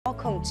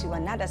Welcome to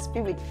another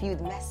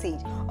spirit-filled message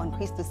on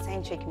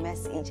Christocentric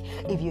Message.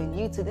 If you're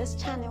new to this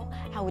channel,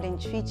 I would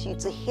entreat you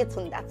to hit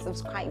on that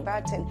subscribe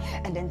button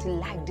and then to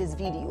like this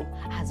video.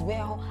 As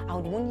well, I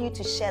would want you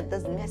to share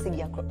this message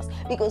across,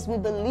 because we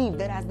believe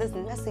that as this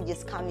message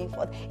is coming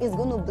forth, it's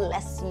going to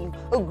bless you.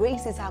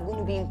 Graces are going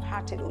to be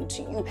imparted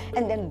unto you,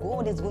 and then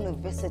God is going to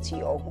visit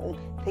your home.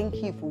 Thank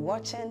you for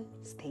watching.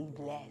 Stay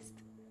blessed.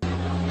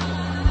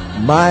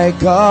 My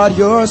God,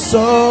 you're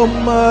so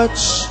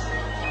much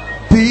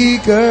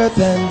bigger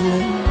than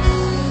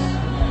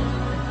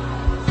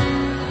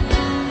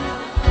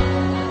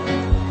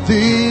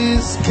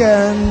this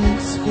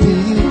can't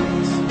be.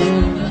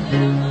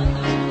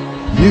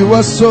 You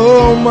are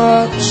so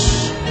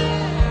much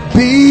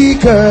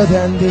bigger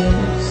than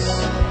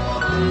this.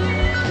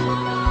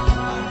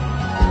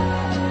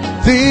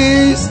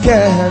 This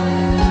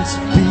can't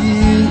be.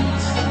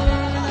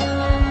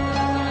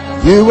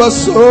 You are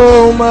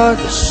so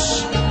much.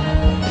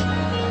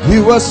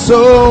 You are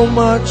so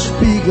much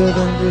bigger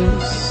than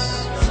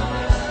this.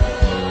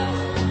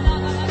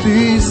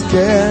 This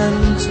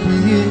can't be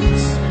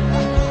it.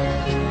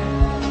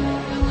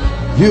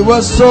 You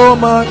are so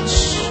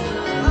much.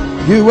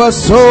 You are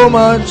so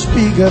much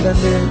bigger than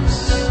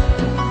this.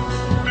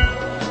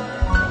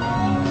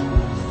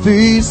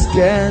 This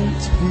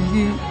can't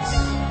be it.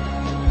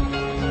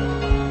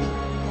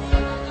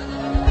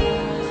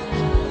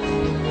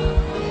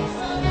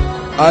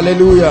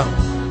 Hallelujah.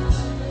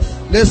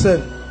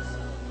 Listen.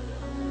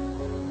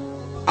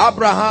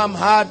 Abraham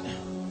had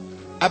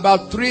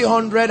about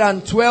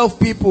 312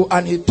 people,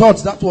 and he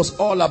thought that was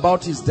all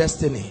about his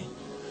destiny.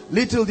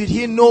 Little did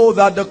he know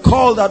that the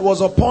call that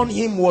was upon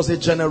him was a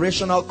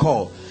generational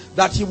call,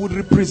 that he would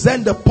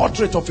represent the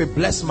portrait of a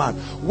blessed man.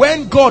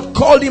 When God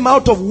called him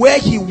out of where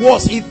he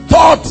was, he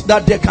thought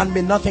that there can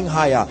be nothing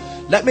higher.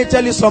 Let me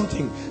tell you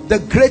something. The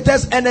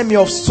greatest enemy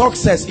of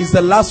success is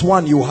the last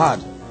one you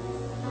had.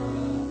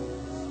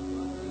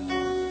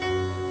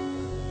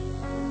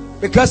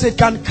 Because it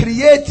can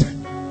create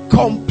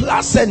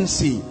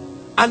complacency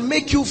and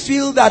make you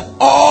feel that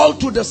all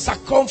to the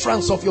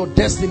circumference of your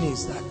destiny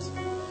is that.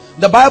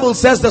 The Bible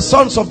says the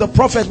sons of the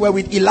prophet were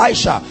with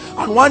Elisha,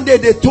 and one day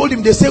they told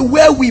him, they say,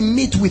 where we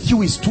meet with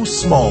you is too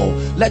small.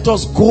 Let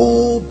us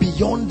go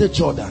beyond the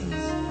Jordan.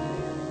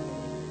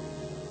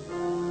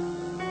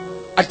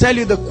 I tell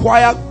you, the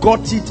choir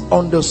got it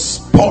on the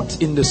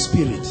spot in the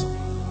spirit.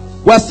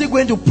 We're still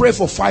going to pray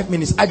for 5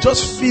 minutes. I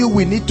just feel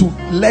we need to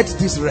let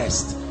this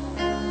rest.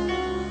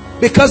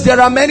 Because there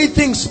are many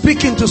things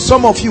speaking to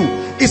some of you.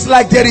 It's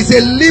like there is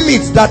a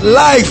limit that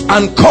life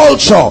and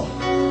culture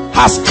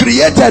has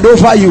created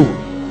over you.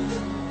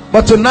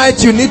 But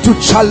tonight you need to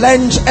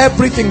challenge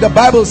everything. The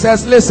Bible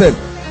says, listen,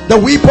 the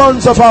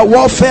weapons of our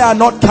warfare are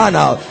not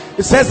carnal.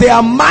 It says they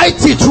are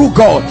mighty through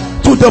God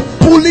to the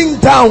pulling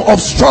down of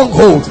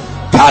strongholds,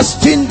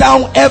 casting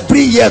down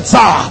every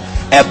yetzar,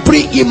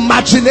 every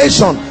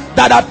imagination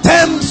that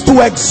attempts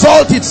to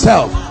exalt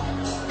itself.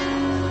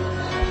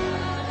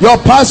 Your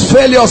past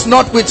failures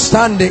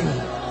notwithstanding,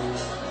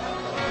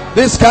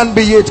 this can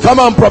be it. Come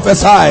on,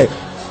 prophesy.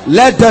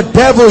 Let the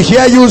devil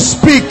hear you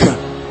speak.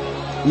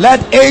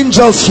 Let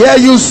angels hear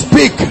you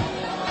speak.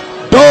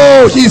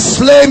 Though he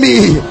slay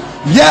me,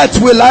 yet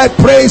will I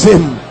praise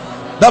him.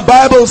 The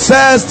Bible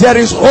says there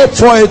is hope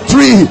for a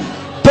tree,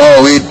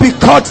 though it be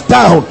cut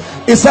down.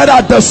 It said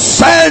at the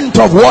scent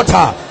of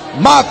water.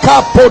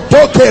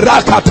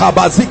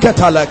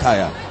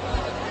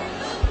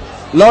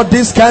 Lord,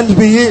 this can't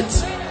be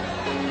it.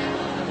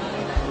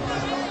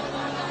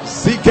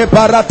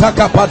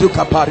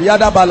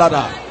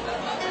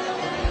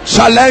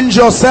 Challenge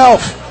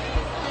yourself.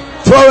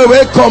 Throw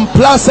away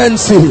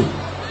complacency.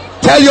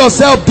 Tell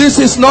yourself, this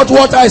is not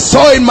what I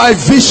saw in my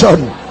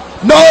vision.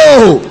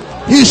 No,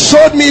 he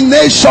showed me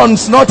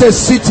nations, not a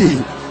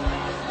city.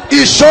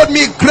 He showed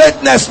me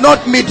greatness,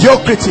 not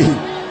mediocrity.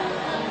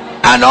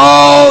 And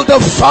all the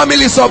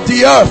families of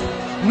the earth,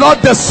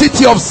 not the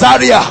city of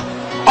Zaria,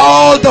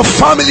 all the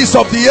families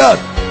of the earth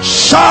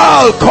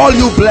shall call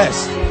you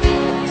blessed.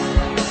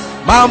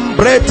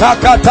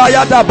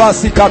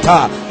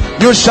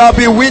 You shall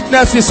be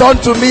witnesses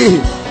unto me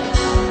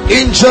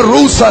in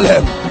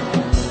Jerusalem,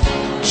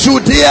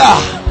 Judea,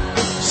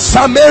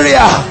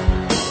 Samaria,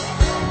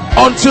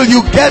 until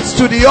you get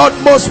to the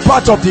utmost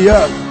part of the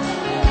earth.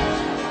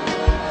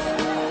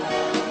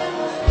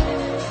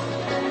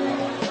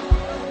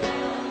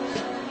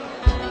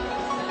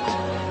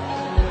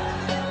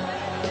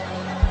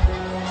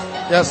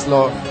 Yes,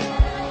 Lord.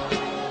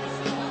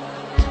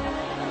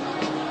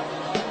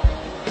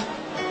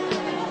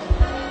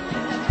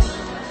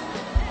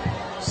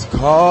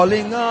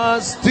 Calling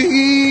us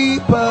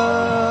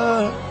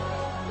deeper,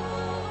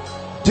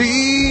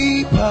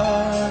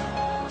 deeper,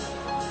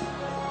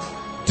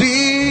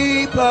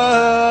 deeper.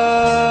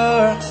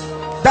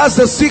 That's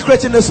the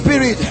secret in the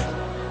spirit.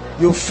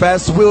 You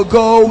first will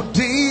go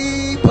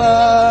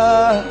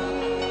deeper,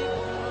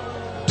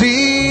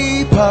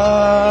 deeper,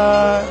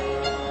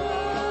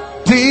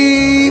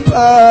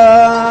 deeper.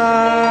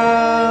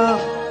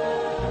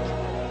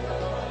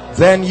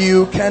 then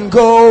you can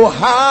go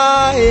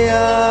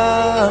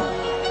higher,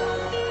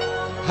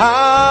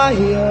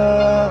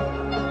 higher,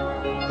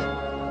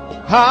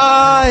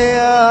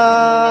 higher.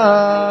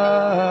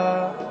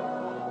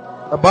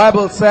 The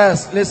Bible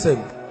says,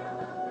 listen,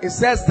 it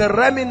says the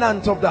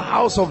remnant of the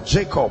house of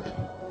Jacob,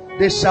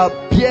 they shall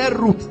bear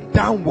root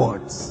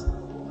downwards,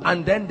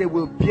 and then they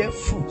will bear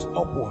fruit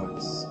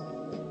upwards.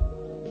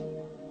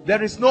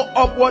 There is no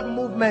upward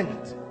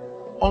movement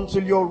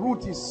until your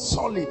root is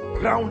solid,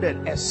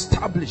 grounded,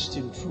 established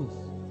in truth.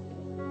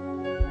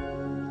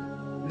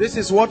 This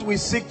is what we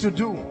seek to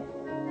do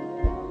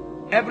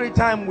every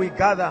time we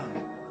gather.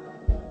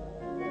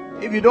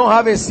 If you don't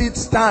have a seat,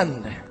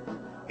 stand.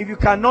 If you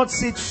cannot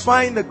sit,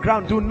 find the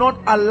ground. Do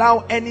not allow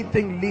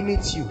anything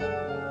limit you.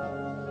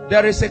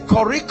 There is a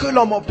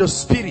curriculum of the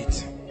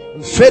Spirit.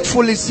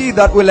 Faithfully see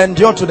that will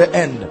endure to the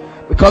end,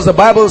 because the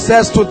Bible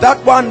says to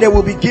that one they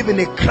will be given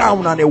a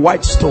crown and a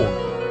white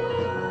stone.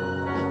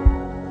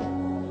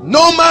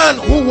 No man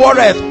who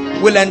warreth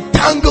will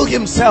entangle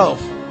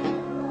himself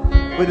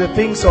with the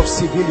things of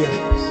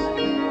civilians.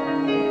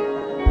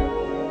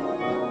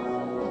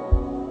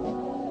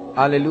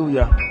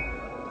 Hallelujah.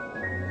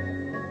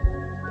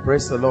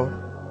 Praise the Lord.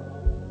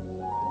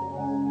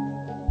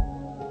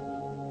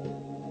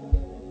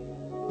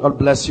 God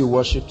bless you,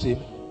 worship team.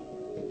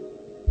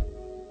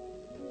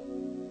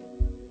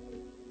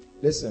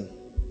 Listen,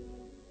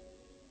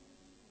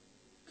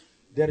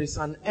 there is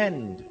an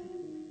end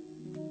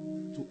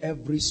to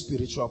every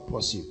spiritual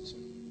pursuit.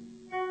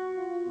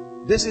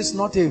 This is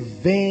not a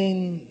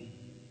vain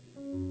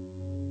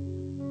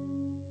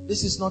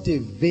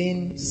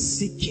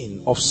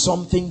seeking of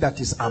something that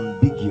is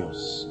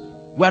ambiguous.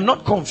 We are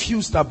not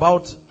confused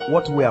about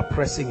what we are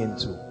pressing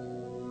into.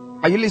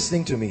 Are you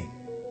listening to me?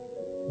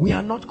 We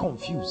are not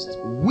confused.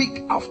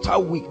 Week after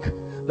week,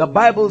 the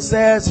Bible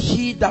says,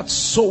 he that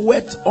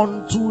soweth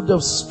unto the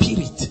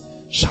Spirit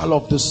shall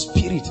of the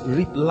Spirit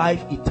reap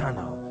life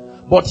eternal.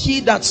 But he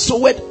that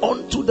soweth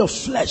unto the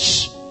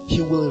flesh,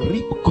 he will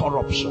reap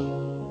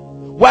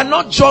corruption. We're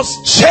not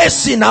just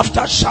chasing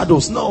after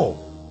shadows. No.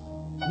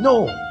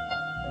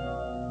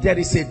 There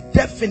is a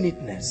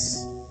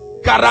definiteness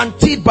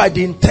guaranteed by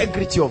the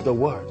integrity of the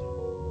word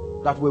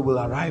that we will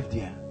arrive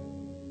there.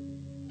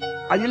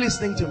 Are you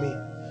listening to me?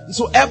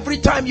 So every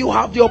time you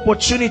have the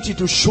opportunity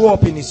to show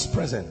up in his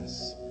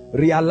presence,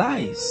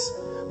 realize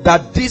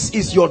that this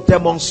is your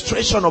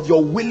demonstration of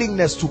your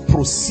willingness to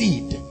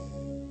proceed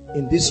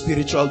in this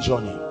spiritual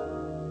journey.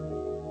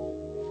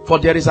 For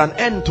there is an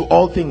end to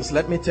all things.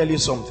 Let me tell you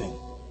something.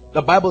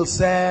 The Bible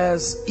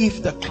says,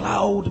 if the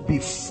cloud be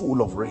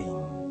full of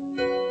rain,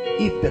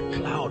 if the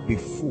cloud be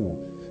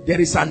full, there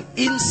is an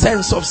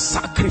incense of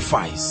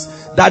sacrifice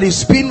that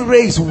is being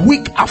raised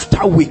week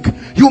after week.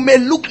 You may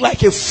look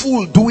like a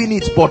fool doing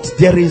it, but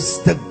there is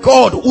the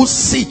God who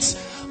sits,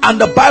 and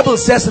the Bible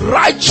says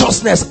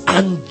righteousness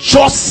and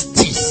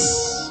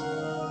justice.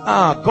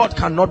 God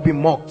cannot be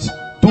mocked.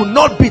 Do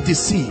not be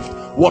deceived.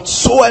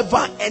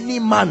 Whatsoever any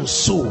man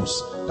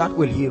sows, that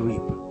will he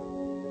reap.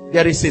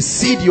 There is a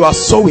seed you are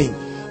sowing,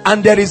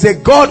 and there is a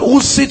God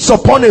who sits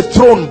upon a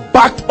throne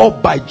backed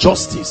up by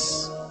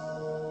justice.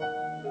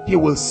 He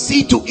will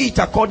see to it,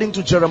 according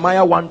to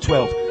Jeremiah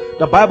 1:12.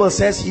 The Bible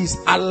says he's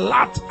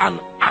alert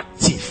and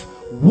active,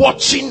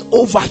 watching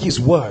over his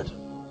word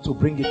to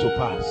bring it to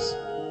pass.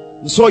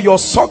 So your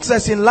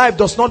success in life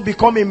does not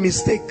become a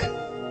mistake.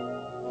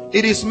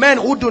 It is men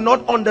who do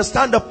not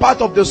understand the path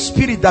of the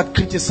Spirit that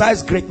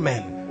criticize great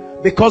men,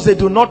 because they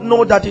do not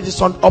know that it is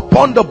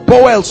upon the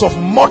bowels of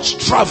much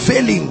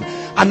travailing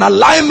and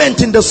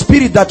alignment in the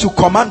Spirit that you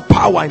command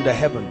power in the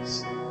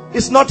heavens.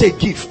 It's not a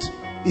gift,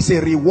 it's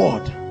a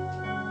reward.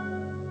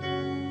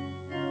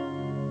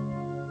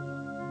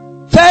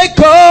 Take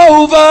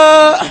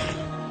over,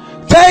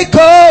 take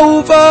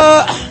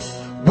over.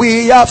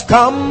 We have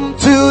come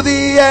to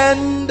the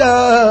end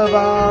of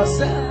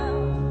ourselves.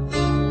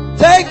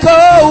 Take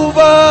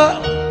over,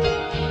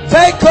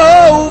 take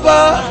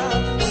over.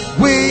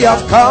 We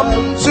have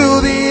come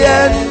to the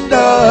end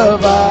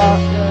of our.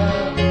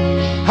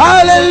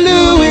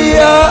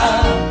 Hallelujah,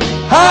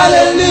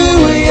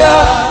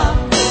 hallelujah.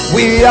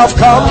 We have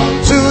come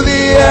to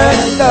the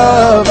end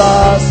of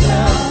ourselves.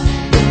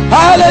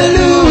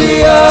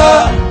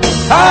 Hallelujah,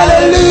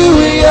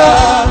 hallelujah.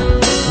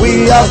 We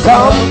have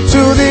come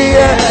to the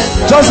end.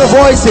 Just the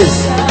voices.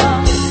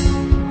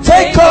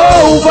 Take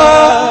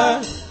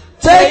over,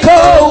 take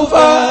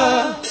over.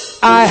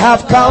 I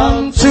have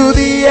come to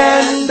the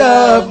end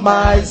of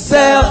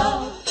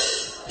myself.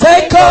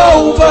 Take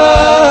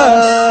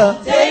over,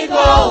 take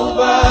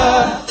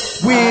over.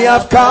 We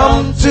have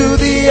come to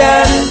the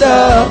end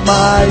of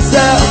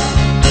myself.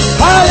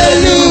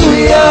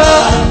 Hallelujah,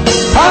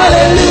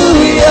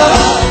 hallelujah.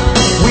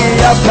 We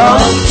have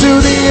come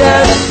to the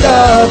end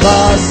of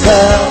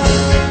ourselves.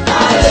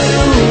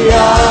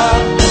 Hallelujah,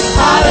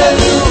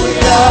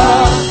 hallelujah.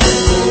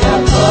 We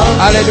have come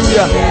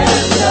hallelujah. To the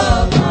end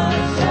of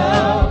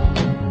ourselves.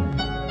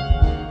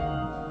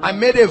 I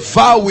made a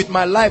vow with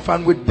my life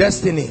and with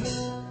destiny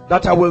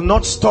that I will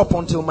not stop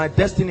until my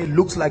destiny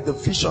looks like the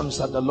visions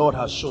that the Lord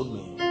has shown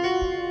me.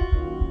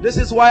 This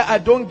is why I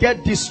don't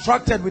get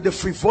distracted with the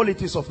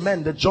frivolities of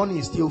men. The journey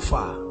is still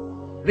far.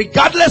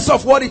 Regardless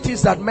of what it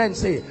is that men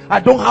say, I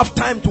don't have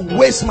time to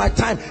waste my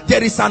time.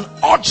 There is an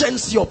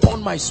urgency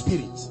upon my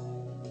spirit.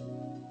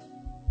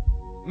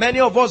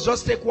 Many of us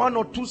just take 1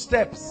 or 2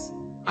 steps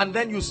and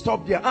then you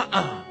stop there.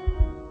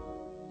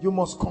 You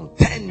must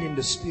contend in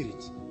the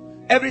spirit.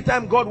 Every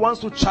time God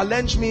wants to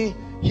challenge me,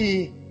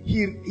 he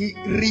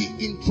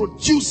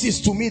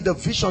reintroduces to me the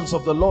visions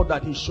of the Lord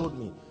that he showed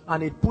me,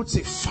 and it puts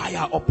a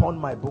fire upon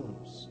my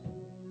bones.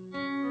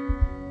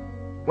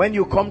 When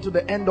you come to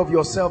the end of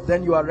yourself,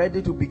 then you are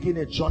ready to begin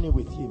a journey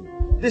with him.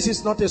 This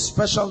is not a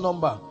special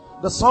number.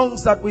 The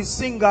songs that we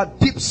sing are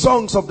deep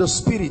songs of the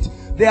spirit.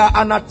 They are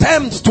an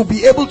attempt to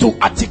be able to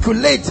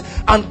articulate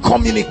and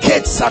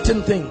communicate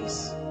certain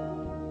things.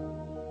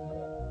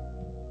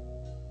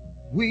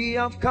 We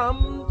have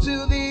come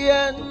to the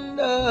end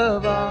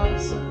of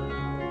us.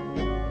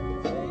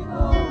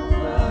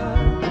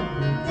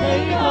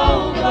 Take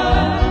over.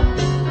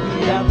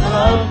 We have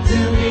come to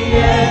the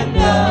end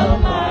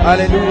of our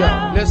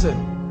Hallelujah. Listen.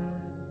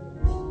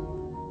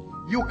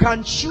 You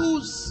can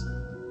choose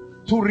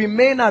to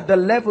remain at the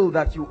level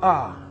that you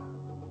are.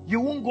 You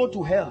won't go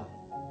to hell.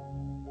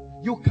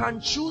 You can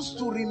choose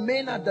to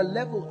remain at the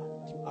level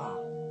that you are.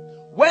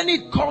 When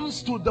it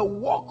comes to the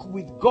walk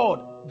with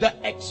God, the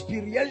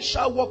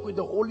experiential walk with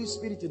the Holy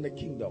Spirit in the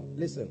kingdom,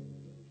 listen,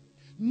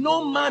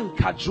 no man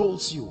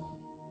cajoles you.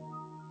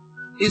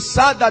 It's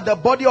sad that the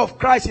body of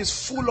Christ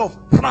is full of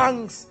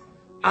pranks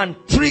and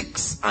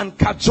tricks and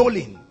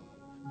cajoling.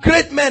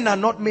 Great men are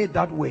not made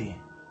that way.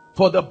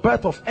 For the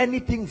birth of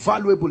anything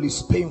valuable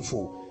is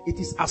painful. It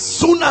is as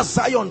soon as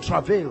Zion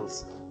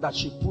travails that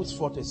she puts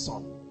forth a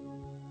son.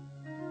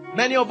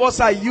 Many of us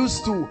are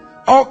used to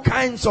all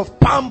kinds of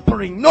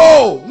pampering.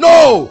 No,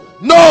 no,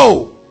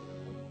 no.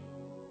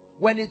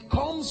 When it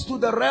comes to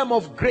the realm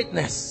of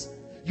greatness,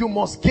 you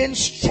must gain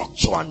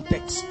structure and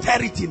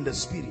dexterity in the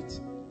spirit.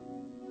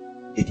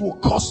 It will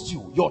cost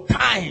you your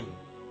time.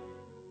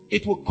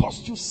 It will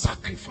cost you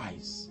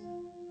sacrifice.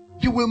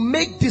 You will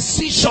make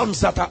decisions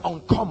that are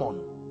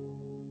uncommon.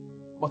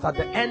 But at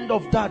the end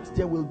of that,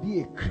 there will be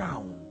a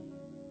crown.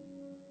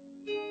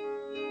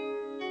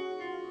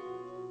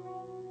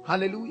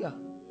 Hallelujah.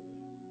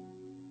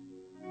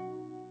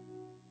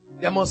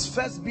 There must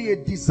first be a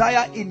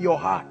desire in your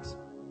heart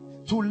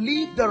to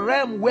leave the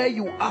realm where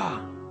you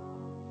are.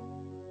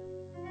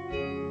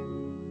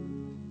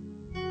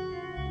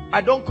 I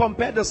don't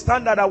compare the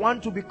standard I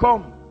want to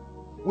become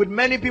with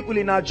many people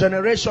in our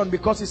generation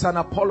because it's an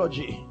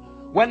apology.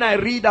 When I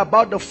read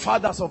about the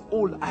fathers of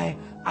old, I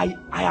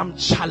am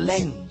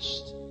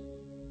challenged.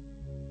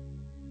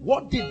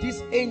 What did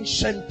these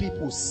ancient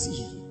people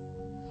see?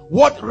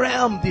 What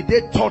realm did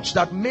they touch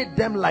that made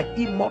them like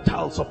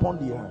immortals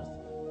upon the earth?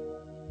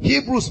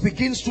 Hebrews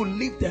begins to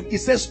lead them. It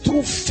says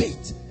through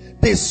faith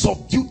they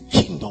subdued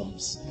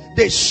kingdoms.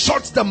 They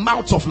shut the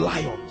mouths of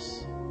lions.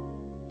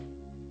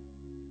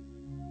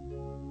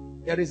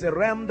 There is a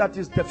realm that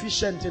is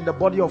deficient in the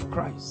body of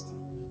Christ.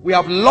 We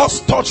have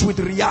lost touch with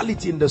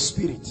reality in the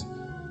spirit.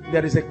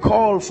 There is a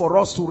call for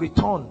us to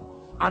return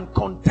and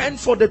contend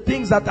for the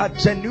things that are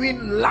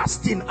genuine,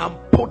 lasting and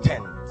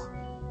potent.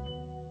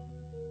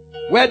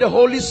 Where the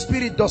Holy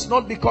Spirit does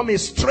not become a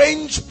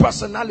strange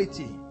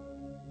personality.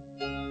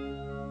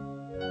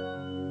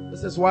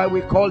 This is why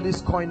we call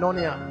this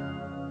koinonia.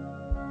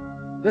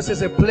 This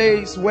is a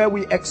place where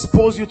we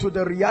expose you to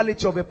the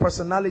reality of a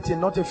personality,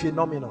 not a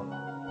phenomenon.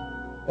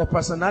 A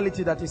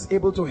personality that is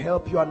able to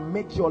help you and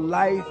make your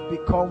life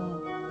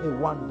become a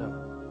wonder.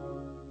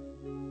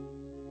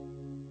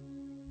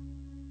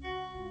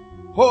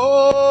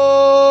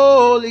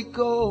 Holy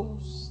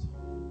Ghost,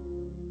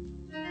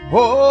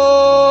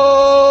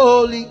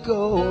 Holy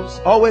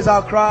Ghost, always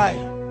our cry.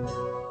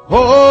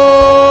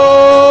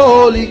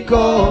 Holy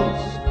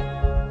Ghost,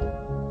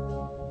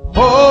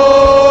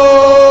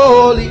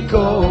 Holy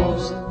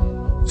Ghost,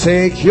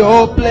 take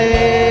your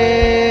place.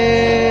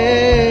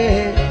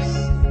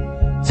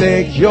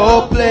 Take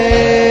your place.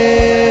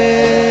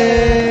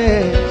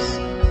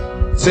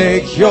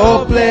 Take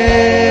your place.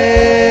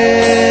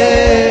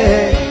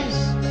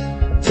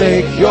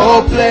 Take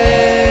your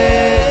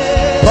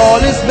place. Call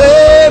his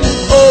name,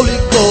 Holy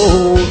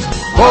Ghost.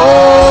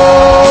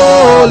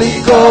 Holy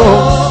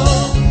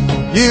Ghost.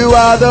 You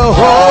are the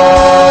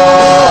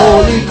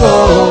Holy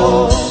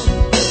Ghost.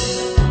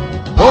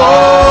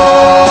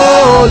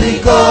 Holy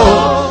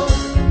Ghost.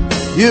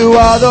 You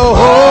are the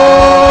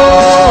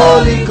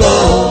Holy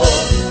Ghost.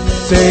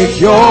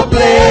 Take your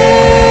place.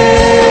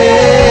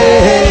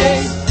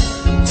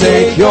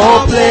 Take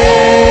your place.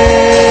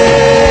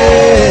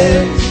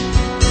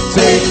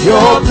 Take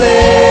your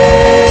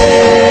place.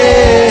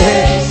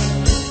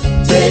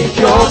 Take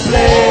your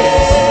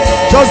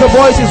place. Just the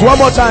voices one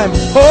more time.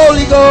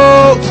 Holy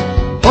Ghost.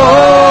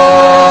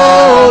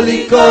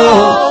 Holy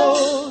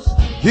Ghost.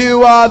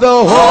 You are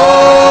the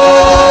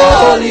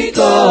Holy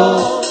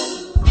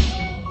Ghost.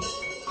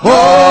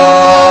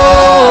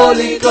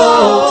 Holy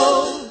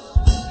Ghost.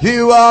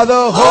 You are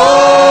the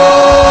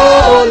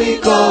Holy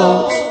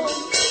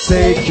Ghost.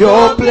 Take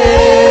your place.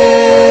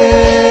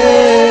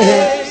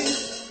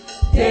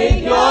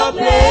 Take your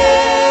place.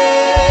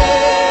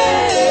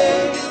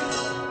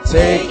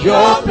 Take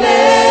your place.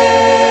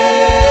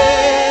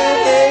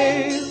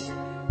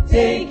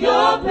 Take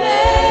your place.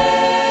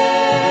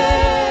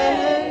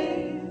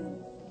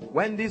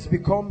 When this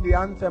becomes the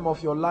anthem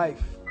of your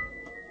life,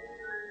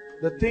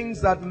 the things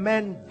that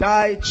men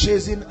die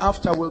chasing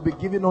after will be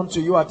given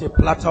unto you at a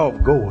platter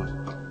of gold.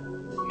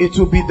 It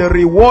will be the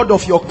reward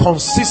of your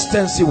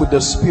consistency with the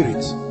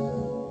Spirit.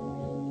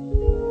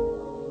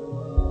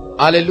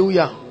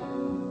 Hallelujah.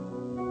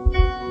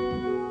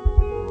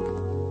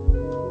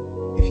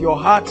 If your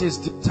heart is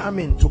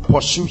determined to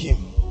pursue Him,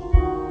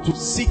 to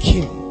seek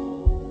Him,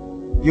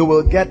 you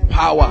will get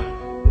power.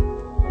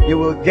 You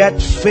will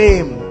get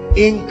fame,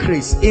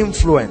 increase,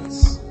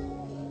 influence.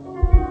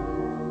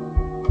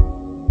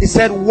 He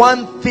said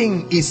one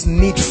thing is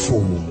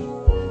needful.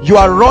 You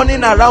are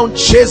running around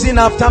chasing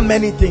after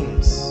many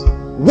things.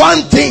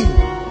 One thing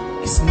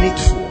is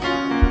needful.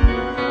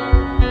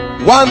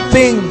 One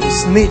thing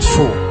is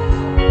needful.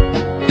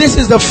 This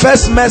is the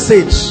first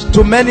message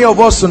to many of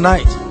us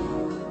tonight.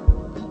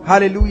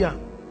 Hallelujah.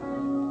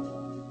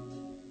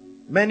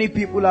 Many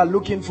people are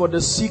looking for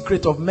the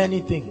secret of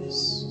many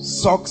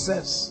things: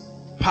 success,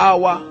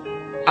 power,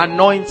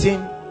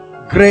 anointing,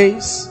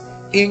 grace,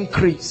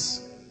 increase.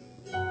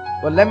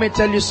 But let me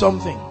tell you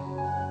something.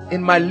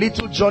 In my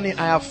little journey,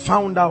 I have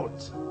found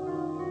out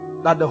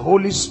that the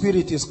Holy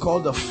Spirit is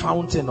called the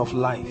fountain of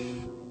life.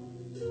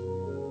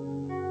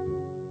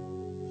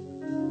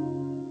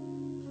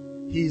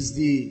 He is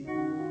the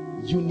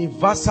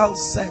universal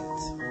set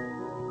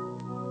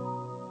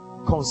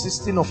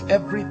consisting of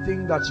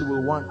everything that you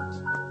will want.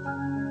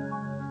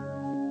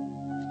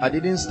 I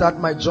didn't start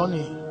my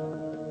journey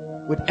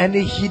with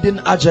any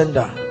hidden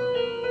agenda.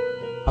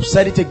 I've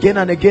said it again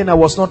and again. I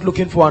was not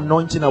looking for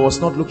anointing. I was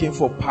not looking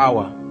for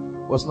power.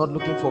 I was not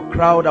looking for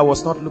crowd. I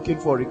was not looking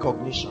for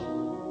recognition.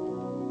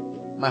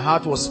 My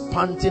heart was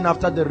panting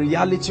after the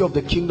reality of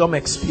the kingdom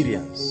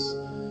experience,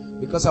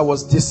 because I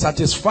was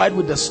dissatisfied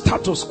with the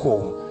status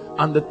quo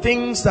and the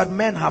things that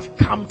men have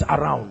camped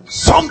around.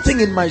 Something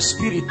in my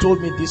spirit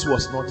told me this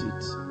was not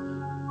it.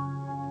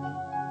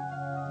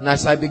 And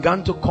as I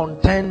began to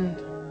contend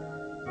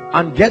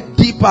and get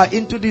deeper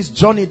into this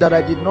journey that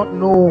I did not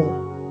know,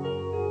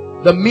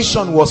 the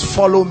mission was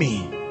follow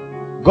me.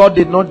 God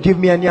did not give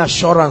me any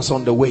assurance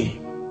on the way.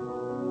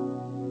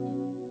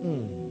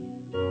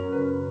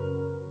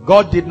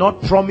 God did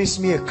not promise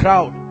me a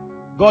crowd.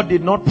 God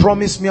did not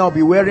promise me I'll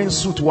be wearing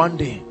suit one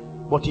day.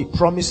 But He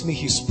promised me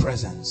His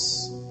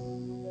presence.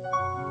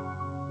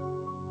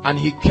 And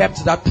He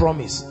kept that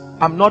promise.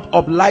 I'm not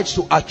obliged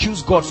to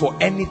accuse God for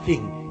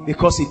anything,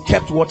 because He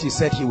kept what He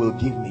said He will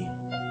give me.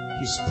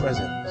 His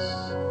presence.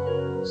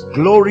 His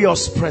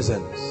glorious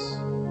presence.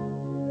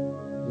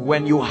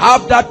 When you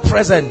have that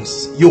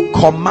presence, you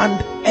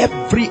command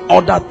every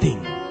other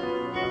thing.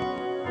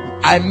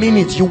 I mean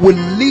it. You will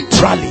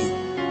literally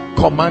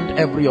command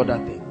every other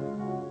thing.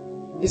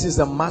 This is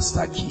the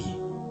master key.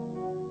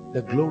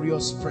 The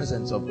glorious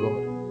presence of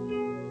God.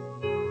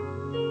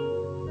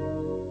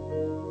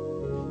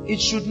 It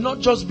should not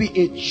just be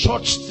a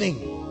church thing.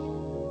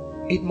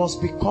 It must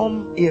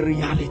become a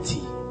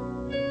reality.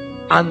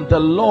 And the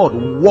Lord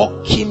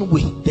walking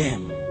with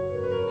them.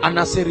 And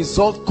as a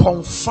result,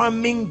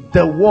 confirming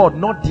the word,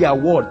 not their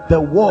word, the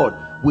word,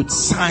 with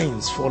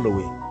signs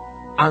following.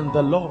 And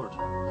the Lord.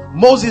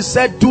 Moses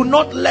said, do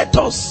not let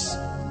us,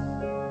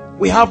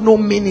 we have no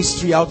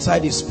ministry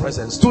outside His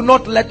presence. Do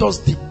not let us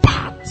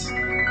depart.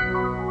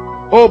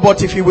 Oh,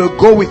 but if He will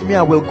go with me,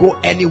 I will go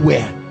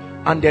anywhere.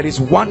 And there is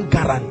one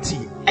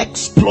guarantee: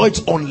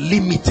 exploits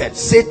unlimited,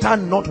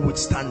 Satan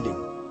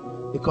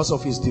notwithstanding, because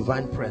of His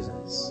divine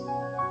presence.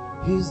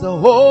 He's the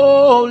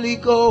Holy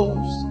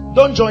Ghost.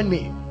 Don't join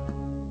me.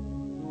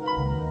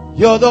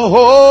 You're the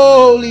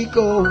Holy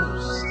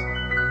Ghost.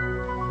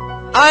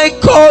 I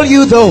call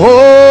you the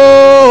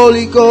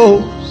Holy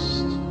Ghost.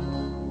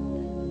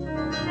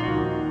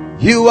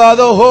 You are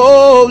the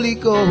Holy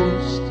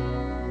Ghost.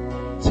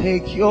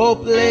 Take your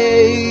place.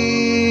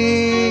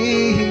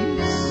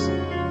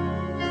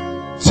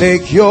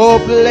 Take your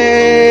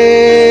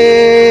place.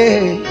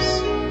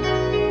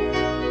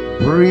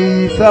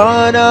 Breathe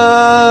on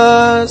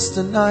us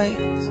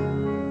tonight.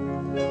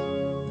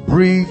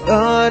 Breathe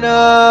on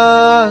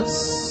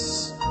us.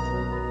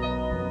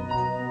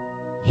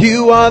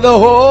 You are the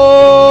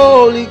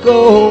Holy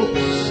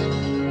Ghost,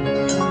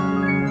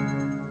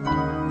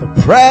 the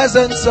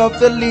presence of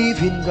the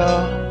living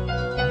God.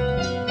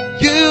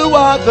 You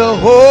are the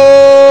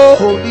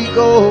Holy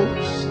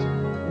Ghost.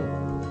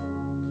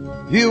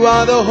 You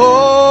are the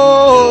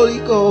Holy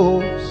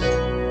Ghost.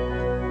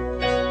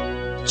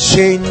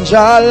 Change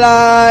our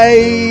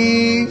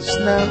lives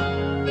now.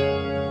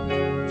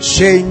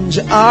 Change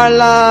our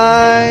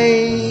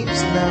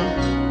lives now.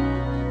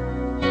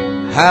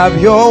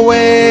 Have your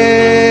way.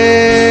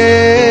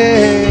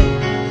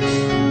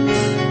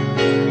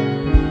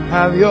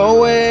 Have your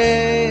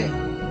way.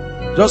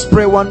 Just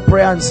pray one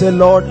prayer and say,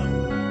 Lord,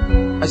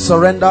 I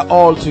surrender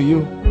all to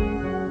you.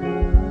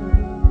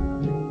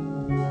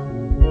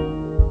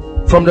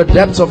 From the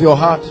depths of your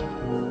heart,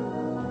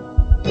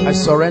 I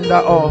surrender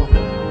all.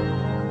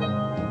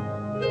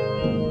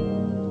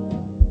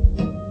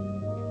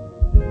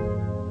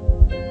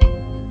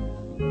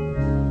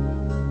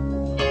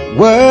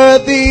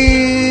 Worthy,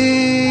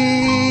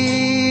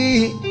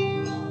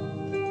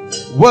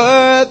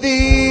 worthy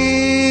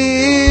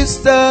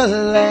is the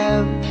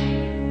Lamb.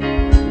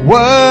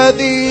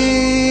 Worthy,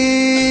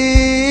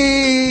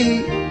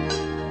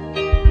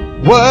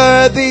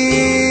 worthy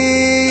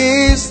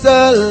is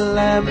the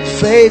Lamb.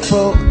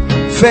 Faithful,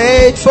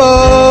 faithful,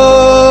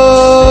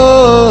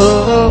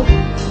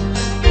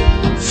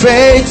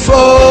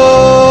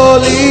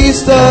 faithful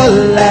is the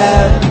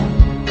Lamb.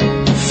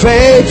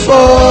 Faithful,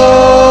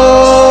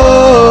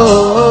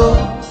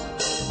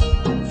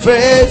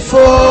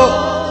 faithful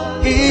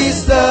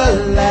is the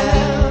Lamb.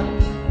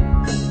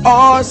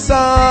 Awesome,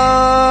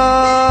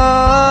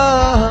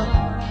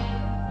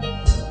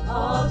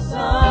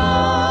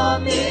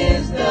 awesome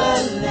is the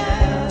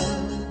Lamb.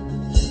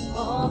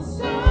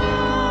 Awesome,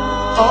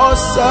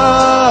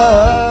 awesome,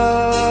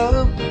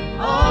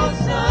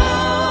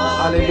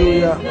 awesome.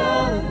 Hallelujah. Is the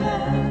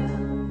Lamb.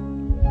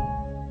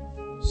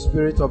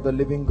 Spirit of the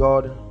living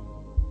God,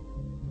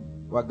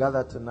 we're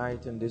gathered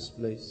tonight in this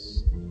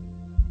place.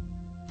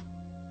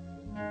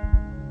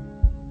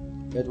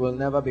 It will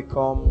never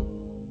become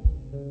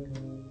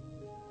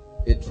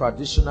a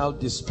traditional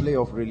display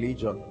of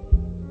religion,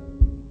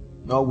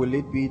 nor will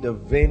it be the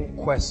vain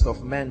quest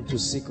of men to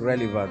seek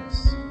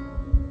relevance,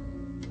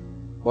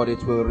 but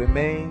it will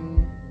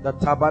remain the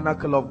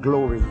tabernacle of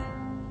glory,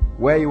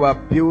 where you are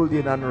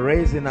building and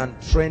raising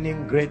and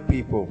training great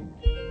people.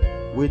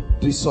 We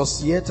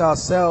dissociate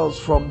ourselves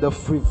from the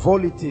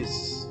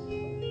frivolities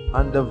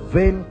and the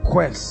vain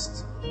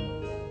quest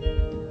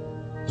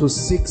to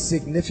seek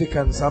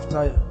significance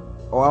after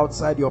or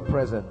outside your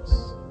presence.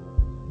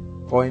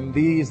 For in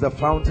thee is the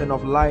fountain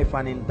of life,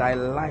 and in thy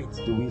light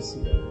do we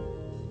see.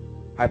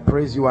 I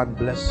praise you and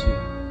bless you.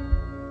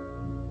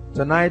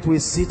 Tonight we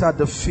sit at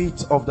the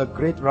feet of the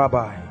great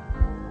Rabbi.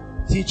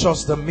 Teach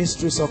us the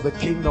mysteries of the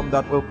kingdom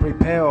that will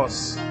prepare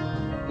us.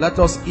 Let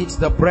us eat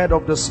the bread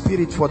of the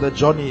Spirit, for the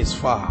journey is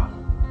far.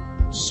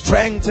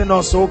 Strengthen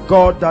us, O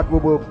God, that we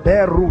will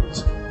bear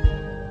root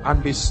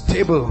and be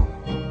stable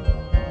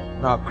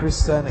in our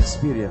Christian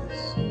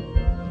experience.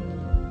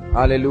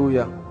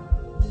 Hallelujah.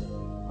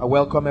 I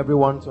welcome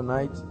everyone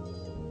tonight.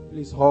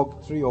 Please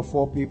hug 3 or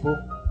 4 people.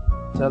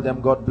 Tell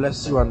them God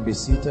bless you and be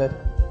seated.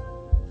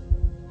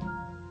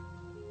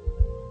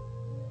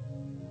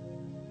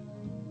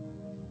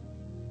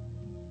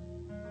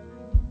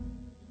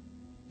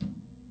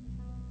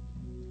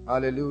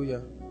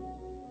 Hallelujah.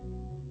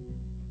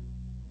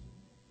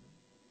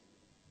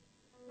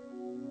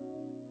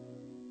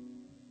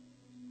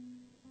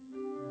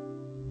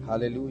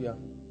 Hallelujah.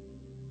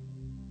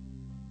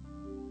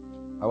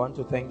 I want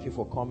to thank you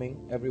for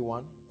coming,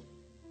 everyone.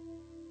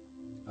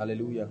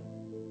 Hallelujah.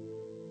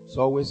 It's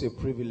always a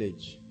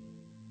privilege.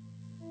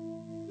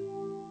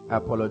 I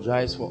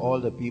apologize for all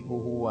the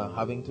people who are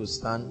having to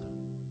stand.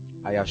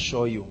 I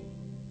assure you,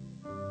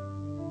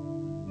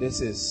 this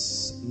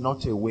is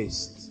not a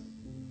waste.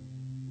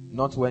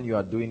 Not when you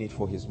are doing it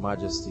for His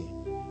Majesty.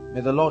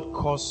 May the Lord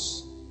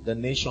cause the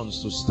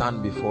nations to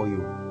stand before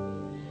you,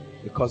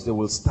 because they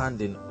will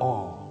stand in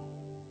awe.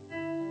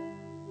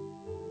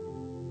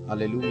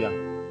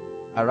 Hallelujah.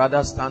 I'd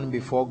rather stand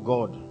before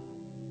God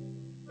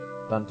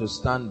than to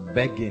stand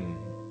begging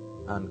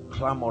and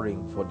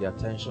clamoring for the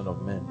attention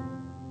of men.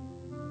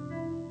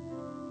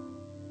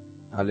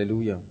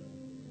 Hallelujah.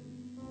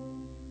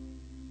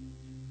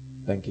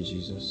 Thank you,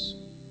 Jesus.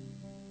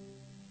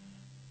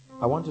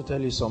 I want to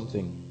tell you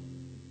something.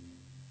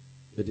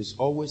 It is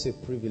always a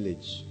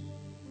privilege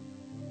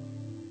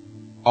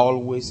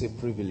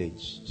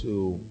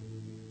to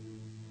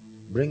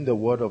bring the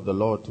word of the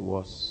Lord to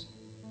us.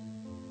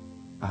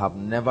 I have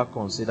never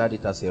considered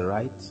it as a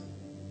right.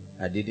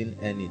 I didn't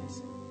earn it.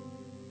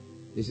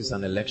 This is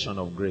an election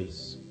of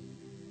grace.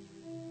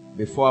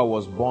 Before I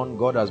was born,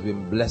 God has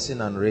been blessing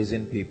and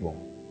raising people.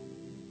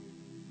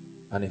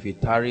 And if He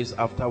tarries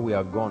after we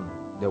are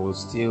gone, there will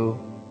still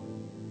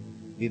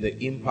be the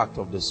impact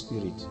of the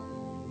Spirit.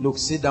 Look,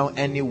 sit down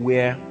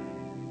anywhere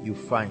you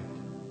find.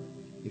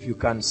 If you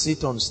can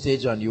sit on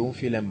stage and you won't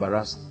feel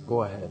embarrassed,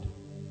 go ahead.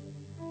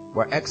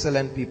 We're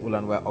excellent people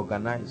and we're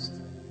organized.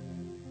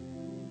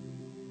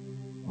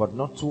 But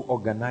not too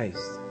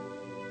organized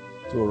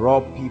to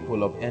rob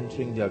people of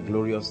entering their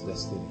glorious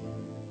destiny.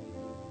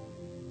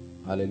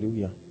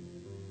 Hallelujah.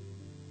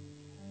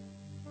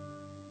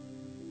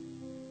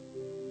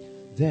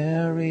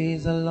 There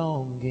is a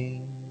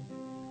longing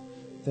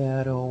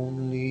that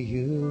only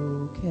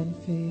you can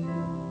feel,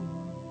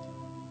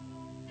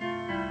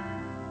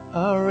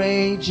 a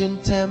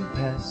raging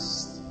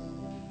tempest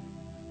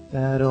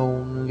that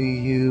only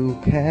you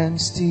can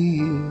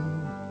steal.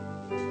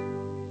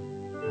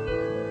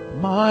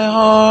 My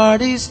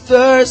heart is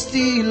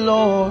thirsty,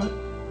 Lord,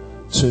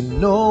 to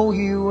know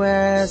you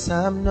as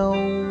I'm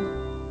known.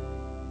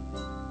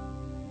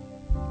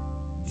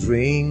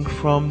 Drink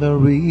from the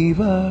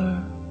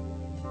river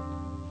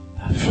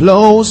that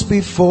flows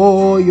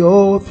before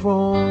your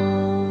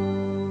throne.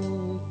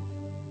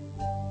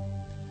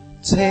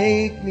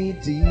 Take me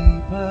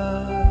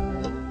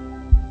deeper,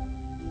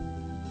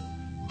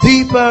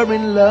 deeper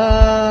in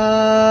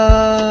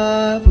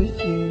love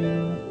with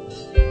you.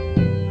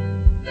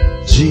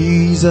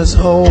 Jesus,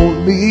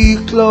 hold me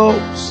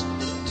close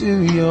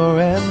to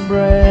your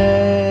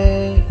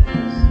embrace.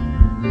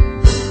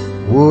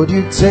 Would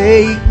you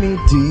take me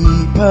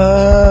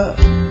deeper,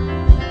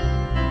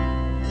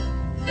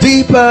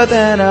 deeper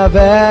than I've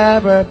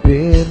ever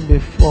been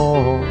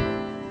before?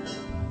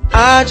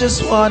 I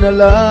just want to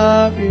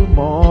love you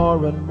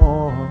more and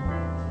more.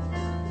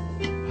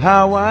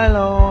 How I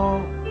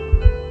long.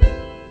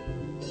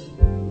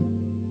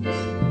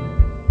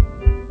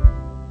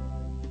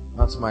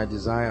 That's my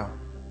desire.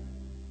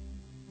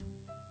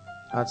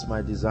 That's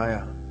my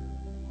desire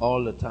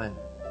all the time.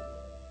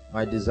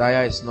 My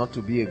desire is not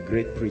to be a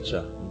great preacher.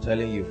 I'm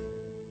telling you.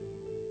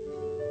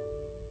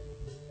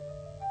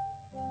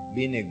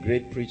 Being a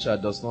great preacher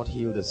does not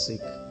heal the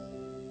sick.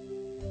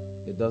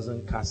 It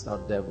doesn't cast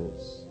out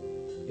devils.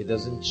 It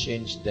doesn't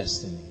change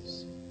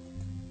destinies.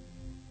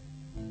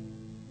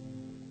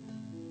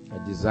 I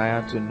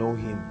desire to know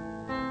Him.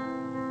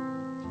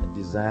 I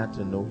desire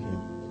to know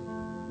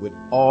Him with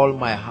all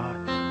my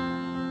heart.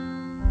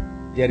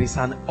 There is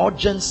an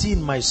urgency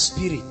in my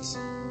spirit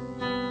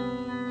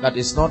that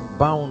is not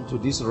bound to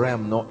this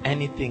realm nor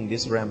anything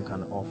this realm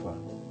can offer.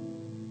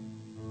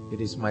 It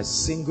is my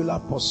singular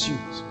pursuit.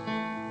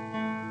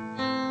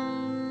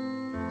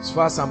 As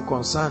far as I'm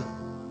concerned,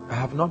 I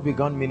have not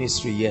begun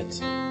ministry yet.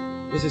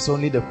 This is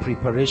only the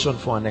preparation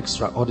for an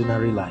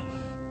extraordinary life.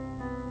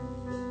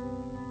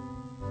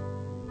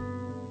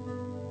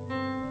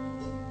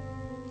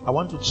 I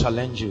want to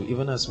challenge you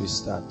even as we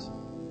start.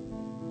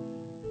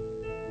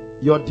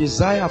 Your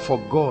desire for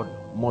God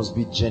must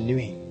be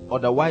genuine.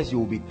 Otherwise you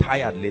will be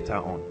tired later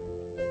on.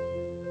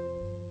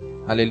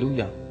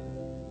 Hallelujah.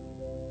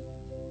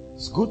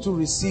 It's good to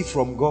receive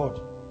from God.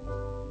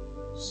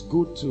 It's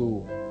good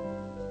to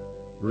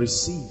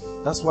receive.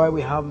 That's why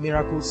we have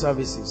miracle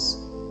services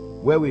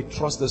where we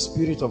trust the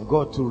Spirit of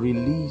God to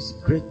release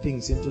great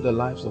things into the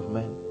lives of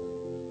men.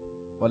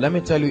 But let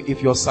me tell you,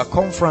 if your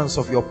circumference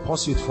of your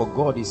pursuit for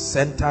God is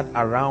centered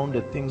around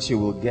the things you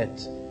will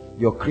get,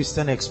 your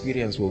Christian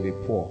experience will be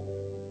poor.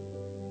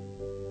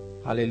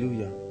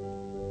 Hallelujah.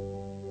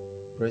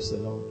 Praise the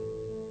Lord.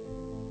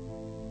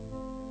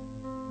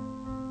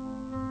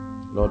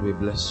 Lord, we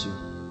bless you.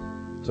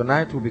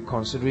 Tonight we'll be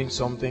considering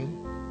something.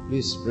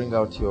 Please bring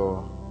out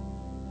your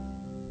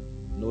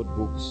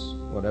notebooks,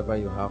 whatever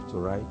you have to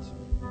write.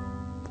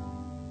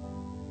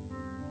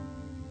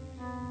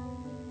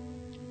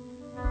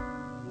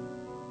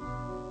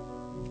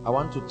 I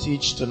want to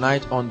teach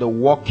tonight on the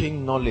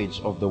walking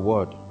knowledge of the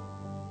Word.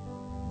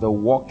 The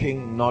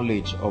walking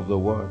knowledge of the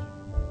Word.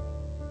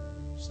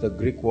 It's the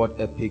Greek word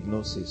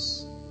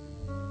epignosis.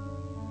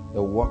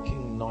 The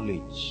walking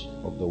knowledge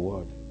of the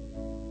Word.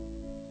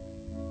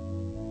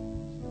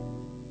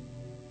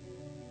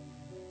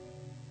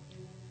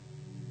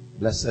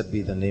 Blessed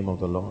be the name of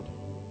the Lord.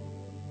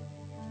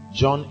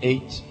 John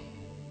 8.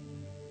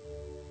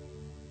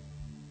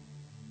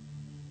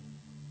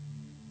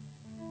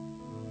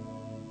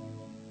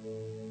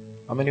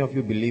 How many of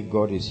you believe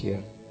God is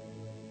here?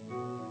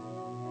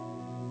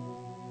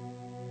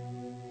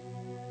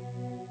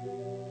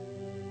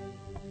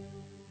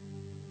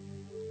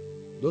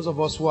 Those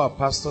of us who are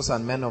pastors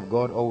and men of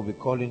God or will be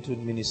called into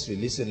ministry,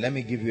 listen, let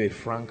me give you a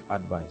frank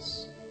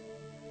advice.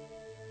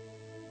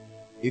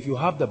 If you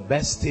have the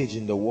best stage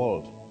in the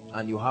world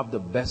and you have the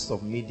best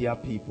of media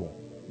people,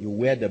 you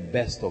wear the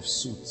best of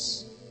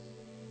suits,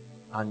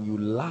 and you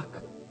lack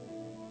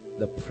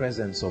the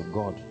presence of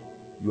God,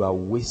 you are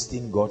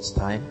wasting God's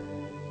time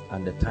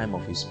and the time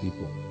of His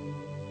people.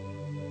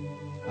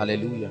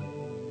 Hallelujah.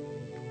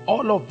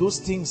 All of those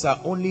things are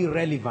only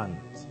relevant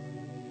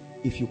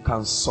if you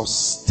can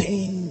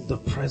sustain the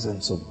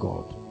presence of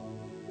God.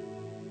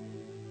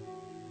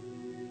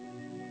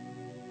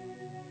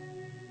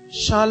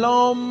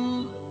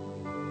 Shalom,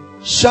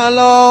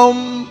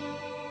 shalom,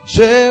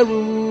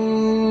 Jerusalem.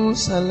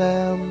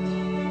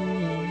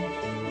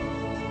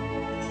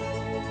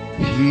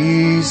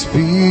 Peace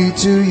be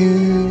to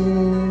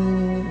you.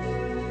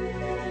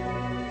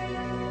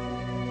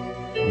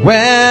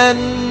 When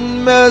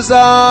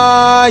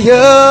Messiah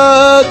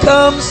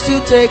comes to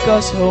take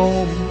us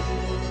home,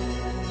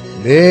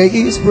 may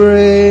His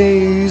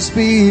praise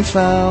be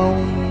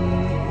found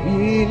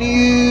in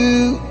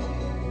you.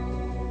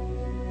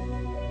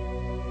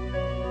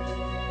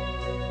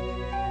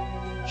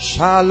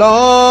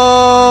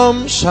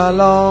 Shalom,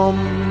 shalom,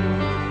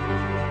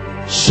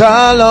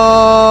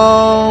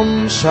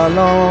 shalom,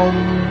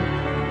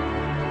 shalom,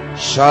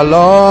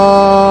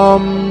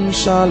 shalom,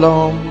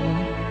 shalom,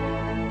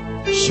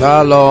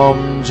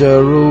 shalom,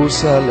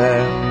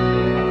 Jerusalem.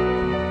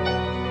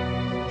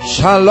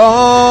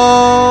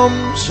 Shalom,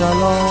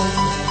 shalom,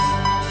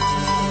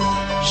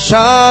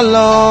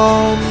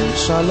 Shalom,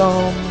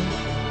 shalom.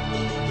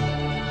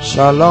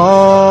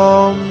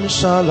 Shalom,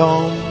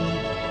 shalom.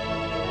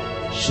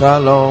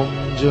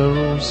 Shalom,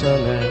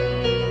 Jerusalem.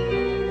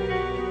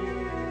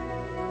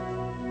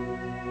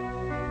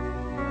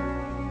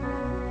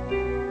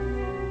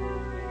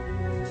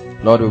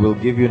 Lord, we will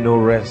give you no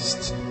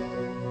rest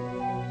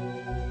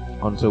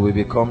until we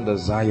become the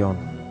Zion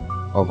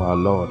of our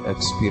Lord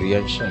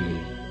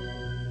experientially.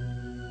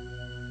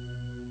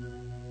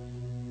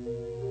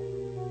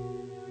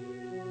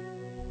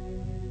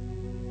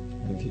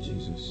 Thank you,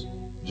 Jesus.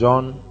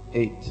 John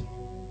 8.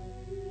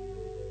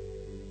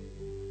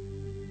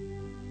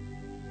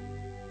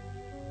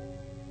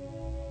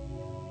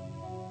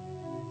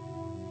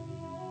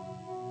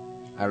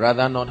 I'd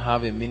rather not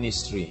have a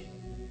ministry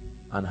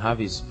and have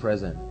his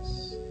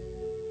presence.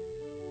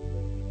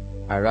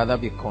 I'd rather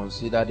be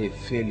considered a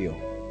failure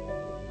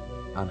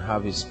and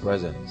have his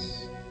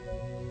presence.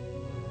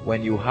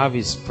 When you have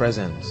his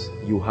presence,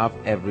 you have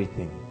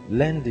everything.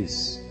 Learn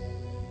this.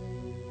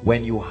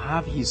 When you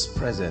have his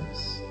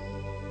presence,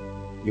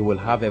 you will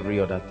have every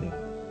other thing.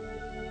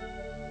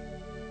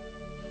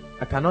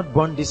 I cannot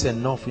burn this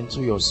enough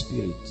into your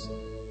spirit.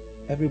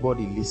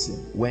 Everybody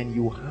listen. When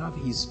you have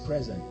his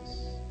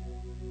presence,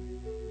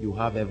 you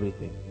have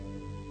everything.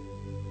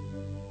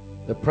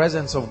 The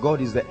presence of God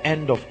is the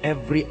end of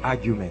every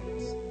argument,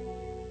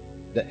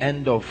 the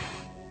end of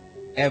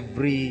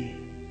every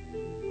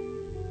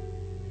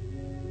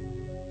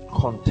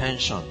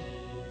contention.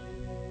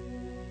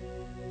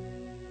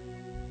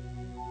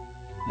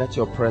 Let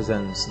your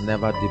presence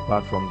never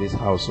depart from this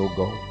house, O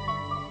God.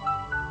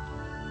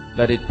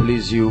 Let it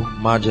please you,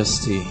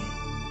 Majesty,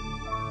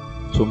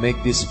 to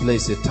make this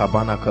place a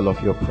tabernacle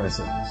of your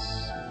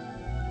presence.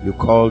 You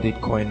called it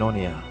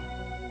koinonia.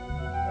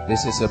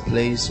 This is a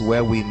place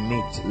where we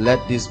meet.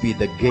 Let this be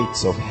the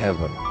gates of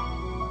heaven.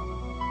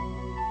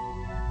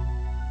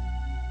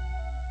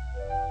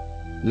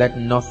 Let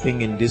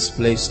nothing in this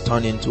place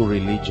turn into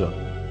religion.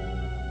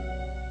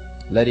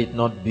 Let it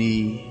not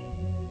be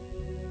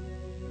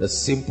the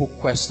simple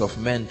quest of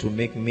men to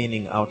make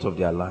meaning out of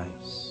their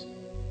lives.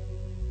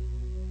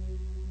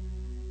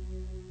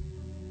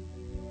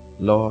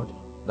 Lord,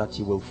 that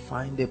you will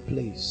find a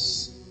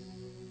place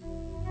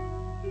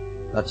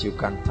that you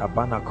can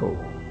tabernacle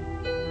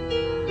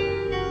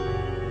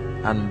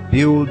and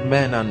build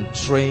men and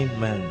train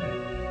men.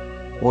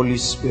 Holy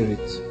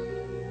Spirit,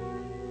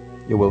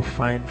 you will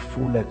find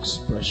full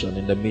expression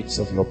in the midst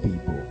of your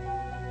people.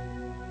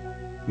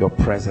 Your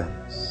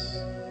presence.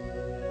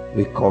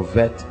 We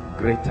covet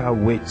greater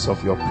weights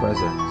of your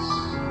presence,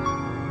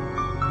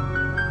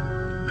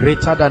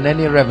 greater than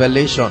any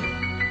revelation,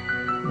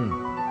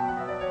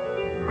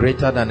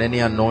 greater than any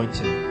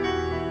anointing.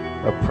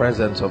 The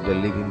presence of the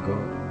living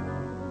God.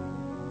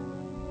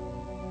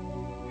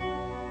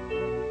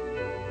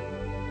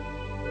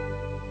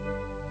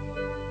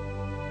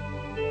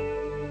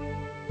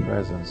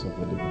 Presence of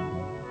the living God.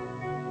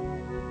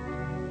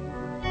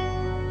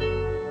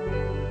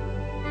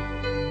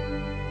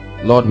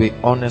 Lord, we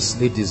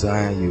honestly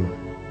desire you.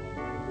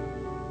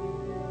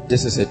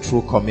 This is a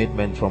true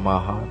commitment from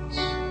our hearts.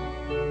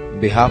 On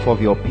behalf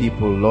of your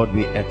people, Lord,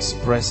 we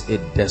express a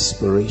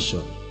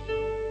desperation.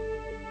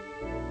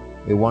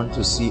 We want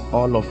to see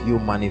all of you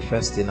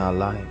manifest in our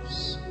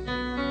lives.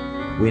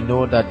 We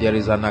know that there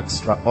is an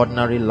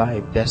extraordinary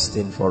life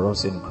destined for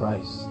us in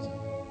Christ.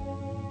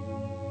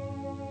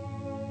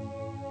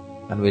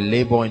 And we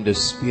labor in the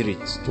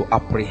Spirit to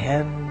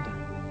apprehend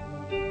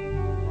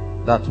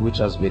that which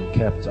has been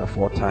kept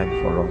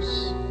aforetime for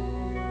us.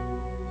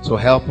 So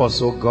help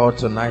us, O God,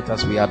 tonight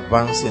as we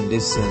advance in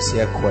this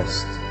sincere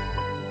quest.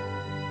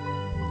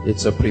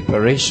 It's a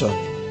preparation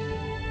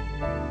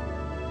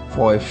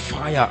for a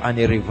fire and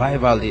a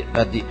revival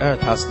that the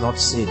earth has not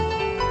seen.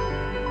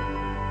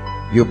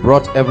 You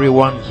brought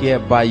everyone here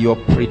by your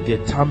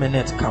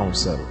predeterminate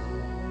counsel.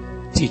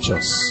 Teach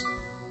us,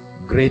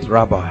 great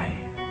Rabbi.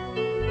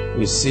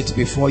 We sit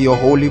before your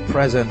holy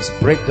presence,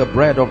 break the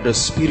bread of the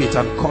Spirit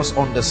and cause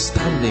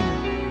understanding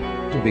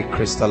to be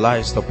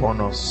crystallized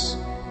upon us.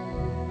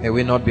 May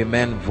we not be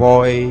men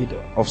void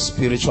of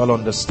spiritual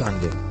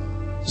understanding.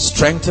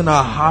 Strengthen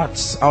our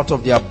hearts out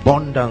of the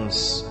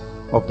abundance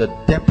of the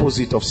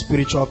deposit of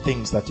spiritual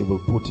things that you will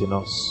put in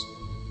us.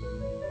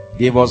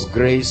 Give us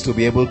grace to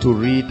be able to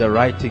read the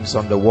writings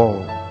on the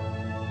wall,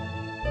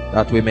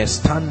 that we may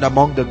stand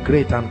among the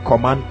great and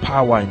command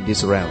power in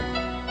this realm.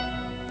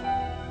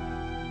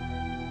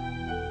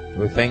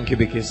 We thank you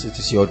because it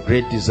is your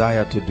great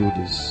desire to do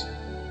this.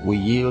 We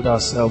yield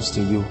ourselves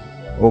to you,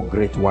 O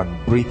great one.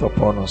 Breathe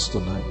upon us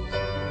tonight.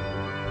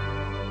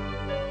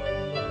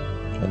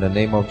 In the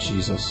name of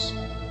Jesus.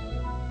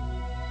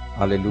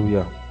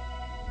 Hallelujah.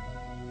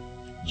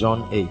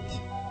 John 8.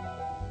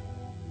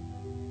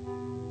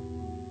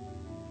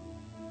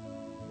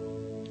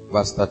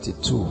 Verse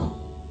 32.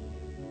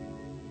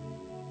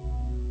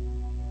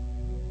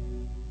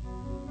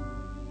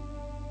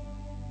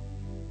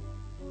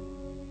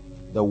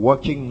 The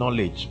working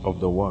knowledge of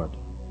the word.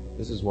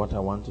 This is what I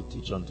want to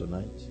teach on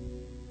tonight.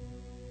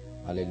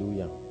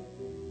 Hallelujah.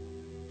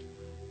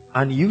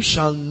 And you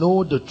shall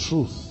know the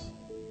truth,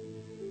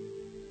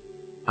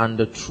 and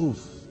the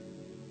truth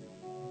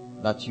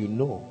that you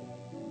know,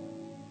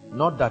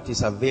 not that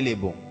is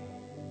available,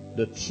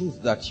 the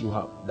truth that you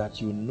have,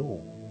 that you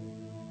know,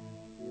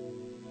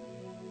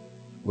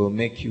 will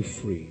make you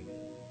free.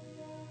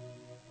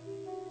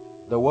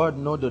 The word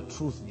know the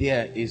truth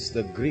there is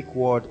the Greek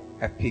word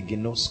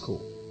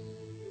epiginosko.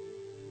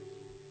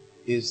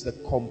 Is the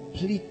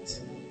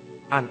complete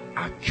and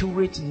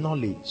accurate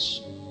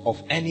knowledge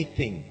of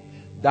anything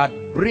that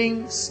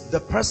brings the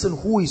person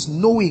who is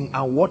knowing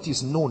and what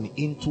is known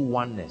into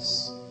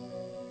oneness.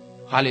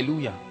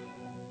 Hallelujah.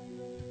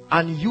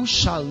 And you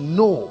shall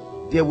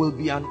know, there will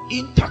be an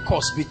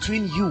intercourse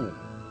between you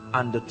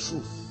and the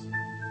truth.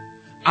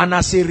 And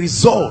as a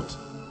result,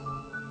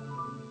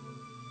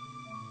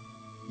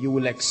 you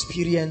will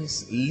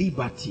experience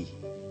liberty.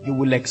 You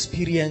will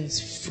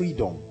experience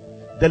freedom.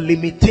 The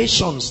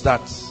limitations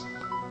that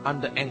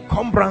and the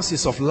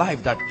encumbrances of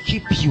life that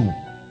keep you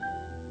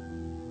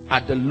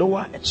at the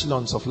lower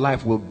echelons of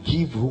life will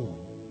give room,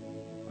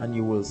 and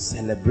you will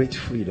celebrate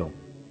freedom.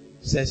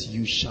 It says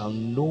you shall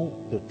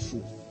know the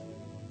truth.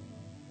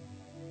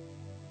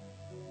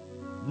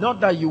 Not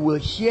that you will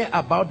hear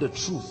about the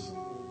truth,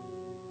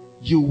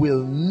 you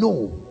will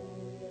know.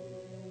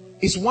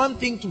 It's one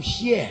thing to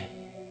hear,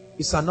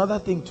 it's another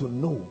thing to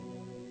know.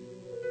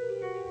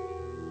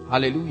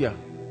 Hallelujah.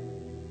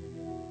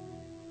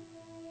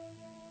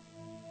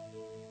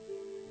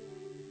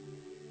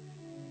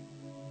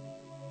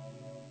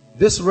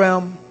 This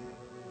realm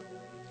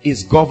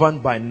is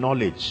governed by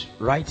knowledge.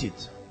 Write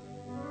it.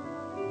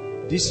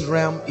 This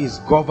realm is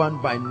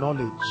governed by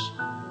knowledge.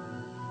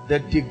 The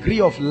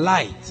degree of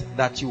light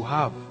that you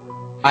have.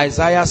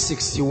 Isaiah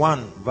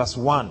 61 verse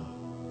 1.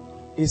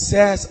 It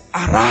says,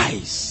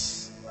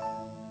 arise,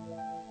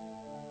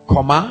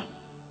 comma,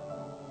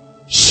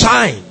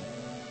 shine.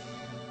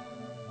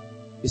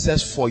 It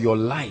says, for your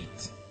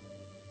light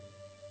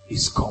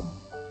is come.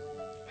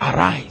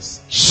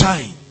 Arise,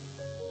 shine.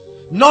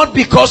 Not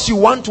because you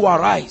want to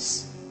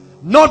arise.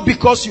 Not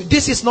because you...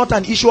 This is not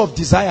an issue of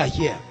desire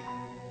here.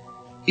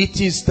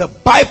 It is the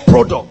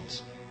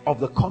byproduct of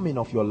the coming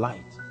of your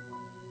light.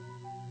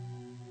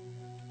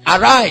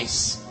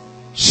 Arise,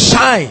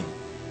 shine,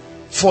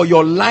 for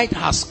your light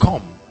has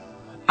come,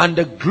 and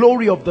the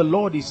glory of the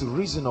Lord is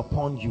risen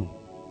upon you.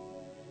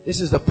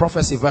 This is the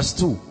prophecy, verse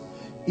 2.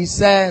 It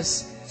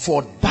says,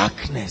 for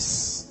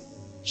darkness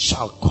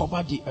shall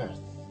cover the earth,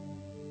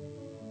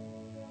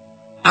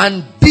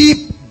 and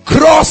deep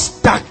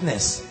gross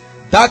darkness.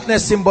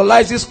 Darkness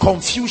symbolizes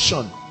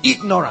confusion,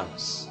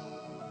 ignorance.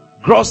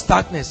 Gross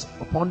darkness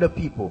upon the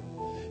people.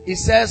 It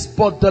says,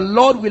 but the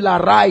Lord will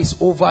arise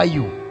over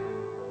you,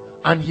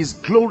 and his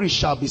glory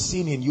shall be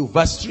seen in you.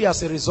 Verse 3,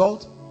 as a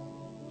result,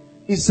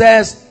 it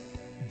says,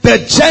 the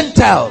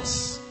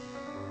Gentiles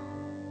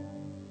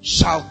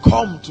shall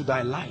come to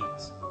thy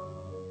light,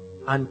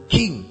 and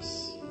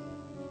kings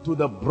to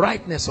the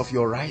brightness of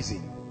your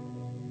rising.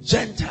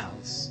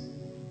 Gentiles,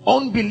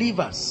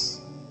 unbelievers,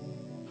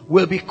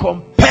 will be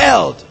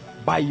compelled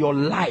by your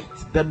light,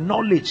 the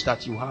knowledge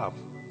that you have.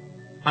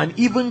 And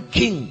even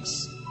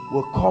kings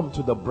will come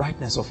to the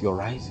brightness of your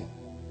rising.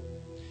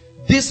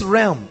 This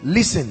realm,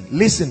 listen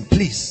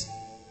please.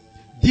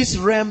 This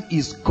realm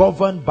is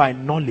governed by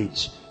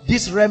knowledge.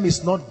 This realm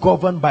is not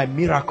governed by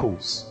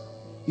miracles.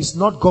 It's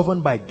not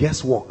governed by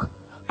guesswork.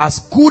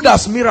 As good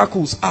as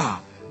miracles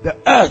are, the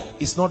earth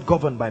is not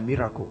governed by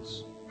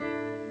miracles.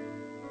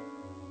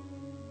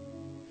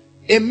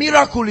 A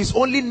miracle is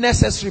only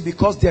necessary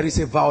because there is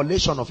a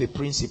violation of a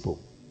principle.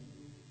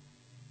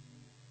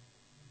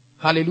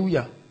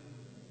 Hallelujah.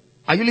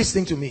 Are you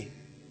listening to me?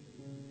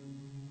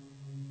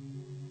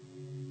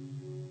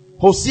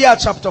 Hosea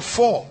chapter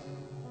 4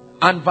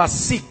 and verse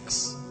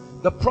 6.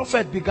 The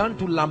prophet began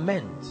to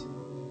lament,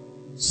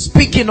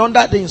 speaking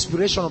under the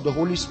inspiration of the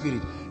Holy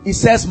Spirit. He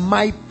says,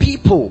 my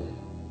people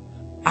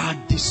are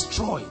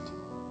destroyed.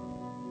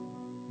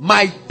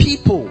 My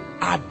people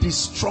are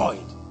destroyed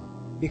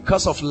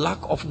because of lack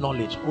of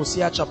knowledge.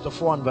 Hosea chapter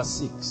 4 and verse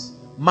 6.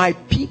 My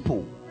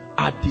people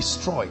are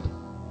destroyed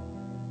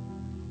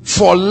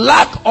for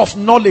lack of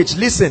knowledge.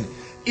 Listen,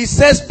 it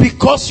says,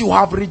 because you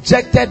have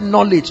rejected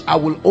knowledge, I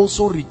will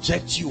also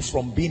reject you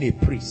from being a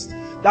priest.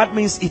 That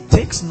means it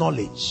takes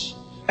knowledge.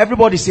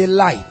 Everybody say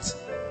light.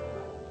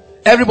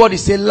 Everybody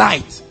say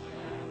light.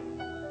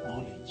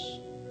 Knowledge.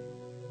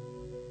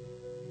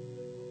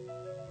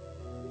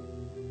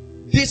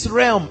 This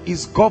realm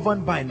is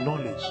governed by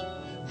knowledge.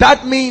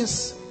 That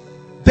means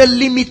the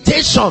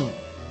limitation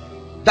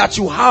that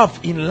you have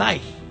in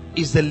life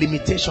is the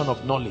limitation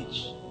of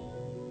knowledge.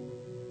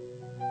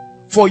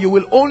 For you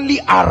will only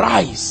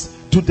arise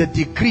to the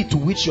degree to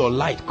which your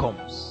light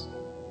comes.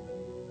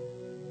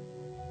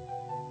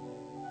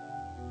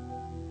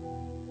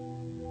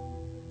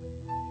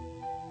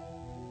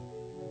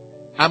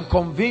 I'm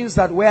convinced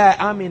that where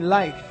I am in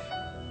life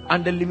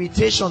and the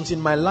limitations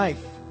in my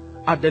life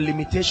are the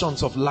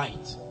limitations of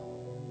light.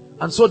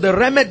 And so the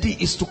remedy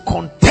is to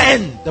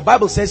contend. The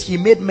Bible says he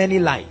made many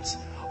lights.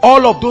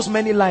 All of those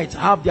many lights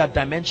have their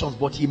dimensions,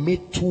 but he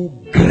made two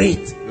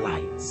great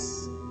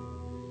lights.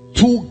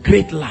 Two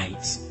great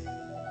lights.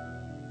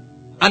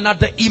 And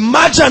at the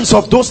emergence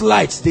of those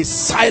lights, they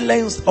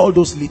silenced all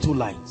those little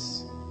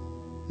lights.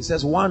 He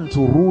says one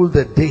to rule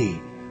the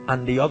day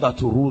and the other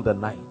to rule the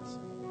night.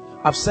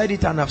 I've said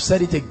it and I've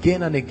said it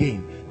again and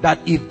again, that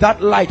if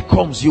that light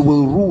comes, you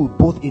will rule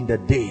both in the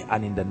day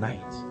and in the night.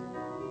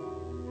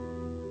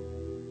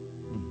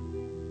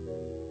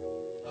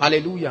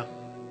 Hallelujah.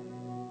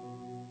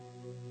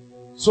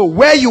 So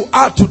where you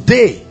are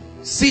today,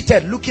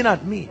 seated looking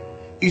at me,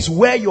 is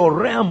where your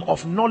realm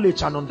of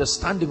knowledge and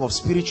understanding of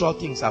spiritual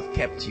things have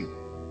kept you.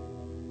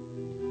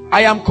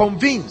 I am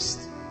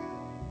convinced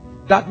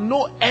that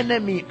no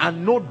enemy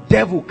and no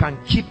devil can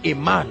keep a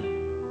man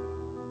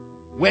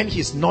when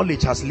his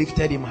knowledge has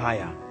lifted him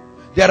higher.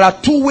 There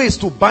are two ways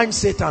to bind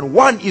Satan.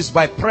 One is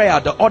by prayer,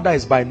 the other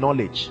is by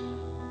knowledge.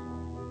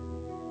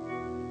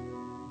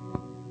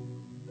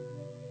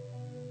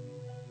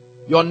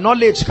 Your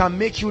knowledge can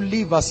make you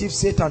live as if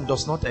Satan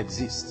does not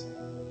exist.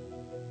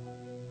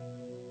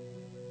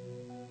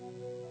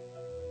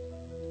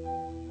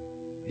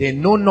 They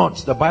know not,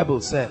 the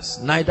Bible says,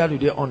 neither do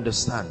they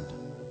understand.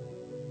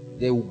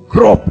 They will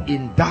grope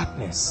in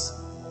darkness,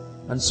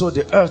 and so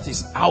the earth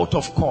is out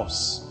of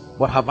course.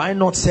 But have I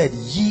not said,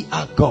 ye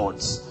are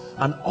gods,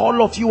 and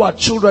all of you are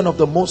children of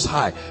the Most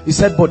High? He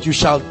said, but you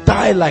shall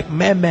die like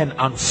mere men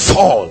and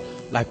fall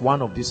like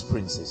one of these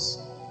princes.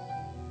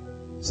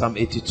 Psalm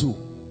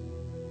 82.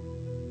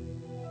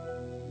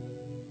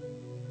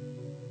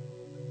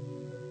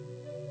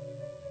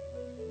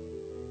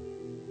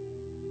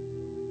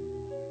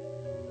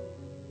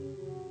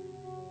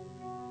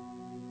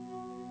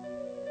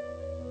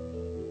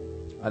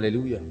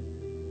 Hallelujah.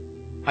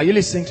 Are you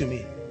listening to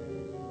me?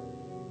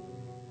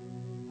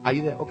 Are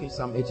you there? Okay,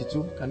 Psalm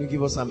 82. Can you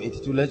give us Psalm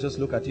 82? Let's just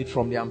look at it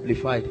from the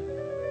Amplified.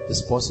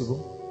 It's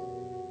possible.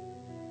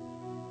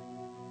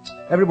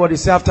 Everybody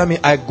say after me,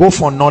 I go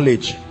for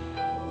knowledge.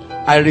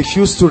 I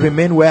refuse to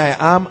remain where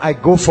I am. I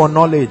go for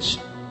knowledge.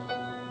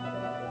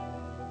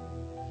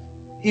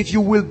 If you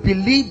will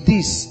believe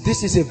this,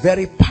 this is a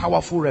very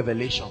powerful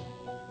revelation.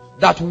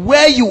 That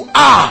where you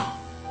are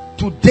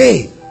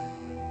today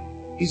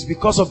is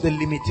because of the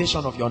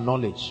limitation of your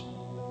knowledge.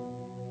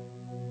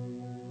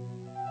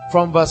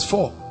 From verse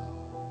 4.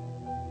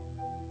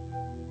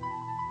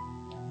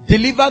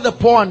 Deliver the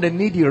poor and the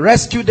needy,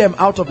 rescue them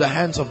out of the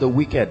hands of the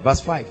wicked.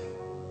 Verse 5.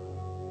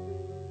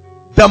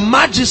 The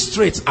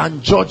magistrates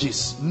and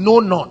judges know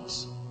not.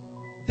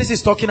 This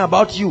is talking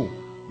about you.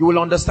 You will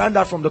understand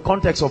that from the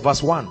context of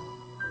verse 1.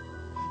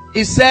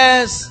 It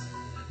says,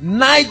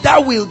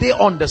 neither will they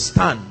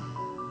understand.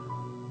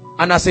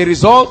 And as a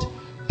result,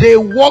 they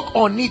walk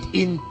on it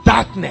in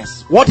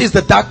darkness. What is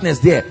the darkness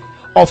there?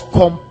 Of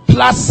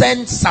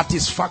complacent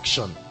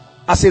satisfaction.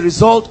 As a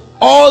result,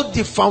 all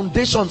the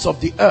foundations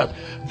of the earth,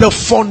 the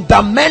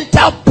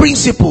fundamental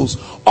principles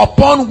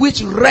upon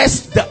which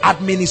rests the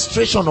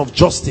administration of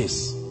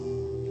justice,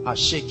 are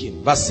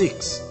shaken. Verse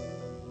 6.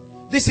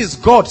 This is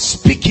God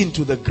speaking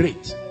to the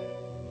great.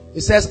 He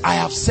says, I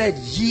have said,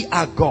 ye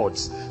are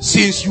gods,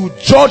 since you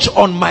judge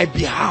on my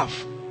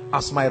behalf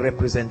as my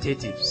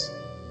representatives.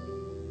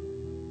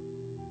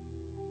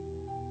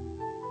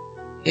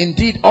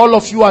 Indeed, all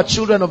of you are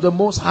children of the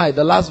Most High.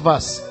 The last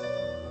verse.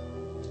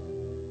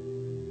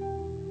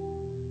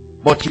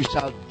 But you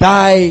shall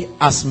die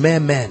as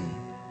mere men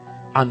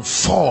and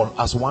fall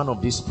as one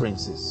of these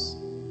princes.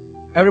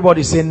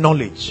 Everybody say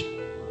knowledge.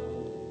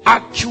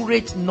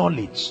 Accurate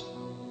knowledge.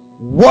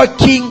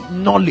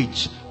 Working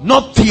knowledge.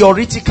 Not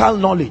theoretical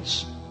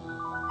knowledge.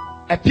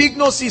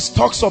 Epignosis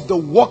talks of the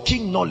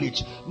working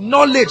knowledge.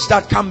 Knowledge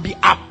that can be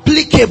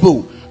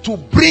applicable to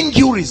bring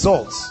you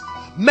results.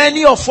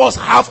 Many of us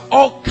have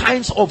all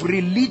kinds of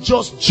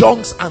religious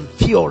junks and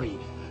theory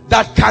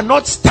that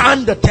cannot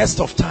stand the test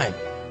of time.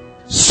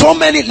 So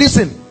many,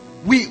 listen,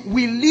 we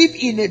live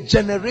in a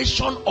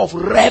generation of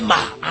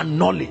rhema and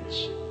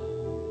knowledge.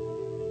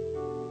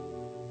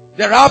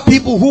 There are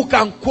people who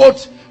can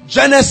quote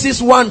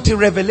Genesis 1 to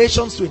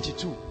Revelation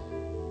 22.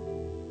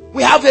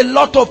 We have a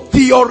lot of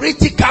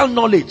theoretical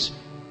knowledge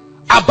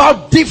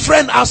about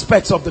different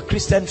aspects of the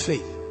Christian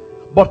faith,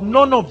 but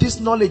none of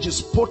this knowledge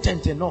is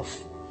potent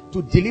enough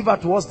to deliver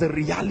to us the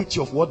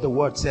reality of what the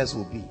word says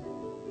will be.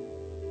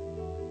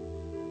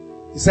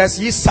 He says,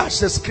 ye search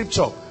the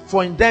scripture,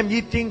 for in them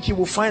ye think ye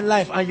will find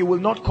life, and you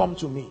will not come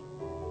to me.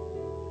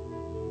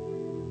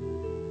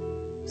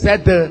 He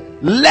said, the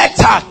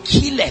letter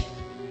killeth,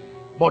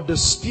 but the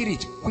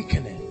spirit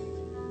quickeneth.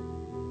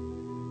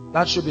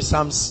 That should be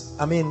John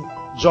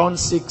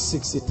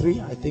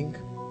 6:63, I think.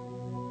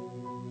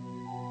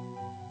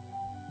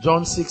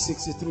 John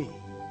 6:63.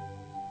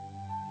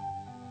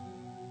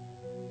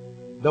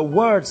 The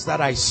words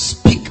that I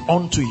speak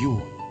unto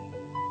you.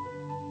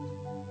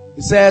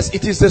 It says,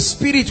 it is the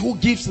spirit who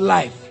gives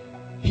life.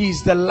 He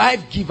is the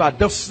life giver.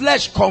 The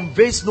flesh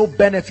conveys no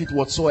benefit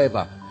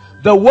whatsoever.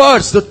 The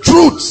words, the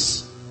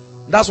truths.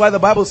 That's why the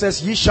Bible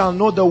says, ye shall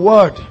know the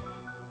word.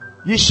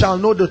 Ye shall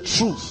know the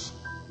truth.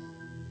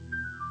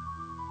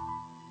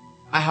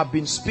 I have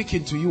been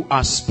speaking to you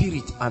as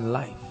spirit and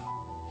life.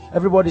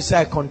 Everybody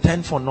say, I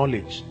contend for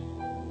knowledge.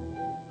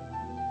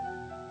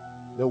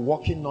 The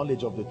walking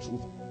knowledge of the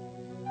truth.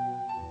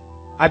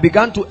 I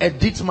began to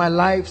edit my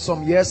life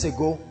some years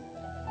ago,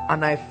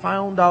 and I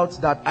found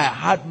out that I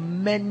had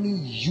many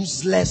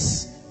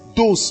useless,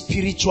 though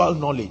spiritual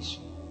knowledge.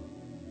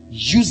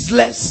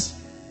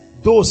 Useless,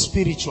 though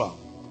spiritual.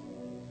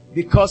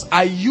 Because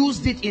I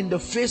used it in the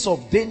face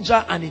of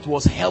danger and it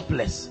was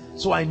helpless.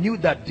 So I knew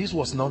that this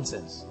was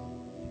nonsense.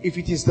 If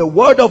it is the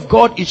word of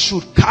God, it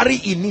should carry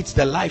in it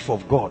the life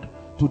of God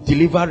to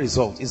deliver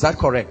results. Is that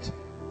correct?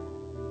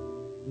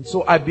 And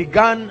so I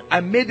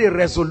made a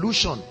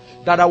resolution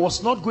that I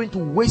was not going to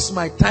waste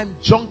my time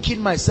junking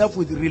myself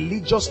with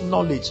religious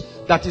knowledge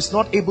that is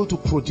not able to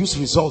produce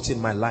results in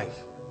my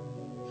life.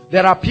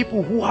 There are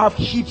people who have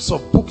heaps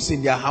of books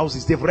in their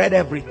houses. They've read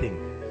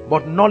everything,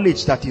 but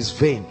knowledge that is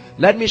vain.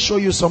 Let me show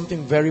you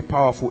something very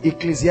powerful.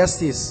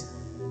 Ecclesiastes,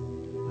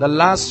 the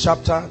last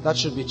chapter, that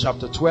should be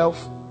chapter 12,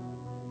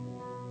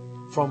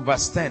 from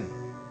verse 10.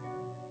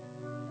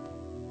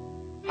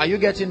 Are you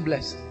getting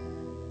blessed?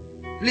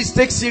 Please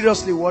take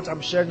seriously what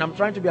I'm sharing. I'm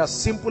trying to be as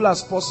simple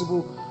as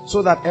possible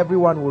so that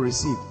everyone will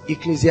receive.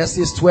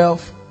 Ecclesiastes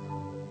 12.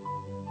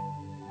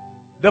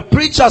 The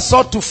preacher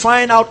sought to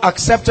find out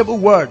acceptable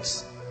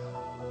words.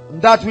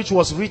 That which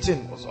was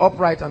written was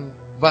upright. And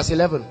verse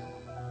 11.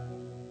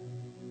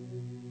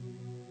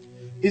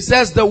 It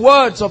says, the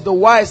words of the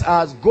wise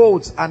are as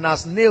goads and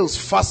as nails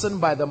fastened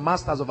by the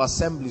masters of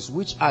assemblies,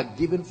 which are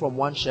given from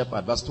one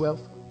shepherd. Verse 12.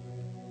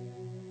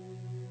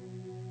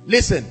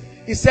 Listen.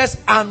 It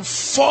says, and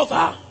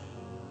further,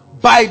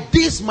 by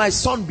this my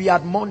son be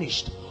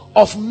admonished,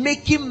 of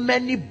making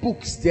many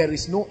books there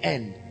is no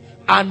end,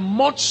 and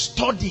much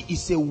study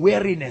is a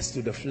weariness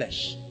to the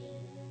flesh.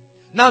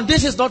 Now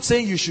this is not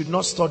saying you should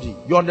not study.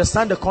 You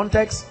understand the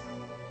context?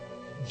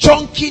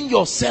 Junking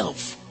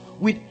yourself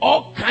with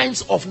all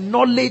kinds of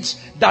knowledge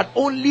that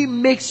only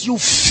makes you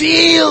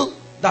feel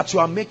that you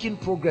are making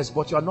progress,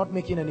 but you are not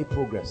making any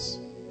progress.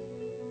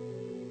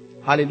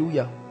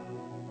 Hallelujah.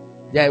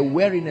 They are a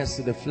weariness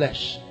to the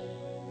flesh.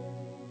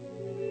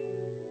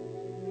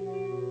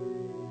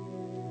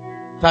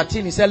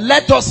 13, he said,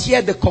 let us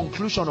hear the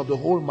conclusion of the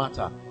whole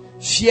matter.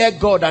 Fear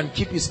God and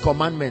keep his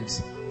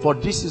commandments, for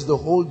this is the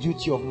whole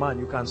duty of man.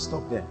 You can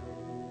stop there.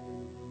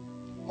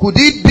 Could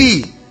it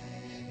be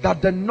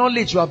that the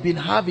knowledge you have been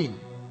having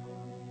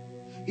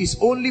is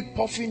only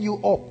puffing you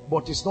up,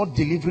 but it's not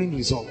delivering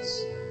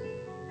results?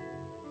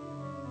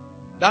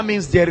 That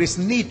means there is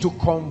need to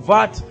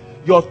convert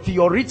your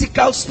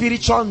theoretical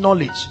spiritual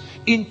knowledge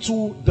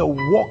into the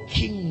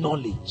walking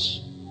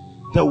knowledge.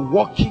 The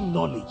walking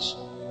knowledge.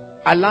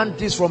 I learned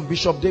this from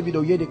Bishop David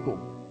Oyedepo.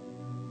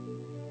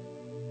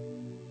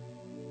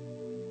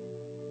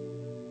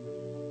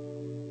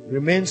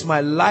 Remains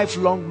my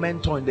lifelong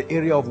mentor in the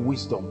area of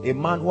wisdom. A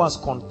man who has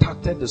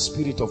contacted the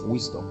spirit of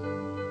wisdom.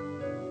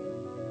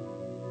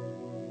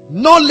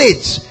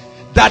 Knowledge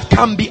that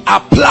can be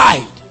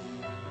applied.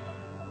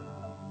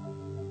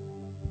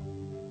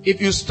 If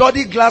you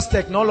study glass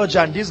technology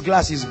and this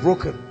glass is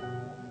broken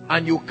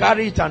and you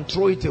carry it and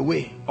throw it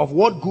away, of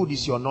what good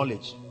is your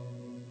knowledge?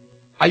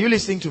 Are you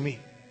listening to me?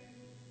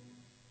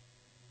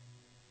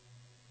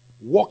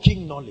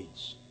 Walking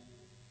knowledge.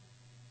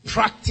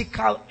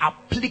 Practical,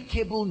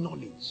 applicable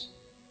knowledge.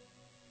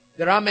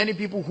 There are many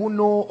people who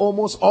know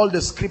almost all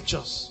the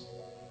scriptures,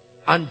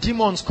 and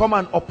demons come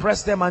and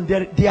oppress them and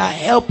they are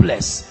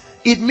helpless.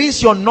 It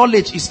means your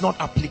knowledge is not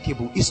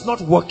applicable. It's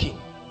not working.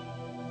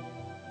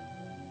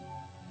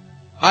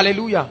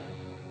 Hallelujah.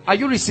 Are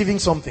you receiving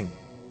something?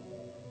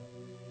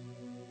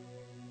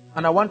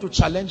 And I want to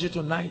challenge you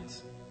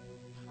tonight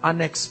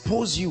and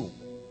expose you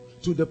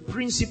to the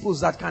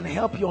principles that can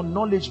help your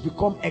knowledge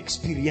become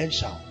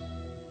experiential.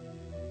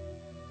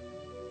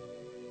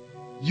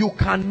 You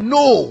can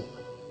know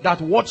that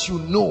what you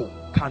know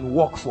can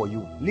work for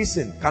you.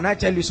 Listen, can I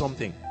tell you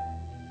something?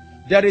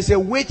 There is a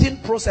waiting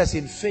process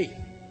in faith,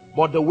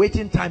 but the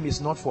waiting time is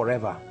not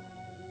forever.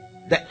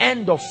 The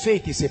end of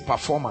faith is a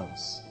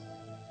performance.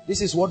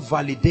 This is what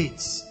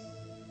validates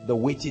the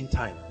waiting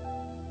time.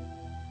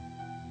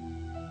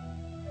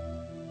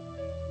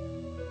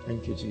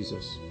 Thank you,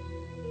 Jesus.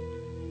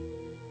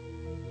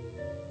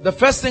 The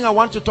first thing I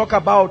want to talk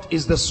about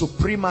is the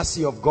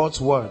supremacy of God's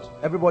word.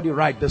 Everybody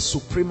write, the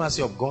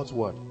supremacy of God's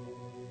word.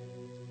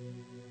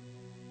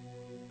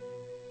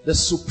 The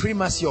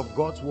supremacy of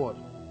God's word.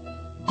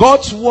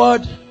 God's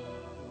word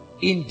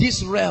in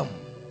this realm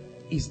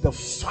is the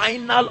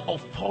final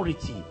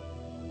authority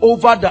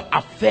over the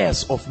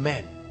affairs of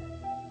men.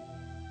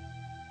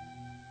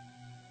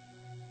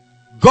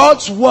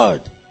 God's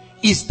word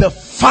is the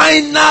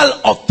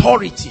final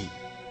authority.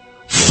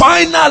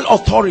 Final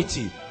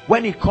authority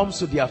when it comes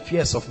to the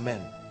affairs of men.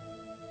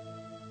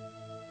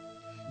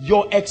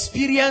 Your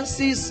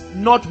experiences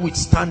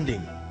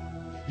notwithstanding,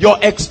 your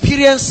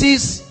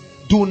experiences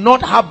do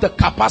not have the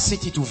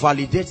capacity to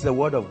validate the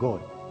word of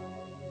God.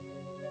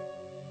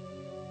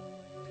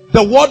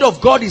 The word of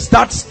God is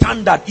that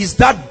standard, is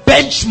that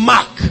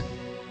benchmark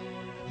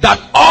that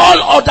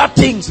all other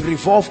things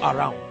revolve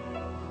around.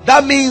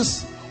 That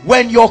means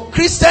when your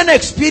Christian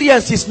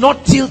experience is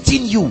not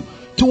tilting you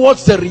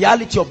towards the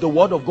reality of the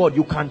word of God,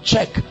 you can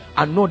check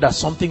and know that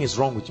something is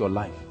wrong with your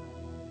life.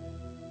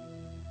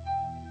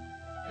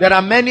 There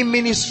are many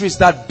ministries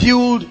that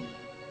build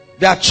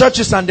their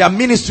churches and their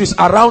ministries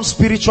around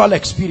spiritual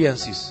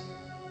experiences.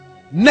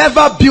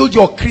 Never build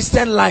your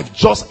Christian life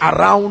just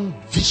around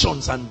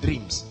visions and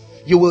dreams.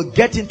 You will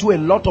get into a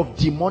lot of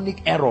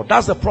demonic error.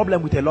 That's the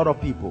problem with a lot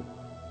of people.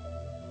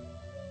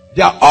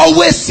 They are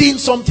always seeing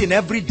something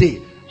every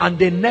day and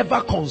they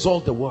never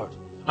consult the word.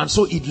 And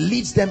so it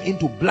leads them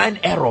into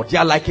blind error. They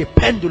are like a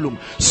pendulum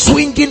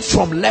swinging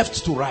from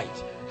left to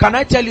right. Can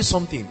I tell you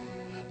something?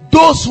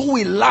 Those who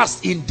will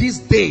last in these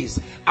days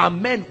are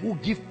men who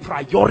give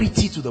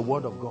priority to the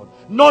word of God,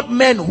 not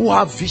men who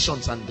have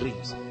visions and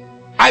dreams.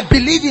 I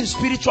believe in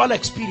spiritual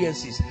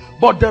experiences,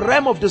 but the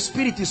realm of the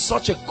spirit is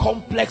such a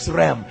complex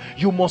realm.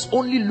 You must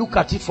only look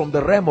at it from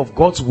the realm of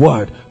God's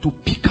word to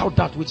pick out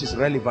that which is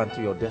relevant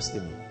to your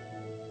destiny.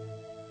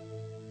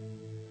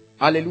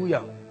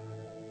 Hallelujah.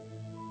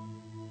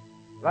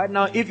 Right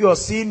now, if you're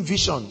seeing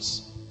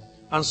visions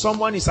and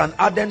someone is an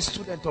ardent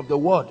student of the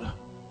word,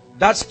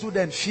 that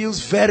student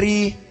feels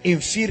very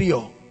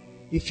inferior.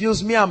 He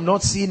feels, me, I'm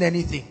not seeing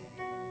anything.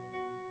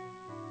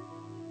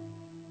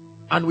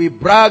 And we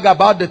brag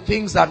about the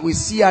things that we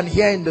see and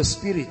hear in the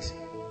spirit.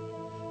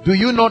 Do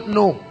you not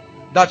know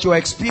that your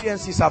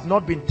experiences have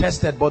not been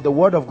tested, but the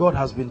word of God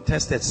has been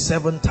tested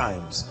 7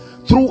 times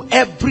through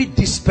every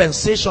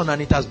dispensation,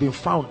 and it has been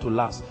found to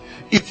last?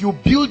 If you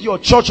build your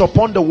church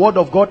upon the word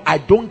of God, I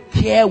don't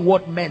care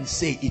what men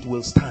say, it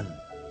will stand.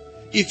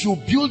 If you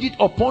build it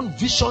upon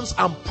visions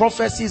and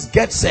prophecies,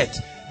 get set,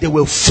 they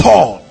will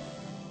fall.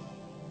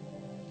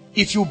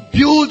 If you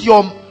build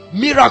your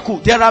miracle,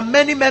 there are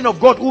many men of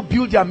God who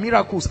build their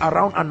miracles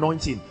around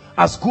anointing.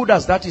 As good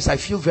as that is, I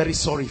feel very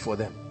sorry for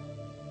them.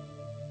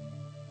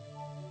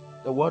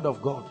 The word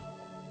of God,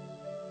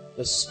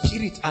 the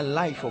spirit and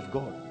life of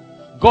God.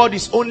 God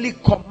is only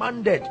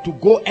commanded to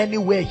go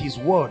anywhere his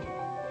word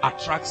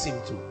attracts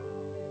him to.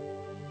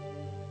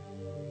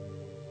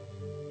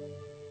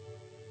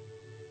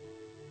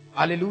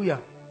 Hallelujah.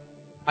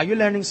 Are you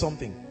learning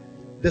something?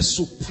 The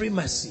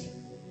supremacy.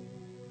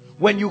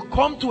 When you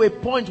come to a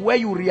point where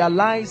you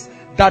realize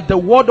that the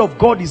word of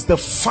God is the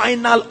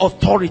final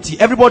authority.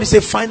 Everybody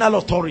say final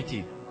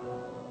authority.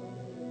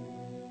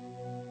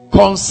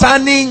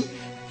 Concerning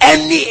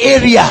any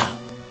area.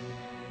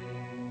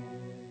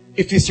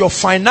 If it's your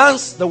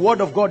finance, the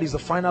word of God is the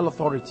final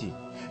authority.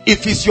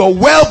 If it's your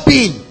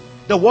well-being,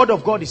 the word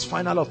of God is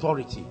final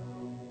authority.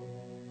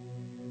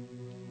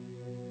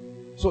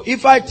 So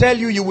if I tell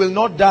you you will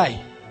not die,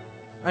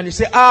 and you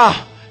say,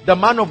 the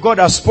man of God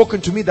has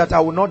spoken to me that I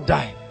will not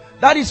die,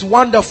 that is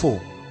wonderful.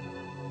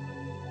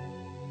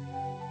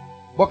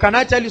 But can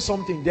I tell you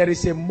something? There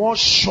is a more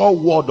sure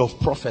word of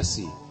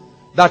prophecy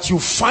that you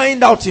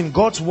find out in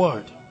God's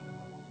word,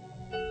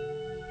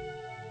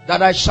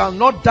 that I shall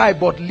not die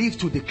but live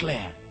to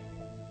declare.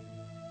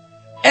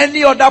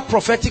 Any other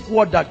prophetic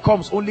word that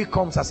comes only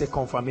comes as a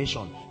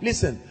confirmation.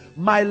 Listen,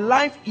 my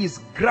life is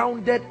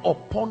grounded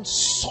upon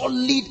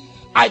solid.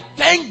 I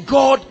thank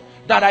God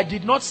that I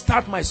did not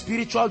start my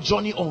spiritual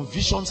journey on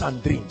visions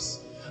and dreams.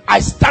 I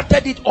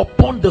started it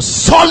upon the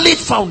solid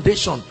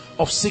foundation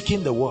of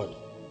seeking the word.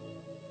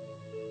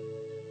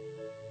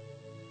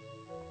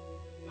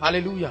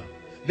 Hallelujah.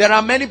 There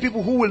are many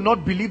people who will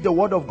not believe the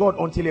word of God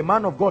until a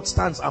man of God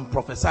stands and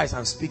prophesies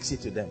and speaks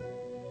it to them.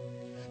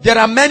 There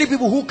are many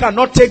people who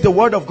cannot take the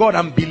word of God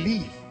and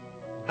believe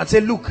and say,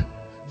 look,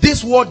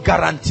 this word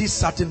guarantees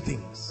certain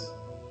things.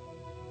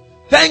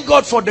 Thank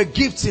God for the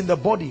gifts in the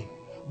body.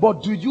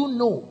 But do you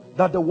know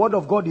that the word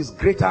of God is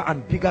greater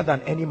and bigger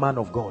than any man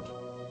of God?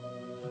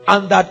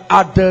 And that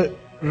at the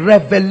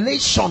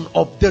revelation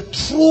of the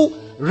true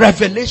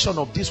revelation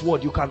of this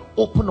word, you can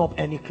open up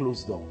any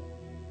closed door.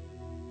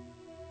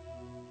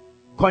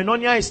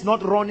 Koinonia is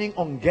not running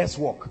on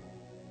guesswork.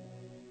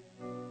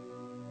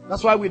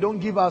 That's why we don't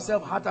give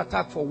ourselves heart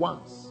attack for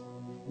once.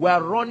 We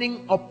are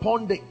running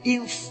upon the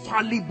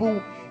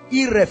infallible,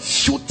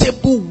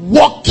 irrefutable,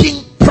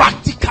 walking,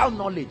 practical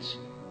knowledge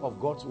of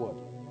God's word.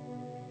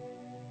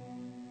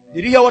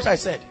 Did you hear what I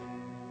said?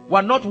 We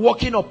are not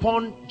walking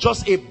upon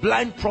just a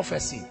blind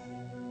prophecy.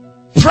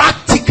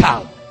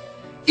 Practical,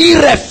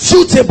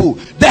 irrefutable.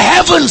 The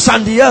heavens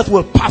and the earth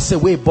will pass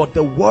away, but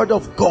the word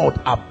of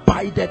God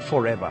abideth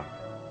forever.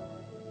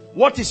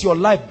 What is your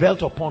life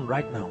built upon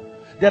right now?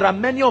 There are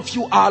many of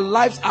you, our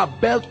lives are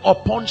built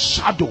upon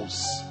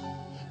shadows.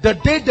 The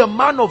day the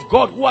man of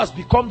God who has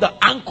become the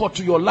anchor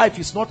to your life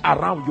is not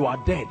around, you are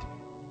dead.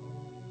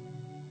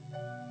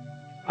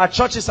 Our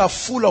churches are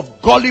full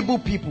of gullible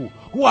people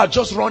who are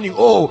just running.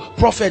 Oh,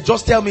 prophet,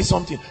 just tell me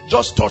something.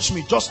 Just touch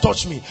me. Just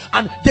touch me.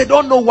 And they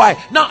don't know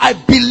why. Now, I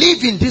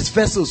believe in these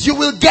vessels. You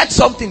will get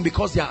something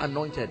because they are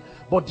anointed.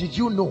 But did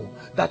you know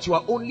that you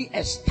are only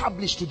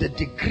established to the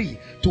degree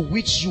to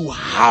which you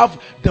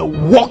have the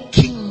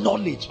working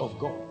knowledge of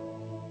God?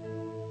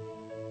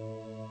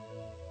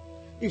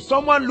 If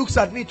someone looks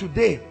at me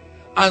today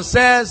and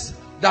says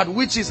that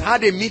witches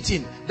had a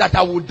meeting that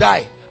I would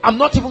die, I'm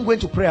not even going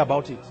to pray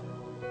about it.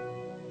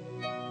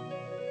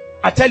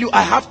 I tell you,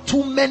 I have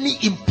too many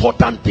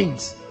important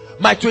things.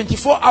 My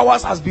 24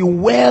 hours has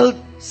been well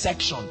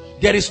sectioned.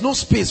 There is no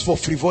space for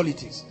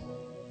frivolities.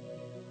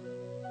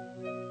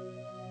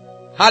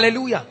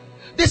 Hallelujah.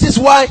 This is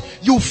why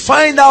you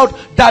find out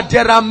that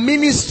there are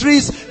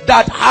ministries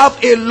that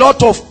have a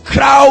lot of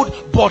crowd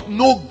but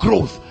no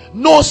growth,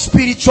 no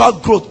spiritual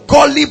growth.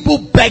 Gullible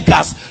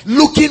beggars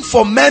looking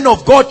for men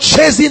of God,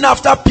 chasing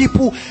after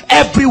people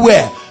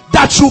everywhere.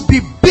 That should be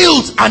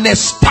built and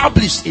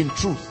established in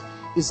truth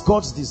is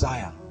God's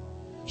desire.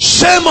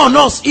 Shame on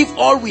us if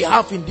all we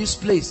have in this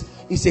place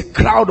is a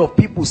crowd of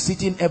people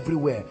sitting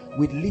everywhere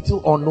with little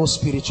or no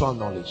spiritual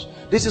knowledge.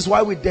 This is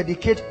why we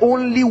dedicate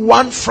only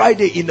one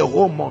Friday in the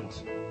whole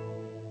month.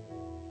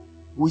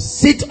 We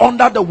sit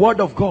under the word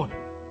of God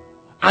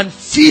and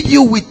feed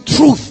you with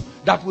truth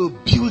that will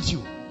build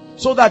you,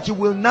 so that you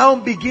will now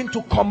begin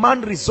to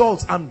command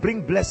results and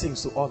bring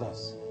blessings to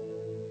others.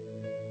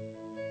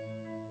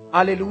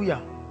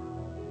 Hallelujah.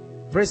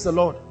 Praise the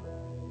Lord.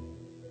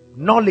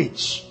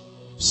 Knowledge,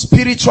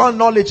 spiritual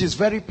knowledge is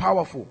very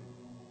powerful.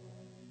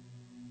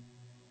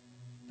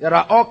 There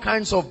are all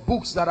kinds of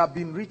books that have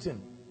been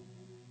written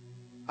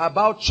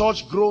about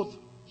church growth,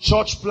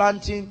 church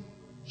planting,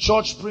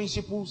 church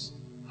principles,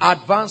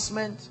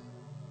 advancement.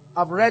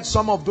 I've read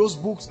some of those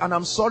books and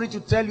I'm sorry to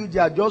tell you, they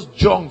are just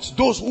junks.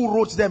 Those who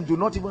wrote them do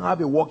not even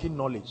have a working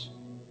knowledge.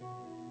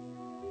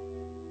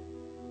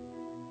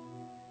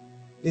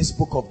 This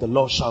book of the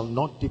law shall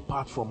not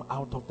depart from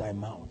out of thy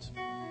mouth,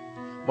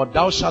 but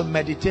thou shalt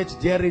meditate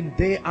therein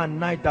day and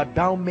night, that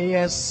thou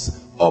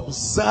mayest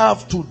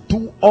observe to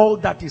do all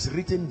that is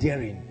written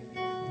therein.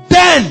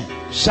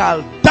 Then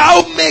shalt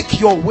thou make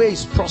your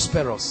ways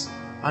prosperous,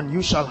 and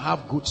you shall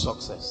have good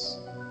success.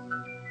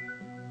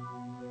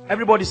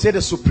 Everybody say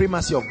the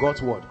supremacy of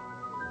God's word.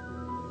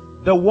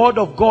 The word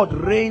of God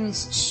reigns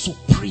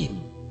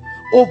supreme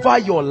over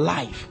your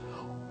life.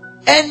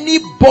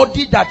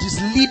 Anybody that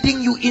is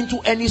leading you into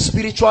any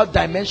spiritual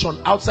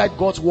dimension outside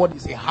God's word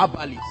is a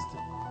herbalist.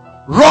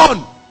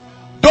 Run!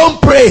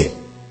 Don't pray.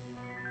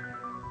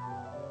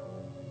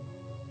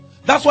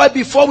 That's why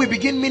before we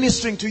begin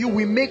ministering to you,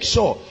 we make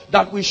sure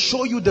that we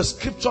show you the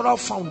scriptural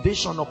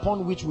foundation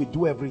upon which we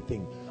do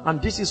everything.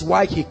 And this is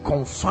why he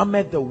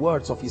confirmed the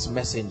words of his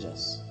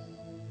messengers.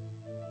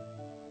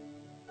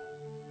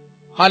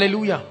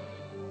 Hallelujah.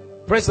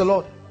 Praise the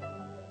Lord.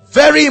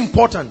 Very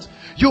important.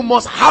 You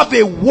must have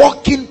a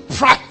working,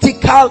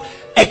 practical,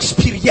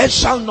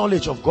 experiential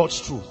knowledge of God's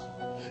truth.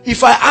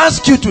 If I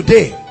ask you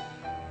today,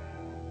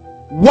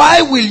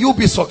 why will you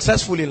be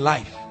successful in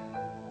life?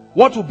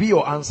 What will be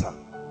your answer?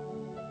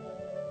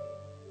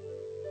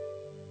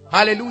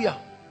 Hallelujah.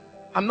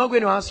 I'm not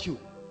going to ask you.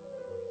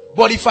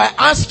 But if I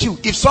ask you,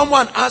 if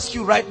someone asks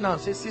you right now,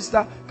 say,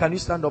 sister, can you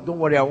stand up? Don't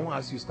worry, I won't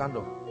ask you, stand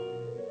up.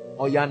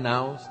 Oh yeah,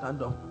 now,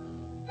 stand up.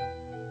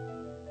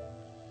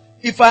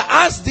 If I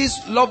ask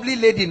this lovely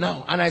lady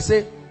now and I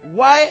say,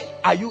 why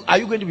are you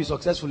going to be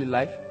successful in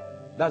life?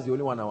 That's the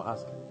only one I will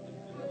ask.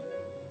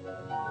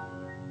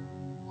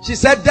 She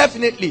said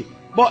definitely.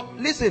 But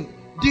listen,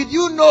 did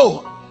you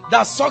know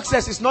that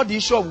success is not the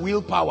issue of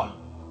willpower?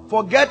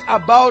 Forget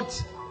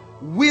about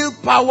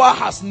willpower.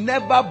 Has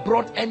never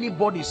brought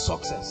anybody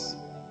success.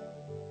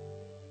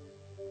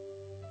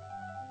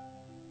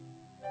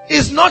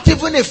 It's not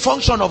even a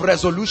function of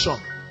resolution.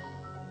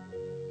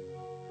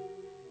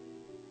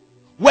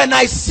 When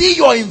I see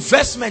your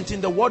investment in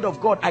the word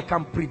of God, I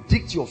can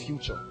predict your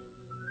future.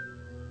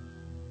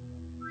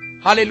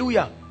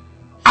 Hallelujah.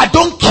 I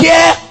don't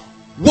care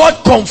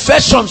what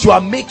confessions you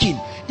are making.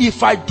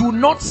 If I do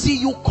not see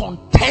you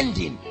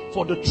contending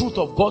for the truth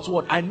of God's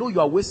word, I know you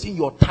are wasting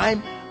your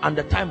time and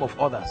the time of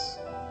others.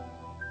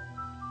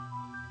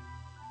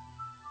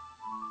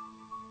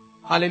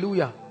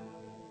 Hallelujah.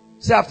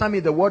 Say after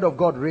me, the word of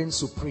God reigns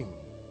supreme.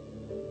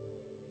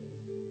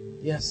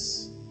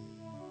 Yes.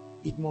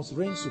 It must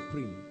reign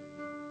supreme.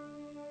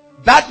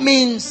 That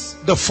means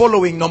the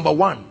following. Number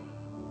one,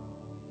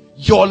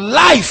 your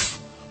life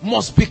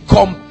must be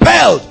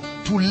compelled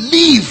to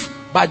live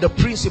by the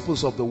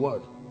principles of the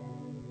word.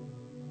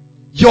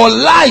 Your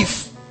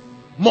life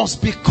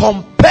must be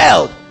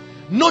compelled.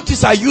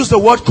 Notice I use the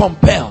word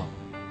compel.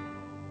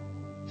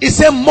 It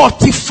says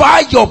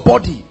mortify your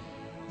body.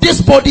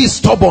 This body is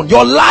stubborn.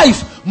 Your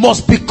life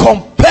must be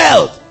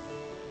compelled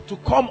to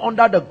come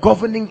under the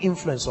governing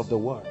influence of the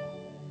word.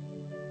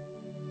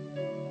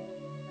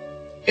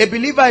 A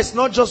believer is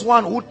not just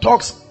one who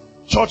talks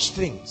church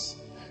things.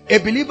 A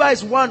believer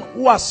is one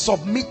who has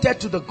submitted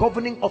to the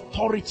governing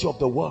authority of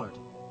the word.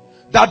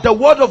 That the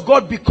word of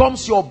God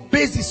becomes your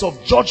basis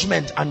of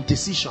judgment and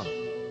decision.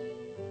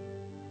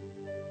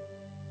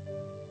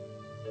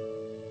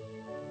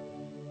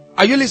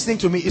 Are you listening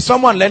to me? Is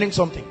someone learning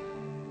something?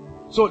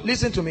 So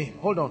listen to me.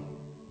 Hold on.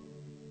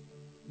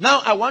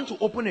 Now I want to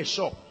open a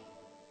shop.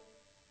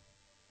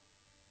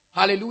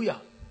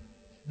 Hallelujah.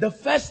 The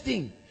first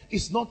thing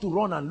is not to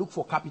run and look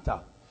for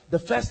capital. The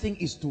first thing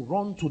is to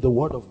run to the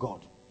word of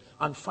God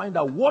and find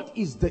out what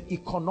is the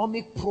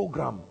economic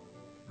program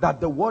that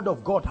the word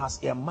of God has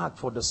earmarked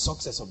for the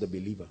success of the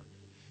believer.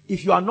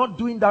 If you are not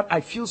doing that,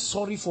 I feel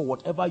sorry for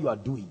whatever you are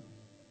doing.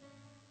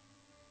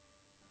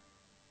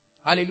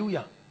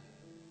 Hallelujah.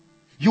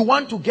 You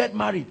want to get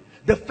married.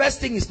 The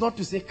first thing is not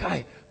to say,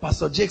 Kai,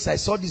 Pastor Jakes, I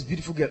saw this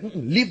beautiful girl.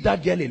 Leave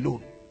that girl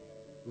alone.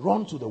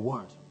 Run to the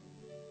word.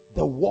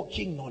 The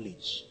walking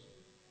knowledge.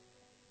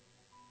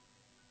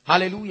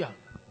 Hallelujah.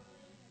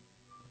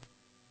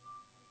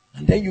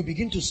 And then you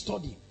begin to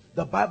study.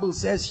 The Bible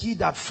says, he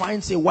that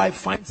finds a wife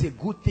finds a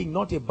good thing,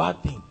 not a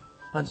bad thing.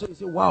 And so you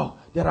say, wow,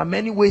 there are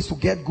many ways to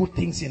get good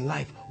things in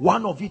life.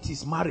 One of it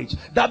is marriage.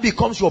 That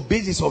becomes your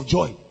basis of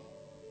joy.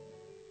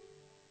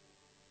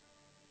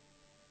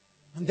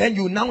 And then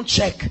you now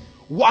check.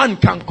 1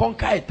 can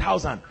conquer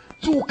 1,000.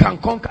 2 can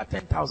conquer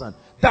 10,000.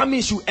 That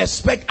means you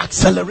expect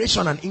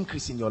acceleration and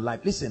increase in your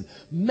life. Listen,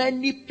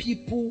 many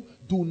people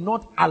do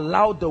not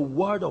allow the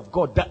word of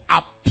God, the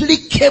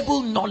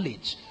applicable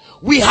knowledge.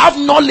 We have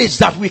knowledge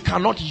that we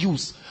cannot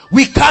use.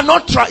 We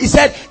cannot try. He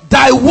said,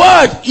 thy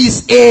word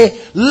is a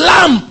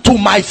lamp to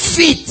my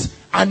feet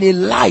and a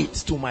light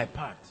to my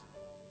path.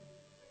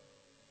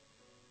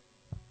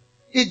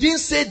 He didn't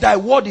say thy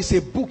word is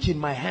a book in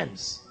my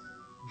hands.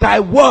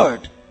 Thy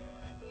word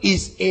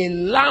is a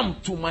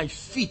lamp to my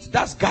feet.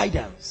 That's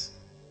guidance.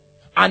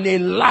 And a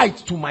light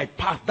to my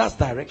path. That's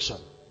direction.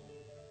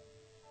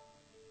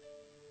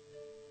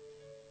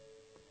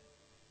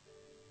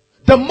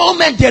 The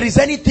moment there is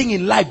anything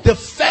in life, the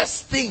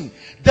first thing,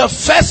 the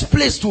first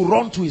place to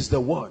run to is the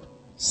word.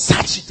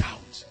 Search it out.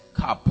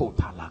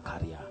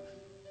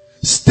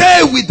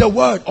 Stay with the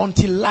word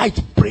until light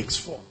breaks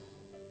forth.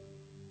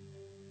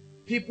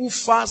 People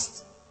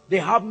fast, they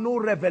have no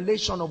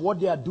revelation of what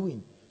they are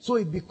doing. So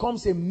it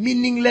becomes a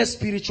meaningless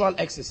spiritual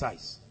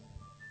exercise.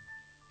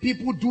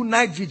 People do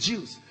night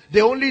vigils.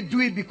 They only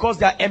do it because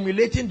they are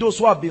emulating those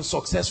who have been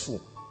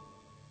successful.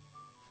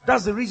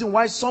 That's the reason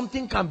why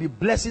something can be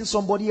blessing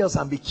somebody else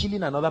and be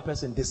killing another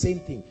person. The same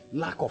thing.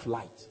 Lack of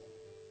light.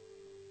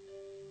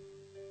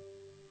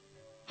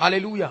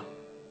 Hallelujah.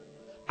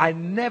 I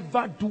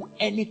never do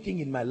anything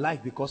in my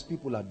life because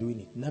people are doing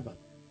it. Never.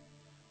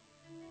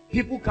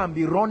 People can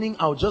be running.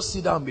 I'll just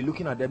sit down and be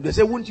looking at them. They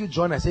say, won't you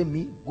join? I say,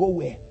 me? Go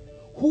where?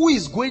 Who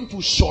is going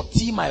to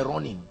shorty my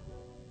running?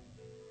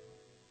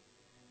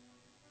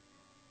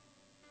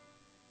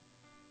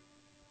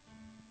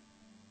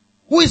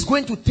 Who is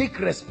going to take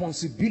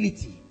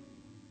responsibility?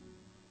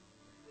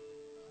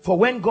 For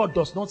when God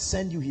does not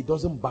send you, he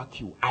doesn't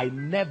back you. I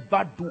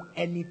never do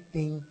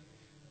anything.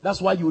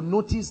 That's why you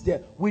notice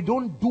that we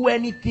don't do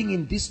anything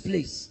in this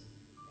place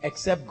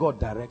except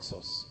God directs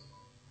us.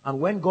 And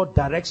when God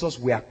directs us,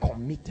 we are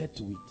committed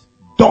to it.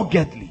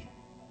 Doggedly.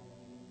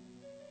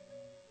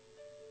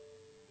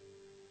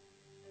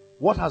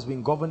 What has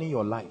been governing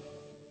your life?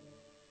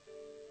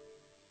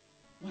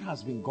 What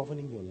has been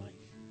governing your life?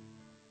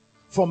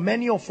 For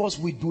many of us,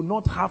 we do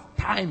not have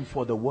time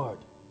for the word.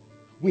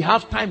 We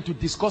have time to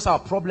discuss our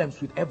problems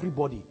with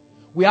everybody.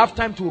 We have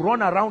time to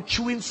run around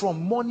queuing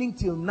from morning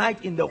till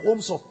night in the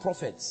homes of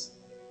prophets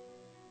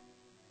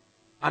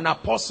and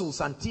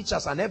apostles and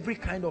teachers and every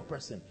kind of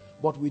person.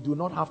 But we do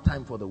not have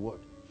time for the word.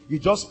 You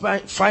just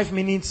spend 5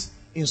 minutes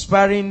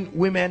inspiring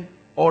women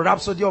or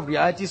Rhapsody of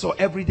Realities or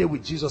Every Day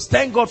with Jesus.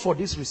 Thank God for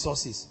these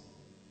resources.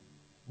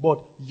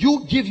 But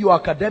you give your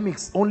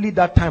academics only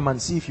that time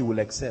and see if you will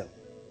excel.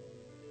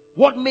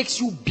 What makes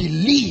you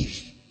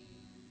believe?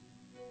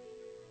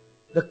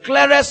 The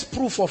clearest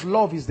proof of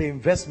love is the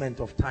investment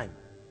of time.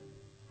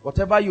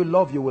 Whatever you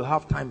love, you will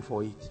have time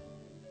for it.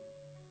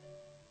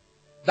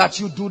 That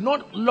you do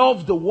not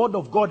love the word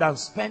of God and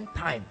spend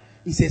time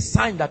is a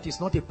sign that it's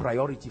not a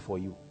priority for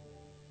you.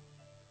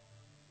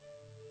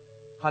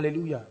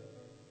 Hallelujah.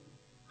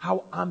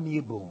 How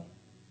amiable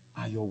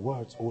are your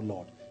words, O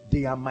Lord.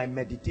 They are my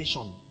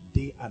meditation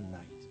day and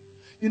night.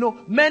 You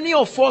know, many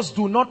of us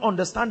do not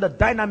understand the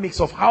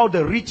dynamics of how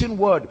the written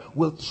word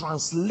will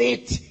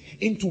translate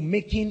into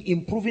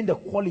improving the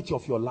quality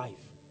of your life.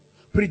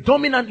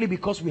 Predominantly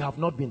because we have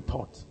not been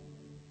taught.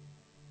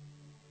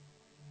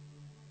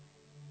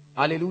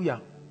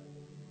 Hallelujah.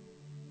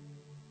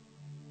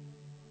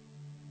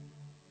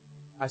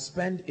 I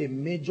spend a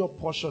major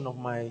portion of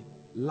my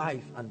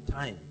life and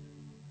time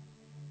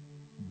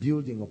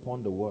building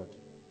upon the word.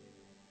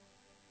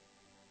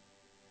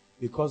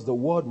 Because the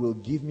word will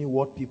give me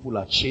what people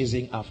are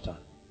chasing after.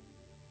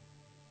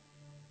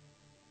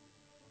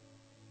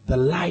 The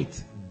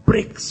light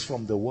breaks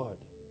from the word.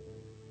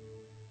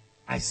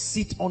 I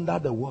sit under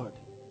the word,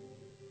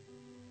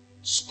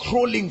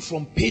 scrolling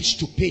from page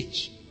to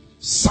page,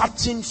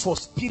 searching for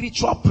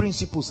spiritual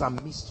principles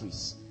and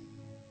mysteries.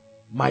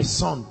 My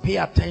son, pay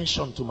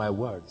attention to my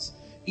words.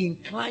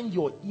 Incline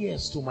your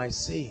ears to my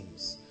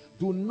sayings.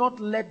 Do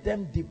not let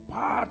them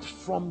depart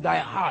from thy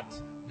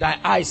heart. Thy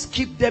eyes,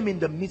 keep them in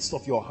the midst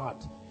of your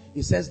heart.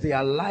 It says they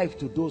are life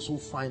to those who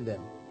find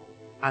them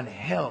and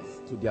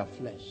health to their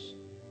flesh.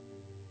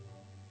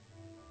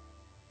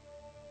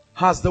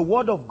 Has the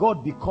word of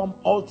God become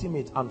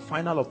ultimate and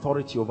final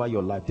authority over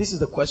your life? This is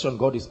the question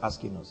God is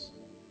asking us.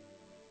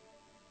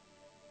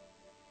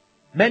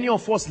 Many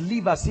of us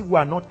live as if we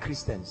are not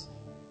Christians.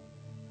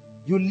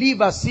 You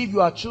live as if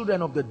you are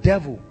children of the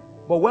devil.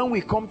 But when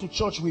we come to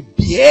church, we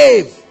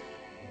behave.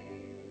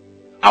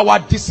 Our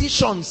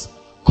decisions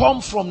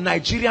come from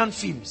Nigerian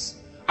films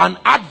and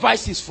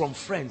advices from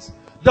friends.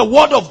 The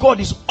word of God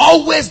is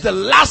always the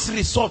last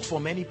resort for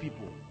many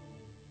people.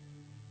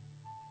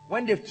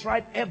 When they've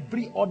tried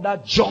every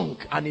other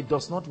junk and it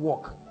does not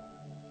work.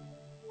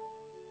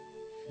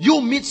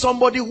 You meet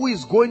somebody who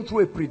is going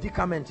through a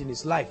predicament in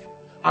his life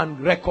and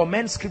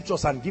recommend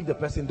scriptures and give the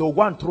person, they'll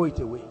go and throw it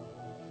away.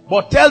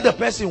 But tell the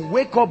person,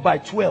 wake up by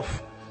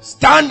 12,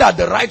 stand at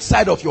the right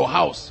side of your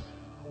house,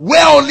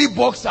 wear only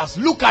boxers,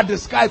 look at the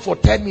sky for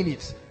 10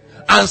 minutes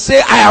and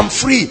say, I am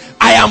free,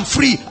 I am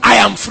free, I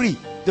am free.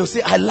 They'll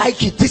say, I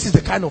like it. This is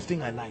the kind of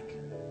thing I like.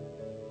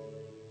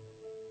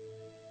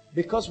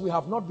 Because we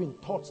have not been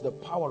taught the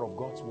power of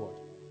God's word.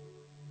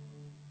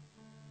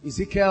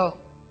 Ezekiel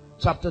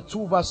chapter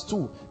 2 verse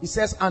 2, it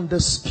says, and the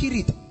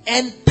Spirit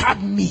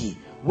entered me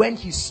when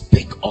he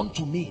spake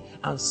unto me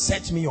and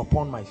set me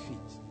upon my feet.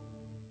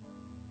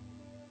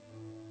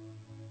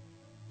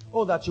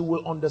 Oh, that you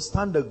will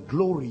understand the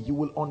glory. You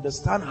will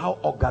understand how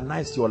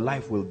organized your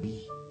life will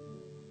be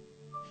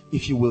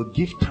if you will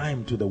give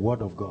time to the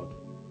word of God.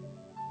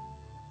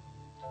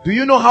 Do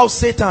you know how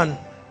Satan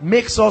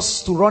makes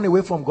us to run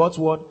away from God's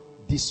word?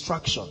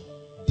 Distraction,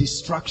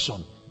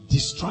 distraction,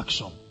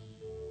 distraction.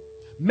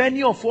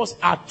 Many of us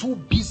are too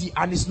busy,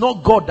 and it's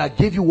not God that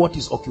gave you what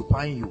is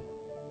occupying you.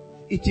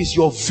 It is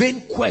your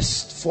vain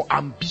quest for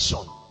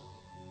ambition.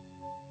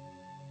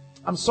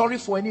 I'm sorry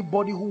for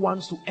anybody who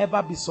wants to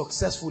ever be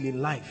successful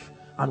in life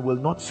and will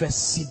not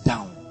first sit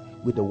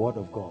down with the word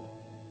of God.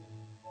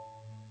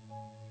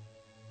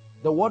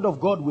 The word of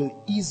God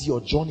will ease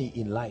your journey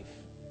in life.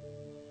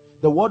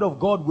 The word of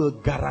God will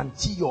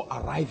guarantee your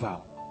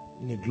arrival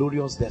in a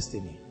glorious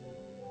destiny.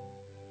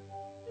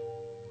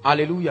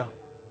 Hallelujah.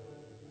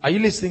 Are you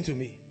listening to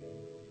me?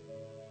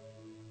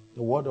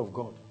 The word of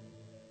God.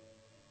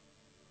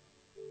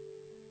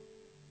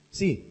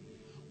 See,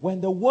 when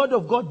the word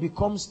of God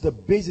becomes the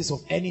basis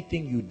of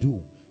anything you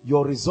do,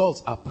 your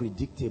results are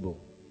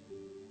predictable.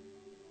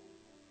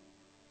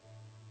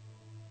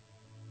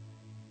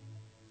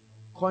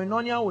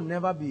 Koinonia will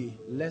never be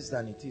less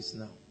than it is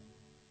now.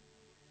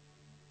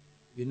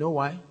 You know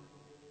why?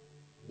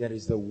 There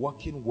is the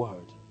working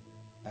word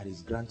that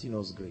is granting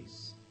us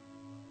grace.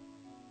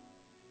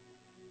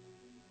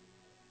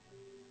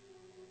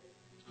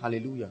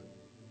 Hallelujah.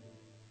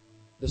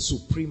 The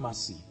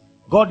supremacy.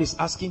 God is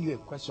asking you a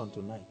question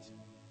tonight.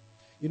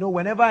 You know,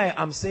 whenever I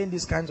am saying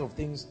these kinds of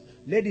things,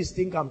 ladies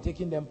think I'm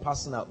taking them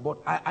personal, but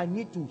I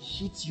need to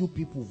hit you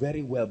people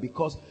very well,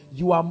 because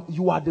you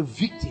are the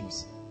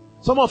victims.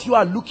 Some of you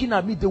are looking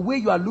at me the way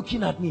you are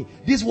looking at me.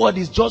 This word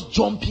is just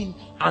jumping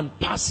and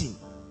passing.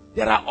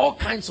 There are all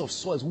kinds of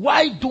soils.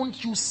 Why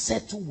don't you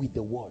settle with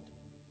the word?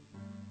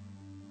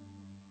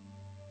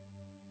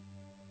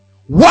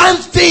 One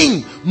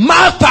thing,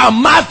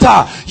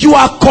 Martha, you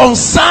are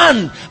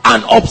concerned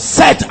and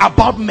upset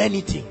about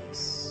many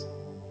things.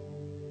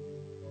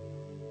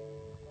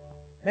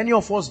 Many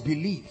of us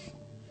believe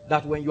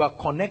that when you are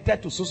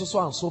connected to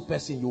so and so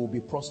person, you will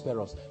be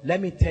prosperous. Let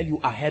me tell you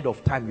ahead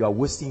of time, you are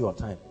wasting your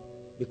time.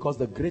 Because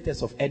the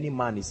greatest of any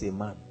man is a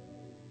man.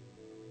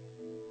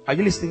 Are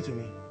you listening to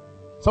me?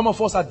 Some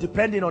of us are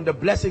depending on the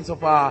blessings of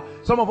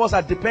some of us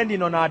are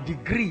depending on our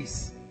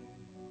degrees.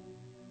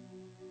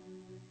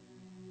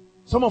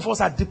 Some of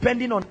us are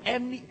depending on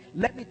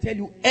let me tell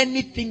you,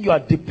 anything you are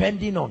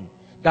depending on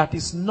that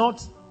is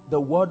not the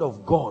word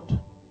of God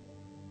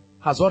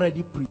has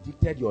already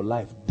predicted your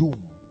life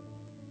doom.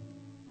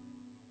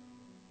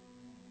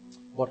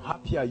 But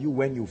happy are you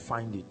when you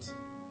find it.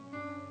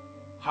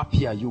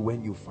 Happy are you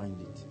when you find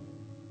it.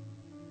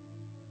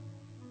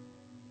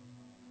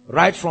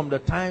 Right from the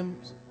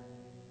times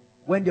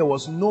when there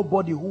was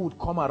nobody who would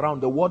come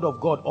around, the word of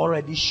God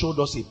already showed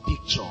us a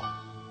picture.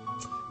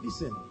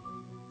 Listen.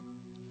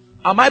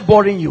 Am I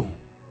boring you?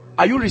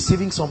 Are you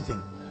receiving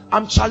something?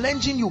 I'm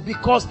challenging you,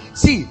 because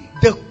see,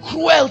 the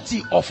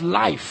cruelty of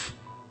life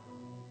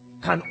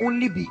can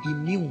only be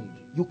immune.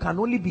 You can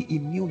only be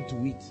immune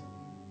to it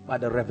by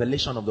the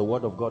revelation of the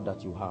word of God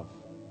that you have.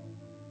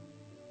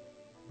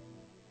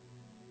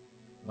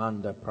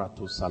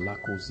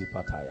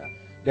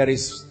 There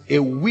is a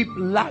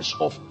whiplash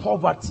of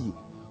poverty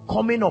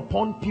coming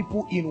upon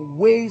people in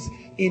ways,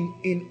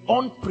 in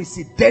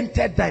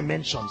unprecedented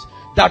dimensions,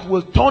 that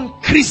will turn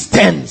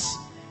Christians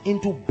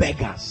into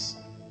beggars.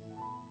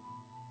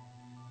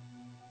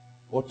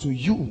 But to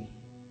you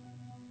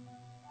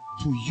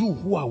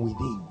who are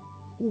within,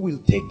 who will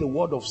take the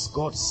word of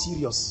God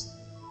serious,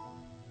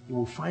 you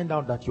will find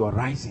out that you are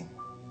rising.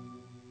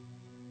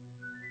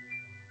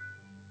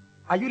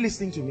 Are you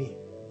listening to me?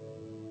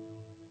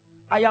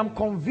 I am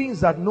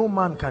convinced that no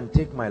man can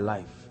take my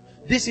life.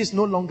 This is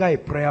no longer a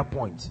prayer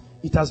point.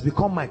 It has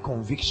become my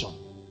conviction.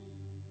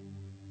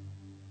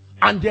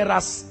 And there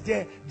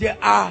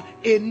are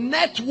a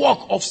network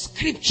of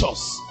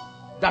scriptures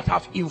that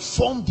have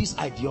informed this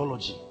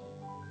ideology.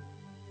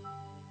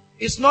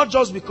 It's not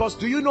just because,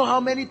 do you know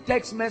how many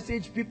text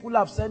message people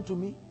have sent to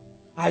me?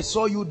 I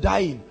saw you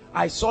dying.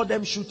 I saw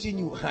them shooting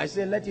you. I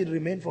say, let it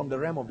remain from the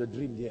realm of the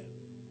dream there.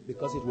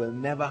 Because it will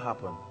never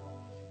happen.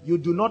 You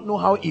do not know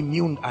how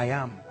immune I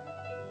am.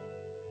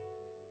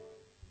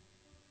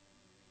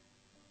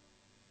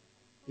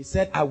 He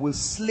said, I will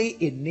slay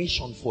a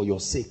nation for your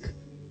sake.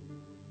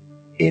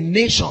 A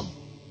nation.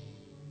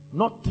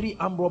 Not 3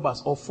 armed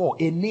robbers or 4.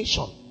 A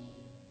nation.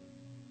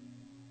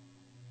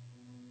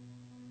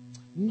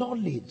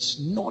 Knowledge,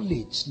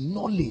 knowledge,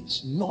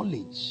 knowledge,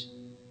 knowledge.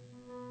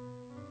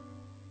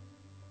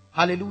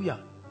 Hallelujah.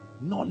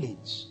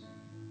 Knowledge.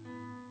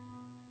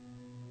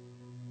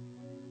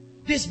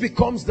 This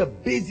becomes the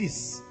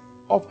basis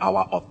of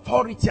our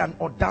authority and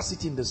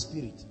audacity in the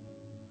spirit.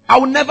 I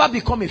will never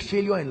become a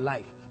failure in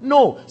life.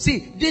 No,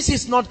 see, this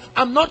is not,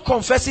 I'm not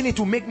confessing it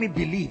to make me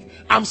believe.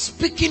 I'm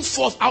speaking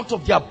forth out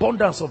of the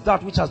abundance of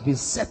that which has been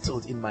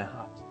settled in my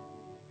heart.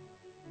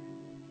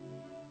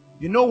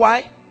 You know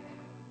why?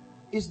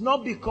 It's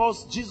not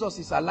because Jesus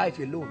is alive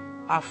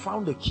alone. I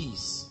found the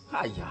keys.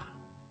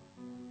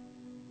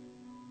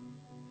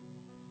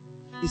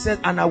 He said,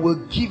 and I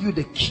will give you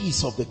the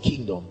keys of the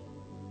kingdom.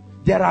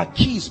 There are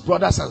keys,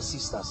 brothers and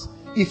sisters.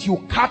 If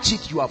you catch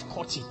it, you have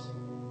caught it.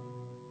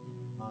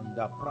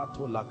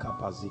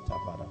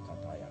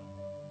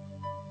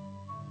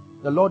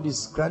 The Lord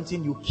is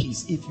granting you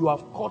keys. If you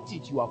have caught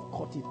it, you have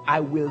caught it.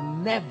 I will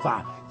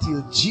never,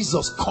 till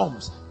Jesus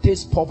comes,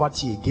 taste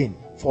poverty again.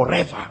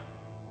 Forever.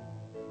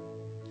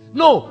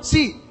 No,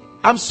 see,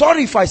 I'm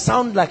sorry if I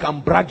sound like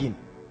I'm bragging.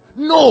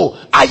 No,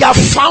 I have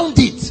found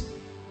it.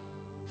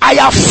 I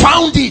have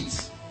found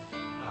it.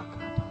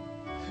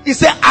 He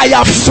said, I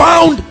have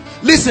found.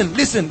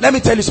 Listen, let me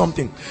tell you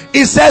something.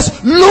 It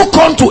says, look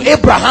unto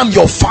Abraham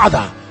your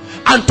father,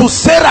 and to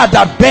Sarah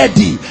that bare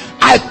thee.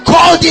 I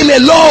called him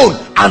alone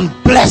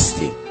and blessed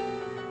him.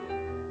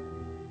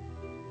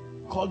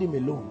 Called him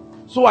alone.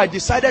 So I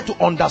decided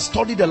to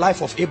understudy the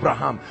life of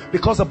Abraham,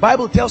 because the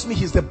Bible tells me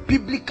he's the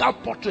biblical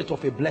portrait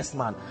of a blessed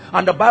man.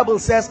 And the Bible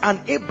says, and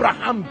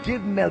Abraham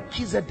gave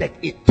Melchizedek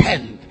a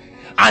tenth.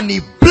 And he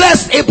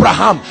blessed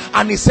Abraham,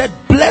 and he said,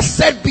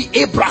 blessed be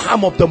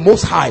Abraham of the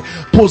Most High,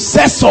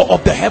 possessor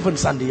of the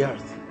heavens and the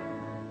earth.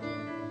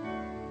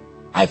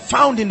 I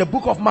found in the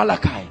book of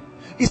Malachi,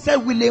 he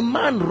said, will a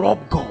man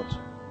rob God?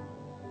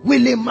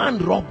 Will a man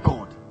rob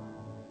God?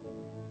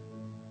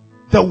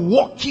 The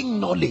walking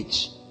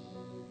knowledge.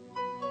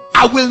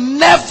 I will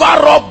never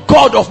rob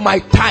God of my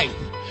tithe.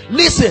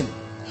 Listen,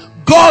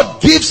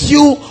 God gives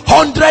you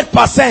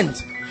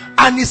 100%,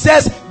 and he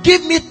says,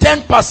 give me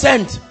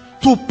 10%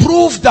 to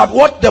prove that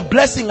what the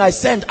blessing I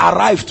sent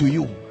arrived to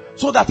you,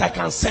 so that I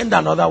can send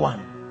another one.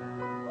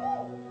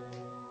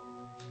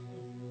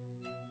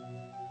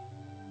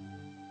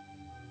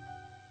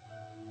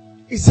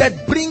 He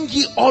said, bring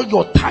ye all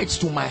your tithes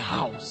to my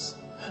house,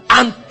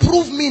 and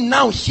prove me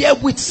now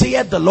herewith,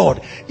 saith the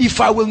Lord,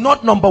 if I will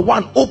not, number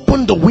 1,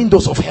 open the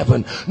windows of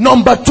heaven,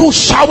 number 2,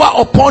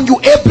 shower upon you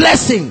a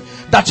blessing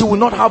that you will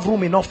not have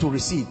room enough to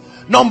receive,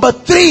 number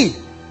 3,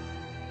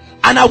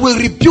 and I will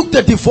rebuke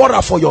the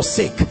devourer for your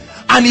sake,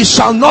 and he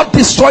shall not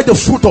destroy the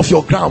fruit of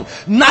your ground,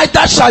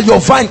 neither shall your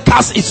vine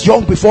cast its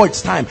young before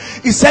its time.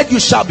 He said,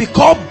 you shall be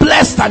called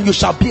blessed, and you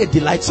shall be a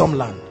delightsome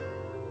land.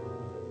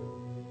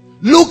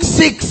 Luke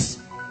 6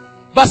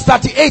 verse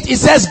 38, it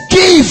says,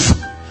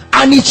 give,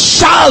 and it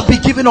shall be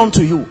given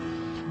unto you.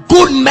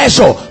 Good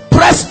measure,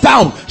 pressed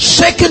down,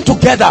 shaken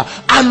together,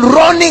 and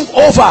running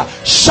over,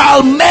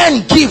 shall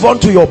men give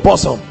unto your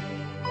bosom.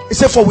 He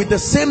said, for with the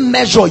same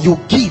measure you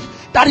give,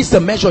 that is the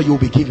measure you will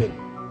be given.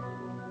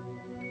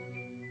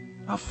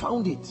 I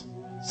found it.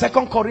 2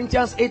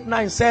 Corinthians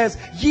 8:9 says,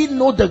 ye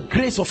know the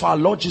grace of our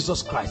Lord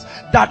Jesus Christ,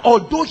 that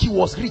although he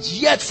was rich,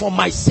 yet for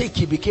my sake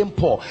he became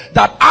poor,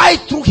 that I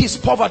through his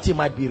poverty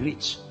might be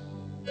rich.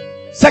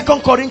 2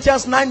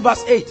 Corinthians 9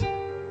 verse 8.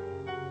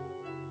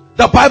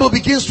 The Bible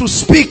begins to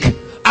speak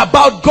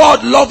about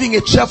God loving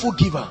a cheerful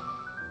giver.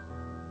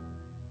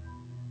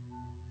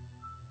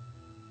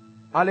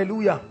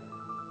 Hallelujah.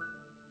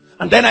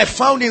 And then I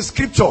found in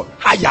scripture,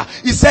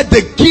 he said,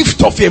 the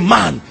gift of a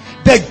man,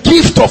 the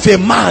gift of a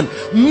man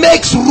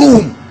makes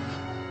room.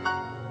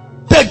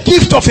 The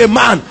gift of a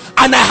man.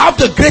 And I have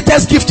the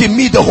greatest gift in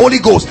me, the Holy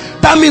Ghost.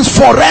 That means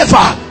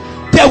forever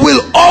there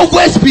will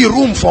always be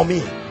room for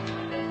me.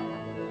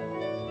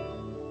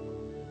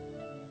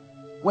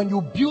 When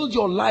you build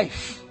your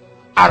life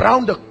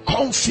around the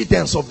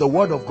confidence of the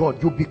word of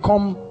God, you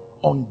become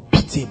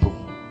unbeatable.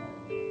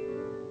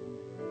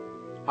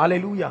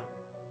 Hallelujah.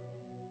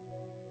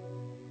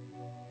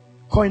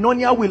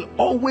 Koinonia will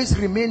always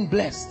remain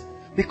blessed,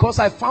 because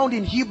I found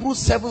in Hebrews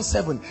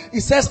 7:7,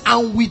 it says,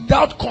 and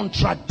without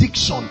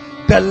contradiction,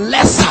 the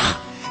lesser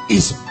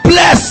is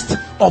blessed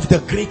of the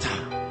greater.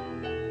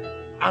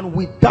 And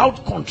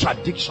without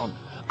contradiction,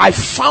 I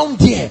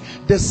found here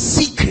the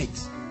secret.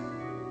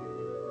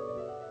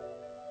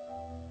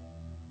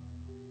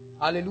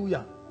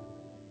 Hallelujah.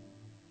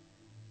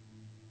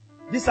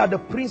 These are the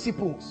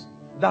principles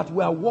that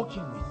we are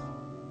working with.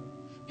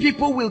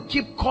 People will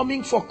keep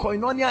coming for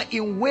koinonia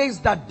in ways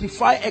that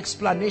defy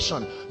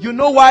explanation. You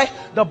know why?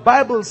 The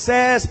Bible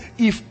says,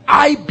 if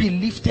I be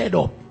lifted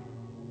up.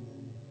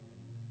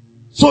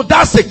 So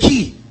that's the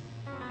key.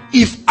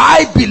 If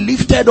I be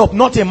lifted up,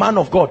 not a man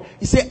of God.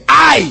 He said,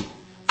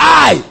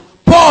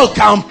 Paul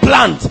can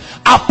plant,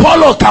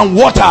 Apollo can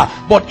water,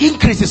 but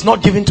increase is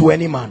not given to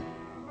any man.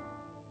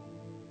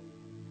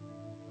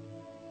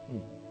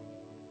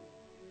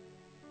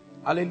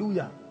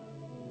 Hallelujah.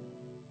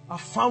 I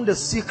found the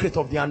secret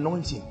of the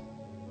anointing.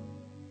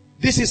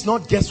 This is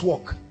not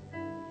guesswork.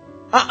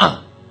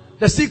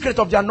 The secret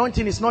of the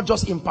anointing is not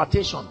just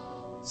impartation.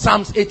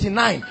 Psalms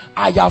 89,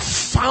 I have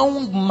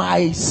found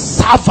my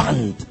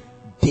servant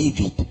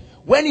David.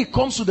 When it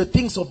comes to the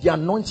things of the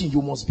anointing,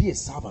 you must be a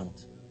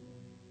servant.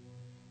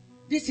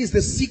 This is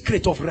the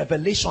secret of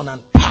revelation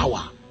and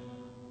power.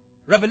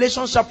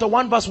 Revelation chapter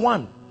 1 verse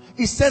 1.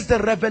 It says the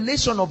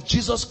revelation of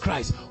Jesus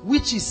Christ,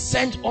 which is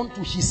sent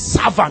unto his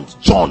servant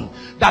John,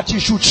 that he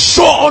should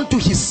show unto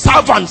his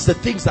servants the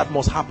things that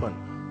must happen.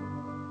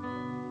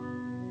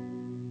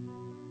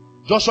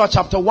 Joshua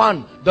chapter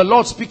 1, the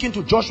Lord speaking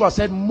to Joshua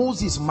said,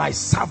 Moses my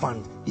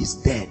servant is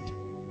dead.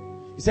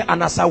 He said,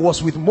 and as I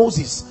was with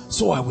Moses,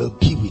 so I will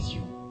be with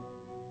you.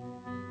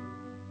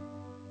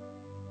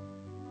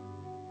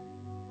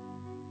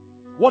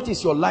 What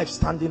is your life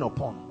standing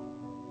upon?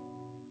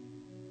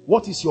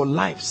 What is your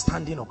life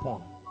standing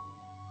upon?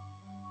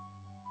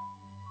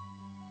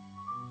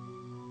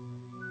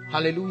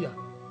 Hallelujah.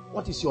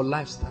 What is your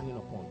life standing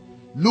upon?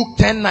 Luke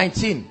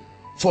 10:19.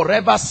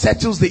 Forever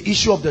settles the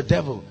issue of the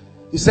devil.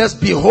 He says,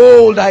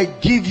 behold, I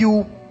give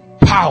you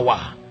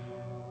power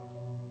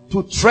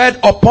to tread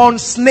upon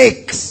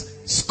snakes,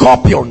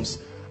 scorpions,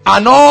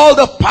 and all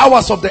the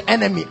powers of the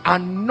enemy,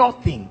 and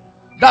nothing.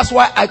 That's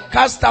why I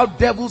cast out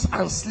devils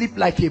and sleep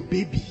like a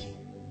baby.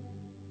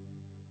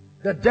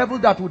 The devil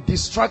that would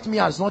distract me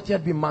has not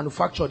yet been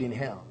manufactured in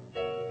hell.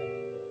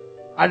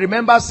 I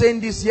remember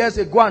saying this years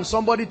ago, and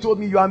somebody told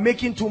me, you are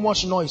making too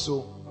much noise,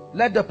 so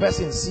let the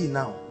person see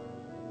now.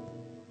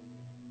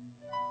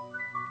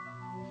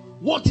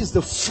 What is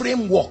the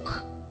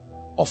framework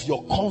of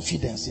your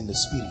confidence in the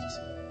Spirit?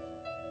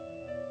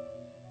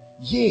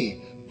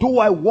 Yea, though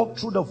I walk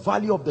through the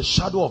valley of the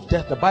shadow of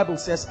death, the Bible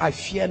says, I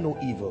fear no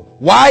evil.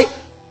 Why?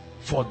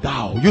 For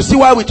thou. You see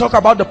why we talk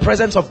about the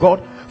presence of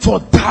God? For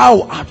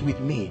thou art with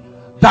me.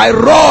 Thy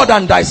rod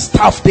and thy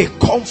staff, they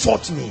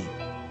comfort me.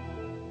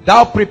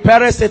 Thou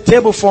preparest a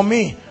table for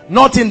me,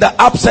 not in the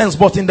absence,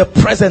 but in the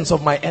presence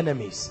of my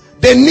enemies.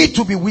 They need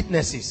to be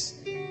witnesses.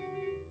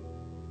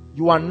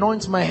 You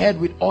anoint my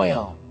head with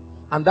oil,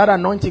 and that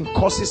anointing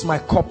causes my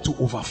cup to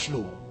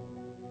overflow.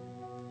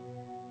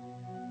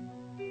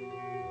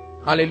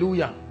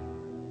 Hallelujah.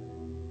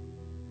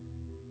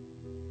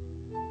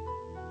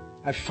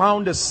 I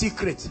found the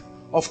secret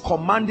of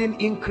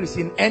commanding increase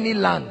in any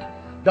land.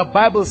 The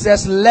Bible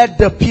says, let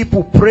the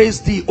people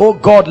praise thee, O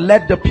God,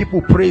 let the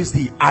people praise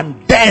thee, and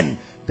then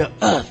the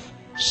earth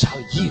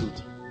shall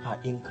yield her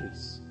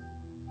increase.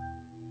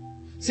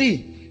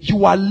 See,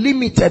 you are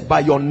limited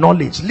by your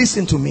knowledge.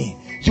 Listen to me.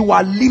 You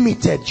are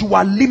limited. You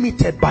are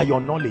limited by your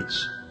knowledge.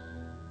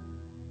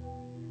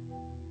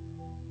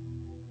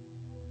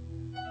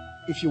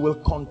 If you will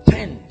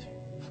contend,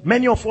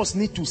 many of us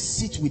need to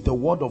sit with the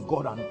word of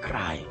God and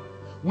cry.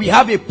 We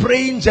have a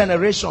praying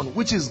generation,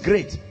 which is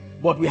great.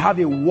 But we have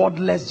a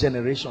wordless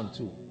generation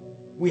too.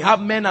 We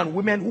have men and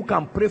women who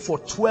can pray for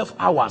 12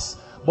 hours,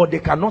 but they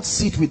cannot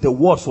sit with the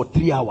word for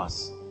 3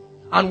 hours.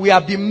 And we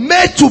have been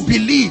made to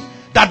believe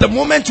that the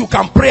moment you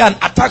can pray and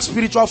attack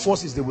spiritual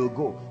forces, they will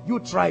go. You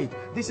try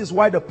it. This is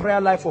why the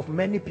prayer life of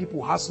many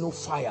people has no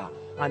fire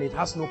and it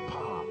has no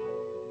power.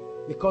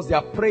 Because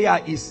their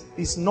prayer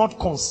is not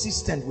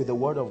consistent with the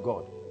word of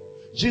God.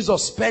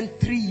 Jesus spent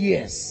 3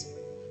 years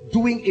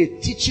doing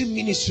a teaching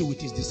ministry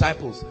with his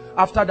disciples.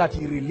 After that,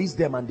 he released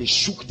them and they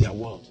shook their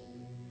world.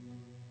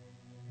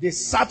 They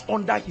sat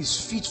under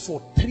his feet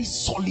for 3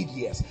 solid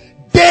years,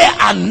 day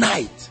and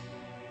night.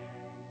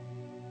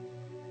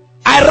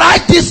 I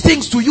write these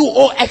things to you,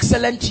 O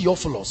excellent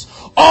Theophilus,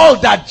 all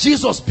that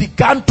Jesus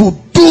began to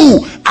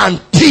do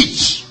and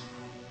teach.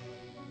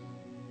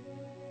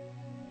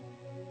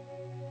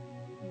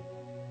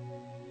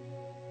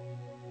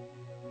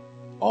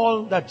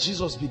 All that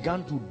Jesus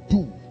began to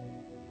do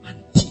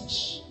and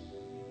teach.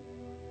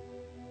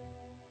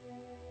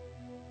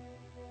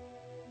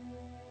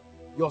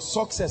 Your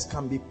success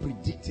can be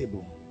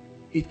predictable.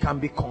 It can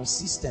be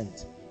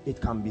consistent.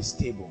 It can be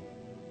stable.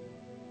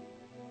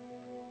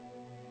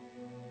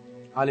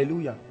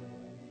 Hallelujah.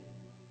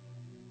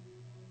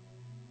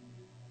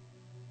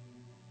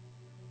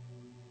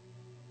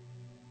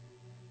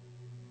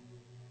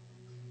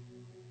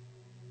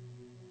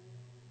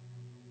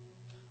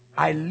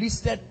 I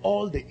listed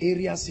all the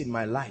areas in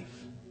my life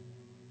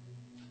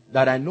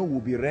that I know will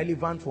be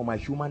relevant for my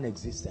human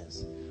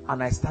existence,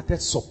 and I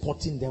started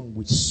supporting them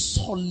with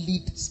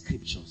solid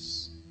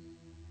scriptures.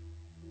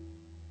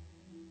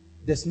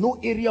 There's no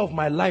area of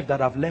my life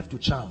that I've left to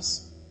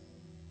chance.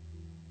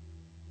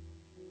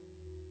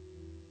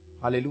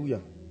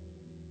 Hallelujah.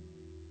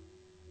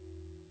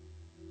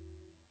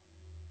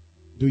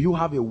 Do you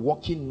have a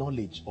working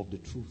knowledge of the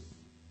truth?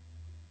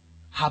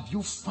 Have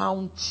you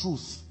found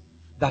truth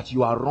that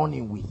you are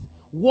running with?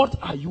 What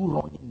are you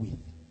running with?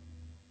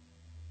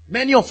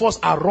 Many of us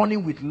are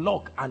running with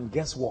luck and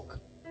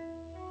guesswork.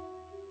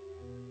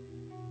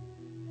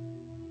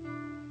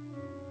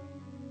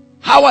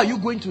 How are you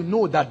going to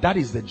know that that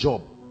is the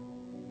job?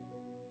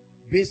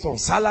 Based on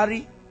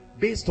salary?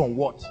 Based on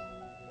what?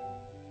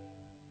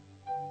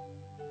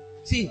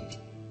 See,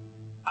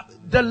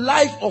 the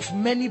life of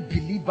many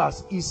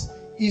believers is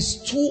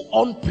too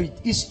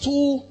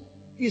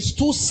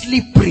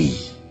slippery.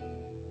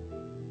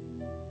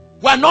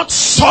 We are not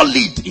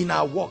solid in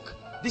our work.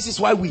 This is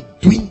why we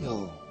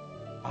dwindle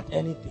at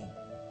anything.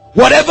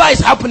 Whatever is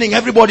happening,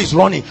 everybody's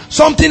running.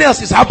 Something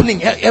else is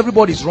happening,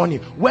 everybody's running.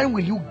 When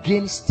will you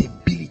gain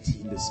stability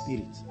in the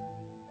spirit?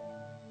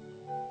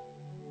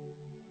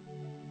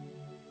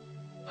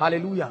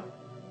 Hallelujah.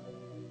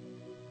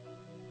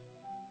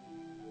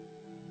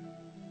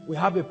 We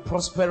have a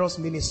prosperous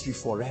ministry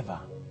forever.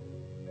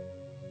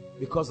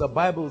 Because the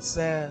Bible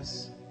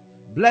says,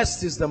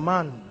 blessed is the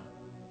man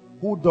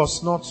who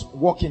does not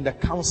walk in the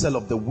counsel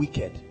of the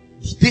wicked.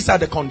 These are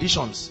the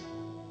conditions.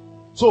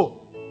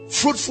 So,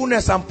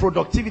 fruitfulness and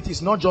productivity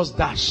is not just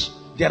dash.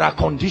 There are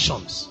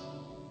conditions.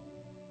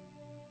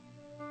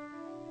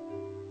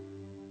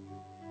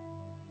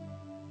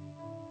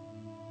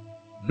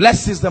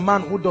 Blessed is the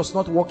man who does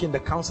not walk in the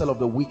counsel of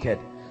the wicked,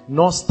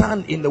 nor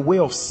stand in the way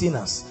of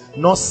sinners,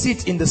 nor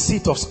sit in the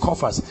seat of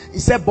scoffers. He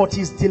said, but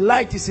his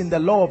delight is in the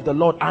law of the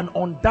Lord, and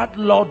on that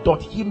law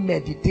doth he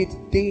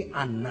meditate day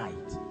and night.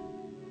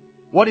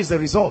 What is the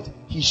result?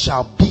 He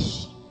shall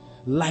be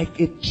like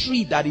a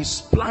tree that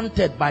is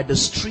planted by the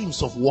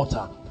streams of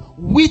water,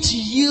 which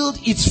yield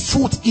its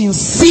fruit in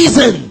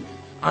season,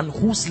 and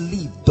whose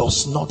leaf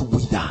does not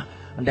wither.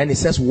 And then it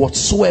says,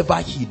 whatsoever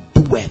he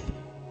doeth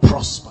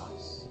prospers.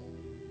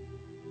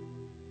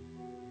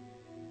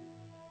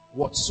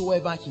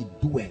 Whatsoever he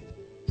doeth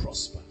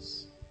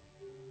prospers.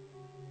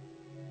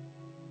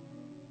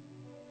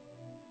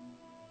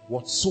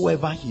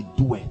 Whatsoever he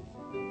doeth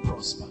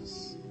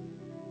prospers.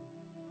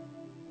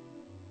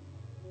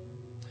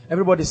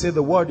 Everybody say,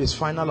 the word is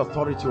final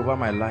authority over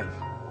my life.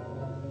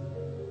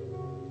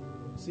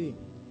 See,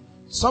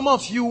 some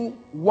of you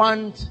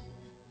want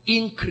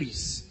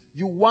increase,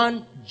 you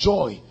want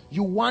joy,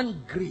 you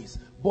want grace,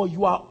 but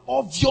you are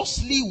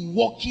obviously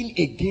walking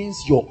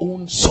against your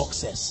own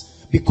success.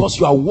 Because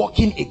you are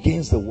walking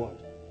against the word.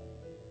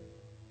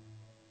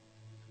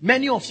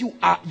 Many of you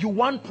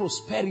want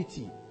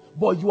prosperity,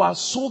 but you are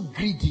so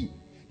greedy.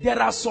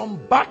 There are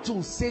some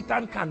battles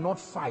Satan cannot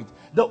fight.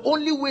 The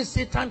only way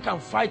Satan can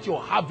fight your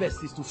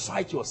harvest is to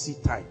fight your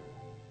seed time.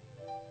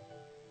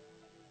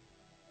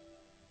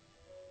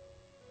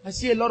 I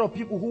see a lot of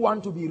people who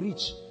want to be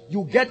rich.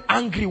 You get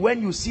angry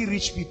when you see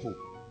rich people.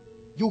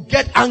 You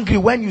get angry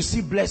when you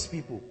see blessed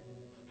people.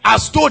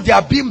 As though they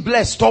are being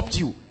blessed stopped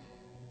you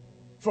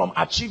from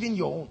achieving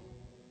your own.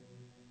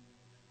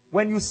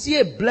 When you see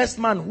a blessed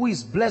man who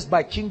is blessed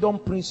by kingdom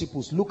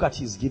principles, look at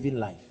his giving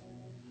life.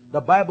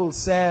 The Bible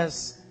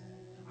says,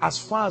 as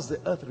far as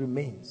the earth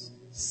remains,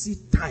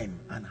 seed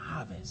time and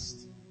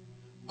harvest,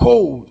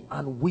 cold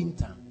and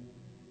winter,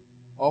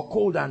 or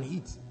cold and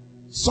heat,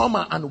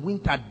 summer and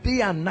winter, day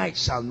and night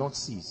shall not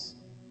cease.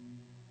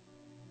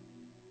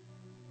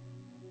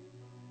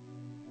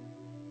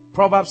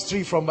 Proverbs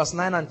 3 from verse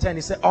 9 and 10,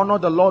 he said, honor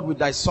the Lord with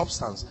thy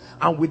substance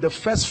and with the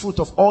first fruit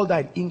of all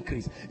thine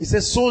increase. He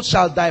says, so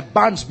shall thy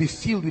barns be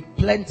filled with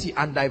plenty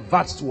and thy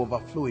vats to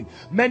overflowing.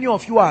 Many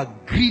of you are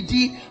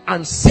greedy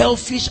and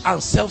selfish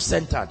and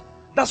self-centered.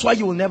 That's why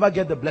you will never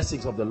get the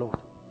blessings of the Lord.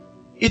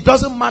 It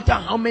doesn't matter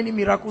how many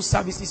miracle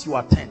services you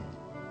attend.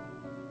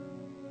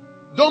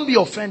 Don't be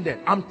offended.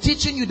 I'm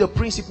teaching you the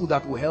principle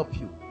that will help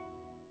you.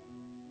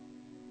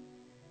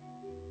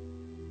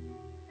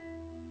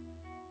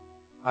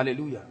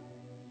 Hallelujah.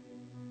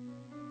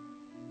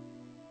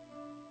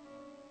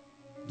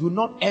 Do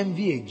not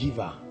envy a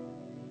giver.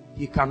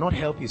 He cannot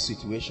help his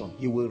situation.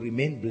 He will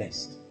remain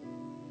blessed.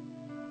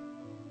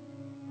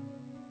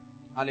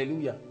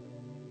 Hallelujah.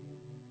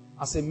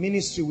 As a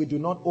ministry, we do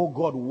not owe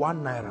God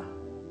 1 naira.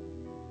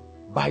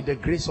 By the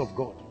grace of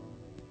God.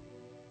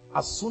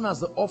 As soon as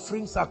the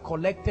offerings are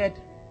collected,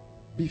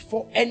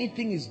 before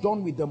anything is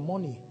done with the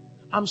money,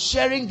 I'm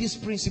sharing these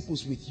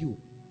principles with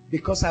you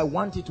because I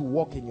want it to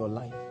work in your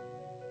life.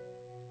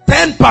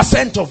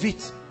 10% of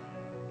it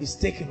is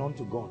taken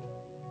unto God.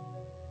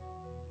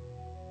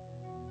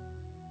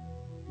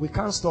 We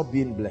can't stop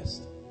being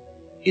blessed.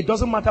 It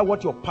doesn't matter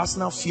what your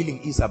personal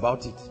feeling is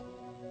about it.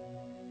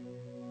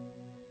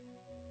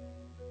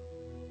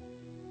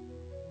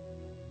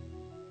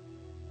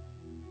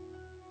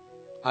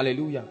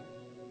 Hallelujah.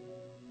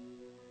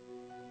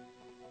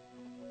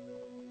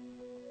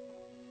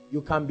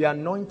 You can be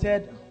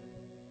anointed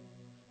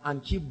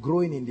and keep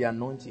growing in the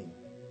anointing.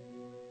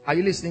 Are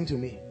you listening to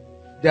me?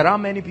 There are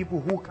many people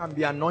who can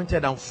be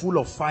anointed and full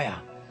of fire,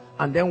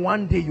 and then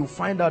one day you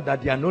find out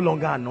that they are no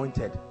longer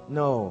anointed.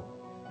 No,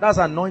 that's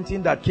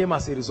anointing that came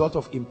as a result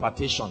of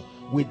impartation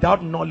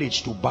without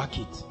knowledge to back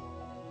it.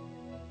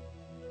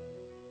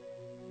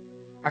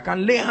 I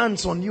can lay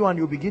hands on you and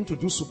you begin to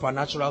do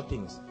supernatural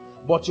things.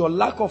 But your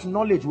lack of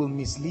knowledge will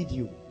mislead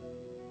you.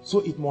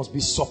 So it must be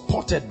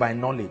supported by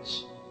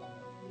knowledge.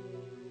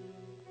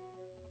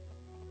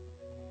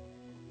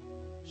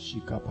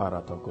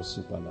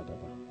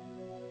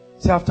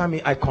 Say after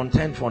me, I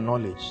contend for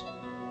knowledge.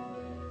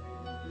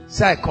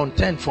 Say, I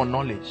contend for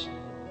knowledge.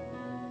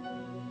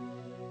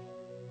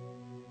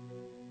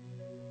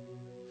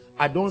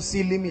 I don't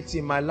see limits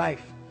in my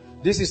life.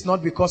 This is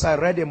not because I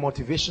read a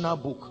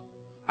motivational book.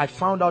 I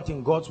found out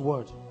in God's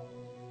word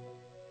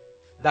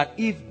that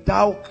if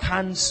thou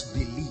canst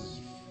believe,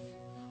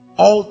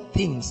 all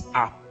things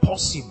are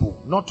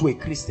possible, not to a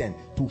Christian,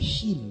 to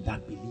him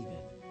that believeth.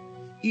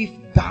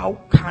 If thou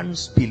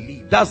canst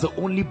believe, that's the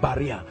only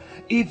barrier.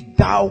 If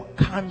thou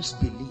canst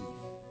believe.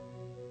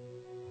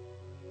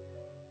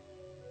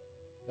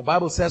 The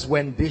Bible says,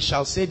 when they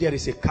shall say there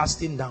is a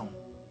casting down,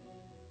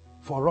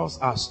 for us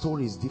our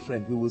story is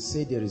different. We will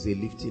say there is a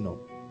lifting up.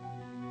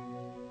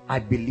 I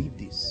believe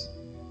this.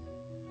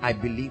 I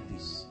believe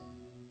this.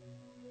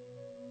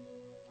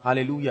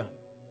 Hallelujah.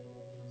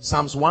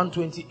 Psalms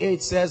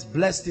 128 says,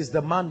 blessed is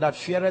the man that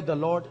feareth the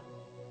Lord.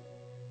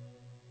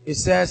 It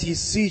says, his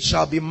seed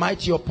shall be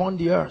mighty upon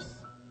the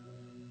earth.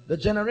 The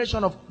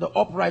generation of the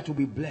upright will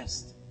be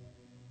blessed.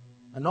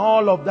 And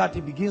all of that,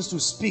 he begins to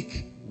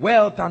speak.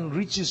 Wealth and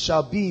riches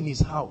shall be in his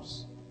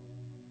house.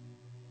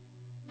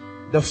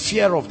 The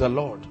fear of the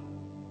Lord.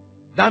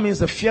 That means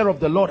the fear of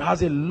the Lord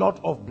has a lot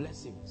of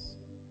blessings.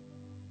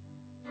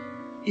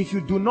 If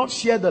you do not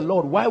fear the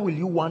Lord, why will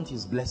you want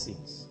his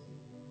blessings?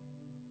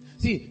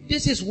 See,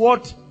 this is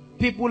what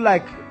people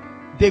like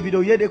David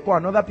Oyedepo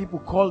and other people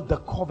call the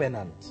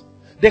covenant.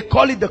 They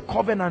call it the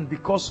covenant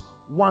because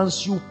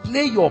once you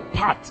play your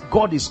part,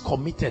 God is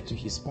committed to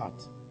his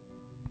part.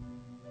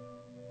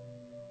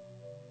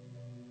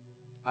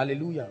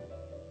 Hallelujah.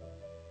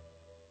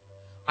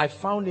 I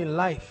found in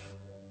life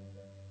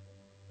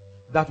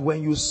that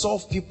when you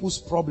solve people's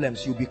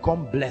problems, you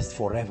become blessed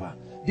forever.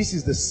 This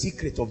is the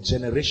secret of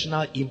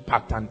generational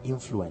impact and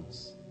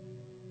influence.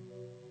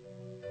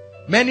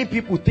 Many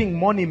people think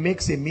money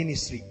makes a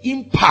ministry.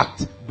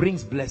 Impact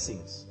brings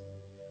blessings.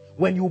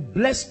 When you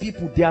bless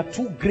people, they are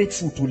too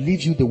grateful to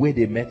leave you the way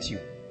they met you.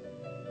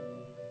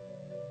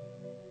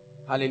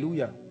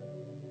 Hallelujah.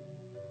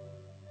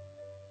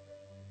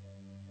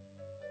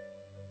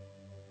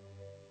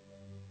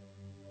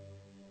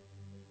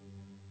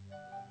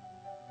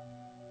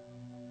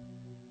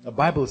 The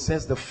Bible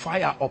says the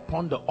fire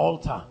upon the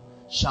altar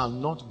shall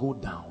not go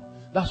down.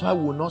 That's why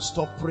we will not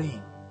stop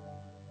praying.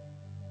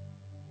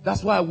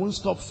 That's why I won't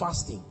stop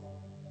fasting.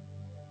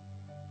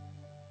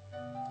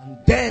 And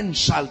then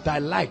shall thy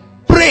light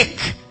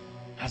break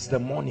as the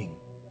morning.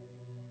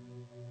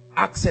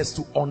 Access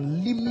to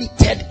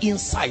unlimited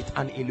insight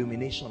and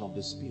illumination of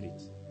the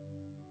Spirit.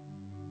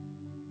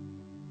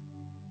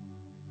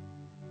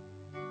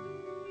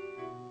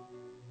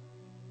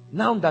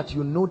 Now that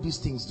you know these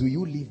things, do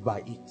you live by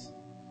it?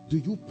 Do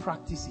you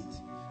practice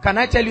it? Can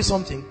I tell you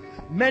something?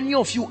 Many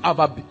of you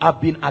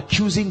have been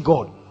accusing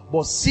God.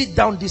 But sit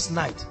down this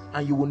night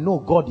and you will know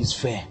God is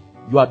fair.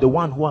 You are the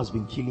one who has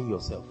been killing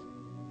yourself.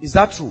 Is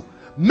that true?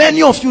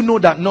 Many of you know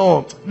that,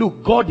 no,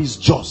 look, God is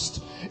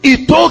just.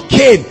 He told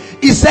Cain,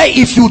 he said,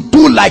 if you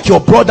do like your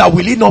brother,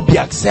 will he not be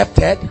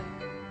accepted?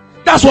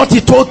 That's what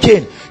he told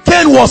Cain.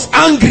 Cain was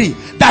angry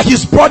that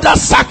his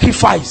brother's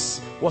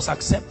sacrifice was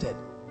accepted.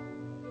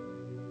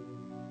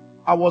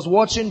 I was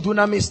watching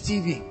Dunamis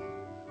TV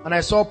and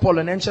I saw Paul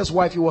Enenche's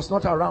wife. He was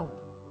not around.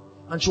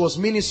 And she was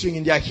ministering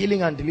in their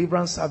healing and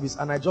deliverance service.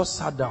 And I just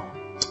sat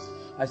down.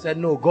 I said,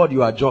 no, God,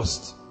 you are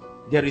just.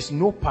 There is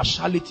no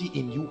partiality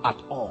in you at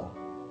all.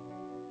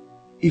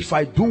 If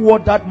I do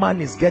what that man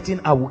is getting,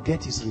 I will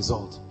get his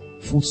result.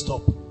 Full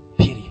stop.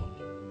 Period.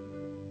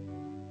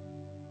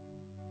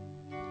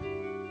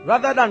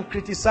 Rather than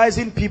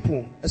criticizing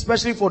people,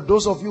 especially for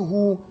those of you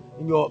who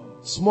in your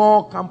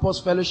small campus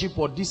fellowship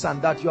or this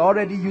and that, you're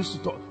already used to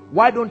talk.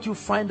 Why don't you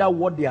find out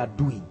what they are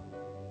doing?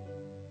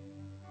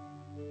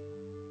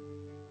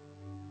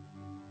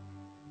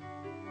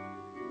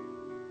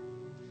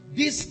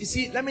 This, you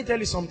see, let me tell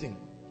you something.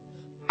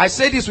 I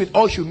say this with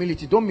all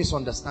humility. Don't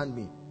misunderstand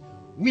me.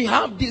 We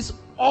have this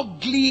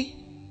ugly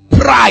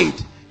pride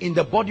in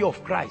the body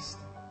of Christ.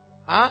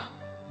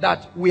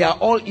 That we are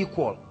all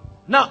equal.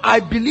 Now,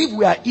 I believe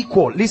we are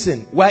equal.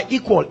 Listen, we are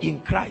equal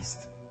in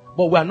Christ.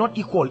 But we are not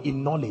equal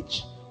in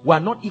knowledge. We are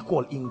not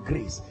equal in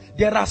grace.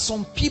 There are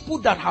some people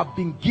that have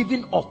been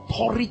given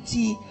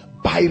authority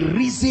by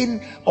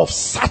reason of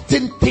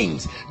certain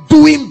things.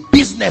 Doing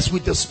business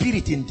with the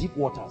Spirit in deep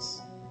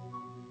waters.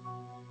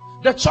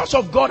 The church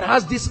of God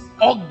has this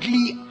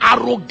ugly,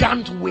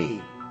 arrogant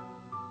way.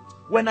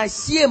 When I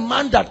see a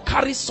man that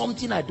carries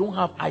something I don't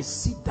have, I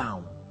sit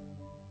down.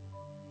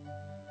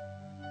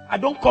 I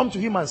don't come to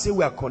him and say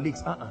we are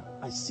colleagues.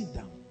 I sit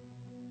down.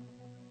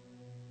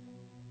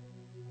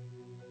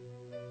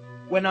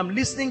 When I'm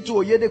listening to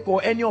Oyedepo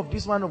or any of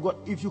this man of God,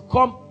 if you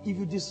come, if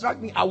you distract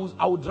me, I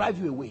will drive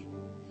you away.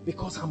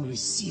 Because I'm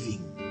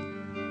receiving.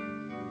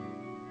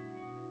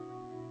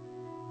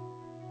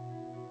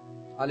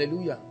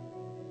 Hallelujah.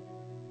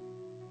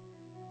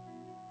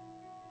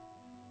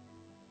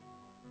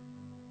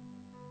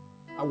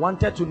 I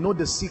wanted to know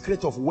the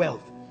secret of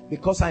wealth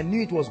because I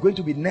knew it was going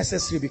to be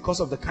necessary because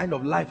of the kind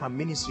of life and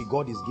ministry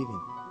God is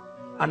giving.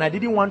 And I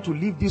didn't want to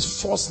live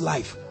this false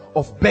life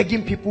of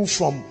begging people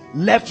from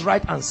left,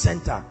 right, and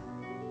center.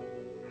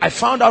 I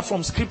found out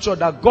from scripture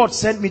that God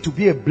sent me to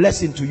be a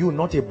blessing to you,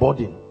 not a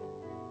burden.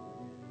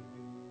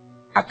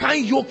 I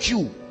can't yoke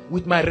you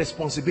with my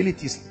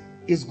responsibilities.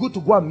 It's good to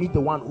go and meet the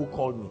one who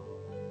called me.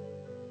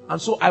 And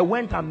so I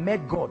went and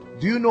met God.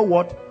 Do you know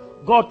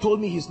what? God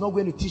told me he's not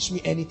going to teach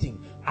me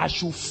anything. I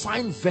should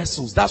find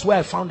vessels. That's where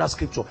I found that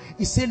scripture.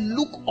 He said,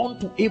 look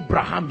unto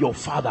Abraham your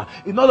father.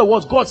 In other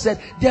words, God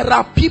said, there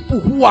are people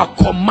who are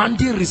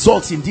commanding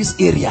results in this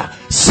area.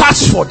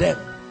 Search for them.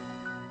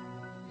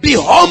 Be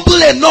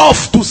humble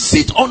enough to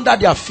sit under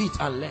their feet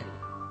and learn.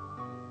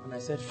 And I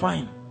said,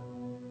 fine.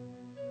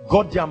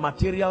 Got their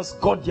materials,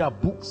 got their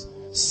books,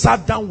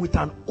 sat down with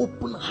an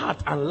open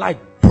heart, and light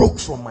broke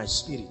from my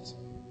spirit.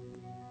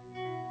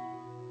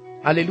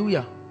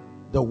 Hallelujah.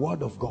 The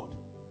word of God.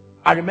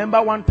 I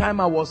remember one time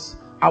I was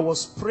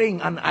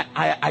praying and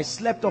I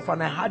slept off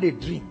and I had a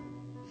dream.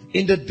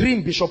 In the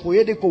dream, Bishop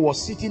Oyedepo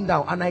was sitting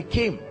down and I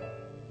came,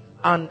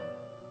 and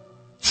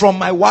from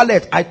my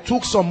wallet I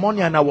took some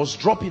money and I was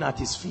dropping at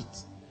his feet.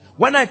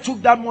 When I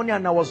took that money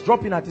and I was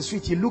dropping at his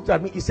feet, he looked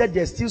at me. He said,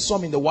 there's still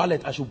some in the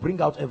wallet. I should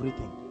bring out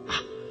everything.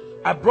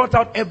 I brought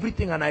out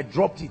everything and I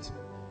dropped it.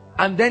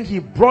 And then he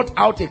brought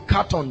out a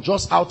carton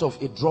just out of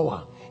a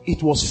drawer.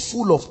 It was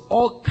full of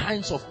all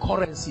kinds of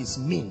currencies,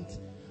 mint.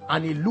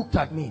 And he looked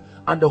at me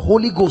and the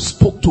Holy Ghost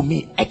spoke to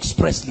me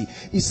expressly.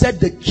 He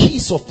said, the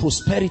keys of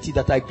prosperity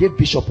that I gave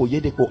Bishop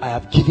Oyedepo, I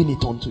have given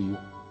it unto you.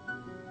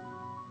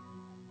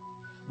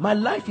 My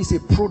life is a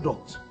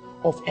product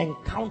of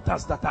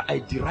encounters that are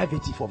a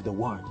derivative of the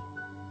word.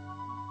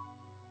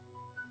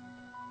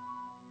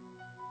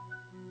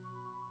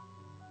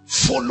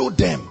 Follow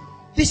them.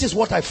 This is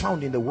what I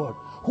found in the word.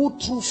 Who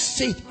through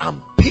faith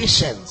and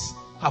patience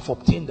have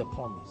obtained the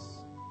promise.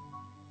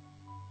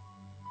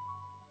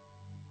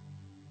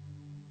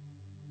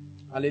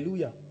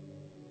 Hallelujah.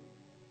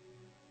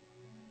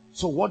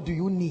 So what do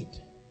you need?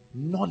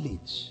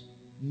 Knowledge.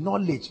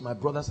 Knowledge, my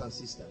brothers and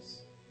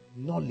sisters.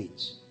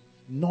 Knowledge.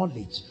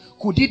 Knowledge.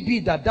 Could it be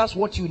that that's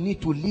what you need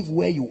to live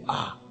where you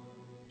are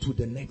to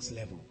the next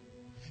level?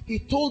 He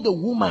told the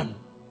woman,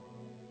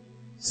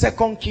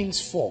 2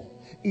 Kings 4,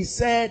 he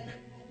said,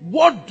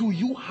 what do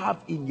you have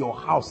in your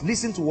house?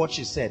 Listen to what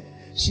she said.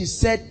 She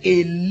said,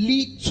 a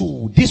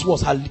little. This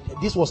was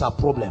her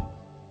problem.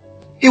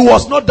 It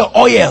was not the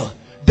oil.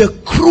 The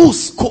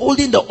cruse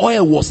holding the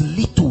oil was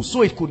little,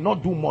 so it could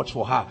not do much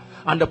for her.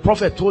 And the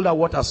prophet told her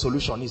what her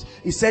solution is.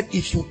 He said,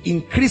 if you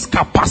increase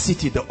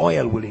capacity, the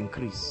oil will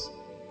increase.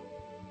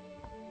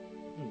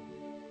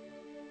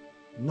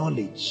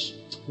 Knowledge.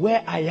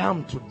 Where I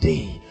am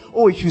today.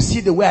 Oh, if you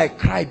see the way I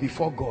cry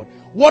before God.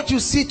 What you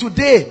see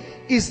today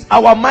is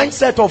our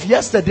mindset of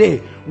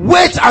yesterday.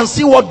 Wait and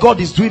see what God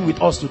is doing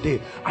with us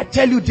today. I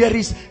tell you, there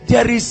is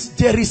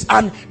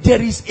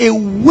a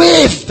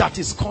wave that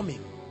is coming.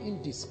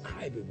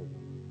 Indescribable.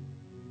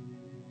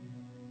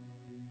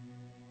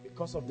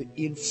 Because of the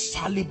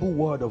infallible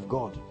word of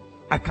God,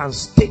 I can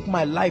stake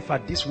my life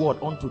at this word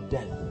unto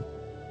death.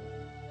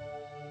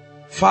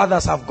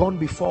 Fathers have gone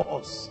before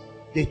us.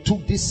 They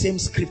took this same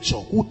scripture,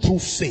 who through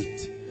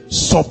faith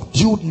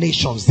subdued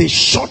nations. They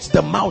shut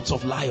the mouths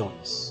of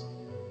lions.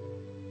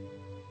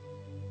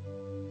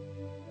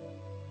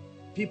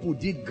 People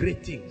did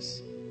great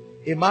things.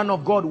 A man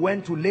of God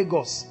went to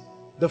Lagos.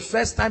 The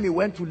first time he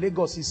went to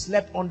Lagos, he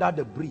slept under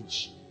the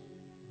bridge.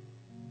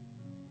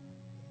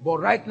 But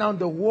right now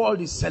the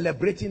world is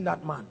celebrating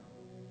that man.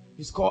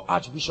 He's called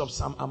Archbishop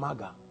Sam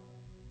Amaga.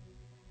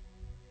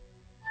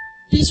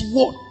 This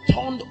word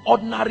turned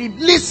ordinary.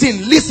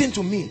 Listen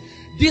to me.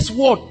 This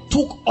word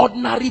took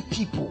ordinary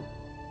people.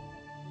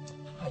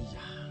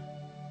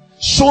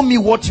 Show me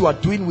what you are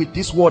doing with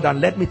this word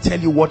and let me tell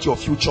you what your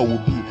future will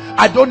be.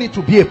 I don't need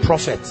to be a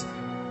prophet.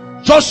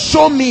 Just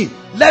show me.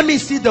 Let me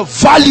see the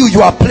value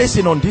you are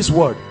placing on this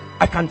word.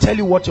 I can tell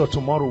you what your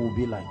tomorrow will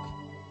be like.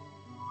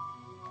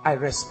 I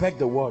respect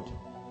the word.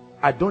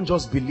 I don't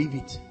just believe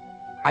it.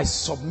 I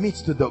submit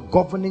to the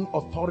governing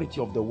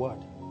authority of the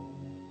word.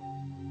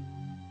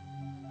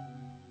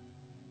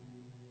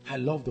 I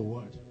love the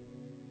word.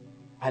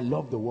 I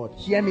love the word.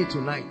 Hear me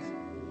tonight.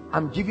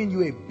 I'm giving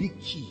you a big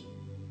key.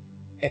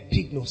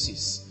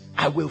 Epignosis.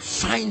 I will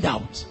find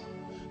out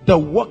the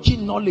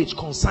working knowledge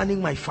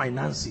concerning my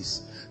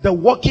finances, the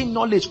working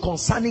knowledge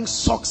concerning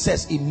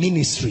success in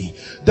ministry,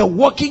 the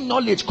working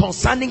knowledge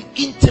concerning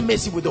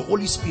intimacy with the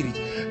Holy Spirit,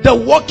 the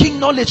working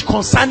knowledge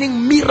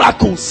concerning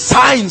miracles,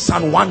 signs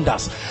and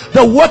wonders,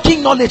 the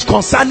working knowledge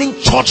concerning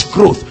church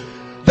growth,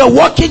 the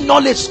working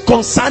knowledge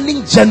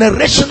concerning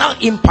generational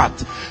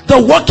impact, the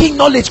working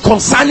knowledge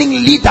concerning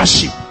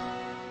leadership.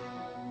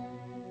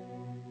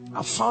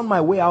 I found my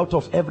way out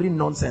of every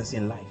nonsense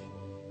in life.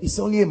 It's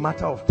only a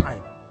matter of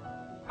time.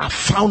 I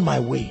found my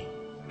way.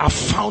 I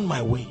found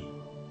my way.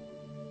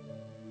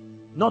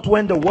 Not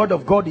when the word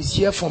of God is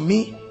here for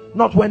me.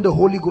 Not when the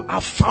Holy Ghost.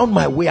 I've found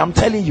my way. I'm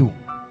telling you.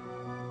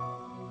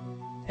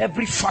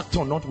 Every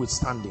factor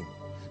notwithstanding.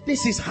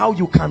 This is how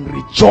you can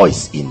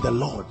rejoice in the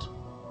Lord.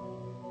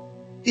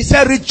 He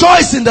said,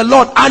 rejoice in the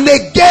Lord. And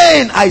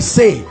again I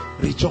say,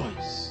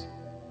 rejoice.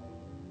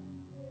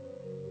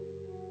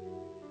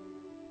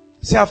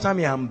 Say after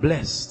me, I'm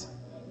blessed.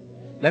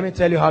 Let me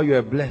tell you how you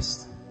are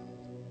blessed.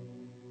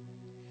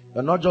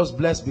 You're not just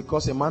blessed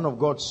because a man of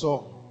God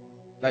saw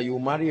that you will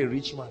marry a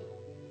rich man.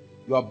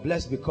 You are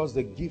blessed because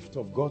the gift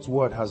of God's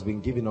word has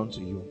been given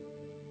unto you.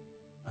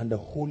 And the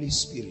Holy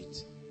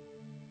Spirit.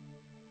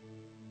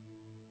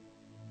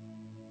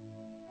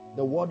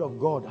 The word of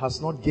God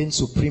has not gained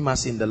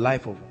supremacy in the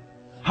life of.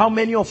 How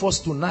many of us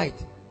tonight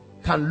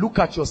can look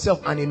at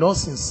yourself and in all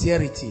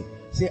sincerity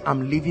say,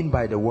 I'm living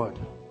by the word?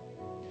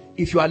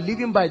 If you are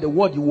living by the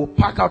word, you will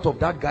pack out of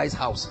that guy's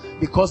house,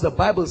 because the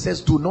Bible says,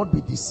 do not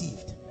be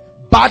deceived.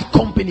 Bad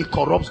company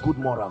corrupts good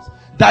morals.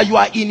 That you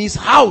are in his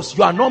house,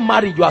 you are not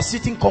married, you are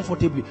sitting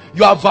comfortably,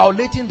 you are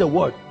violating the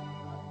word.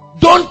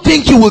 Don't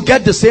think you will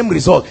get the same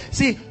result.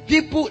 See,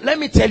 people, let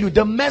me tell you,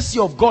 the mercy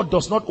of God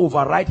does not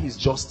override his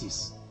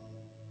justice.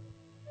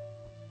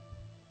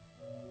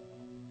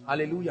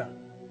 Hallelujah.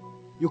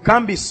 You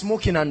can't be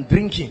smoking and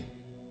drinking,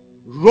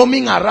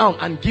 roaming around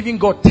and giving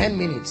God 10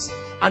 minutes,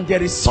 and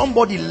there is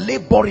somebody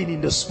laboring in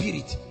the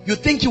spirit. You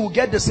think you will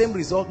get the same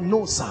result?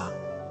 No, sir.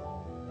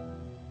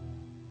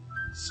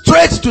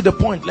 Straight to the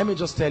point. Let me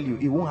just tell you,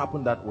 it won't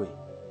happen that way.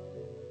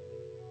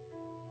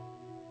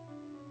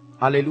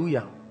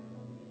 Hallelujah.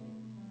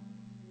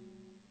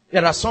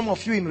 There are some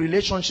of you in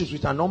relationships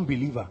with an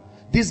unbeliever.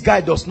 This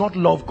guy does not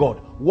love God.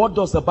 What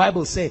does the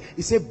Bible say?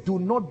 It said, do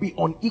not be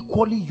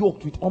unequally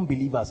yoked with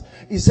unbelievers.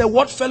 It said,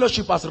 what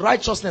fellowship has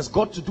righteousness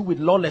got to do with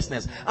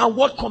lawlessness? And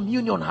what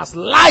communion has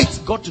light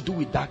got to do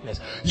with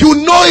darkness? You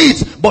know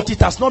it, but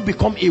it has not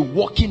become a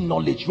working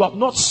knowledge. You have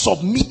not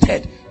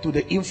submitted to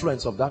the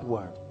influence of that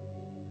word.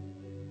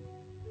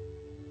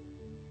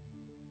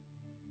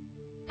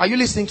 Are you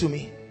listening to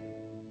me?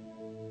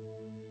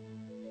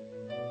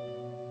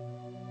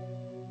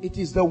 It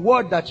is the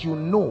word that you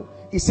know.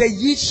 He said,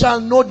 ye shall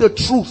know the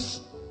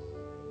truth,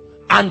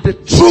 and the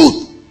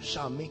truth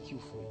shall make you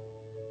free.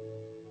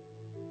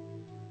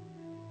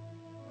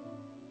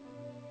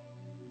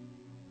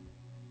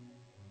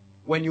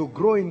 When you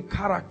grow in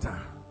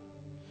character,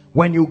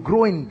 when you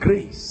grow in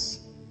grace,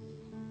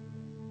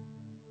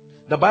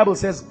 the Bible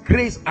says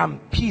grace and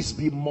peace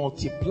be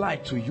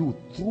multiplied to you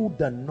through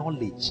the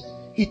knowledge.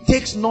 It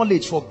takes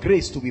knowledge for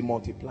grace to be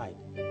multiplied.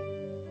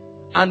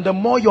 And the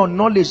more your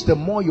knowledge, the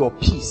more your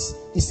peace.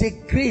 He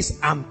said grace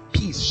and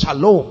peace,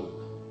 shalom,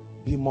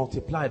 be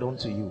multiplied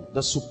unto you.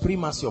 The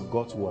supremacy of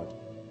God's word.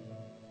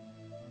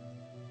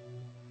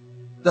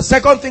 The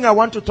second thing I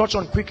want to touch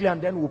on quickly,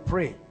 and then we'll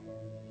pray,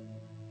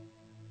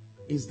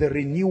 is the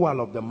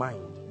renewal of the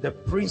mind. The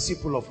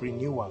principle of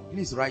renewal.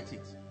 Please write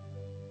it.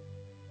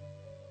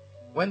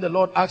 When the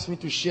Lord asked me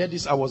to share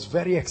this, I was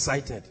very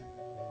excited,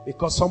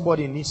 because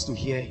somebody needs to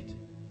hear it.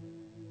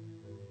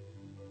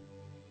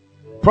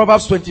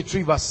 Proverbs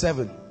 23 verse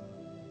 7.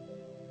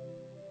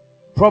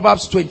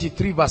 Proverbs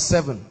 23 verse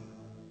 7.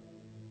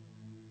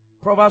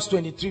 Proverbs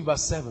 23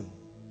 verse 7.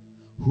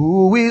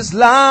 Who is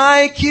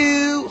like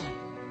you,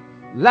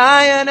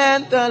 Lion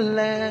and the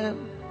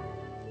Lamb,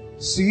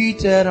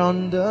 seated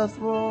on the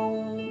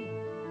throne?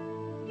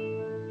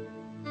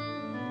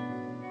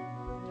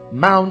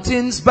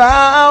 Mountains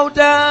bow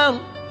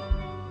down,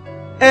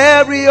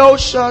 every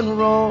ocean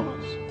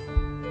roars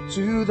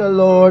to the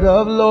Lord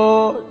of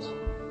Lords.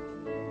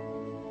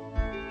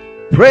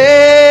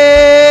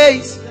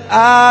 Praise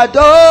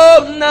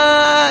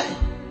Adonai,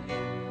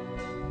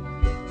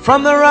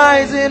 from the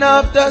rising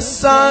of the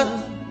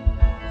sun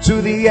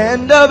to the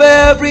end of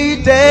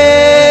every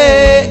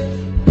day.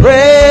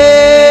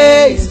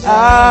 Praise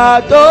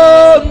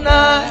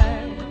Adonai.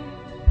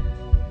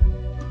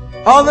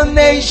 All the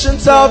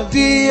nations of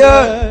the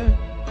earth,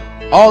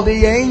 all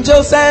the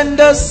angels and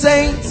the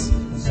saints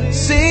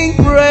sing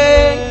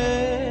praise.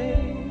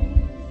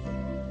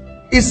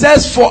 It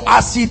says, for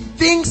as he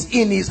thinks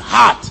in his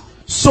heart,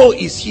 so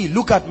is he.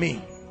 Look at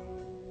me.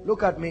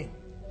 Look at me.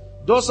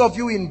 Those of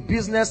you in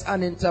business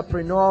and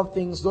entrepreneurial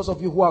things, those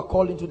of you who are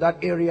called into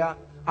that area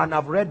and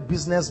have read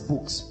business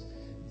books,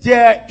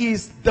 there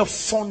is the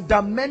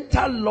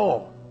fundamental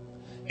law.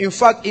 In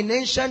fact, in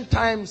ancient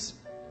times,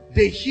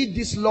 they hid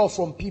this law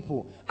from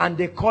people and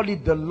they call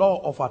it the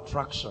law of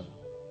attraction.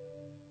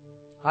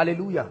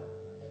 Hallelujah.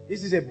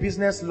 This is a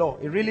business law.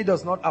 It really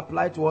does not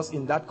apply to us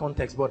in that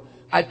context, but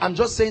I'm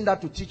just saying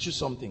that to teach you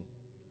something.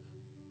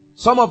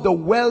 Some of the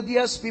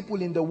wealthiest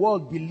people in the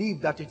world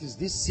believe that it is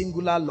this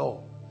singular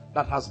law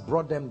that has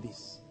brought them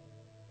this.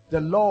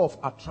 The law of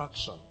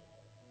attraction.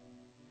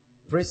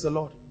 Praise the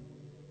Lord.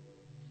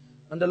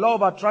 And the law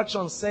of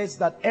attraction says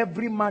that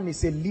every man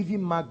is a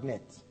living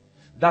magnet.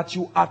 That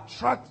you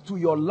attract to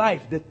your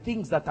life the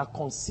things that are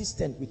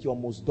consistent with your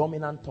most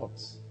dominant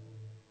thoughts.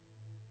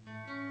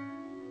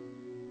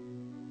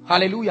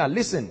 Hallelujah.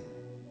 Listen.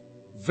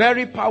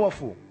 Very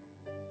powerful.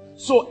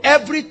 So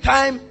every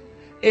time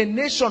a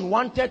nation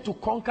wanted to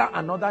conquer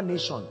another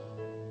nation,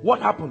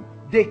 what happened?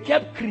 They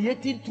kept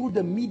creating through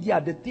the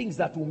media the things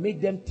that will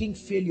make them think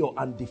failure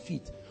and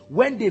defeat.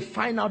 When they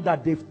find out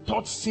that they've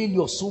taught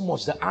failure so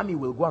much, the army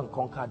will go and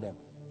conquer them.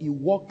 It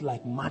worked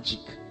like magic.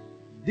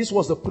 This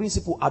was the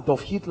principle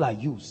Adolf Hitler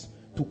used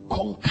to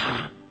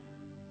conquer.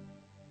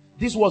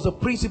 This was a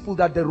principle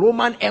that the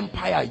Roman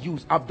Empire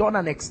used. I've done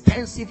an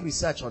extensive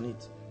research on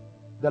it.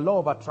 The law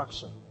of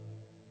attraction.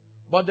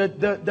 But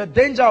the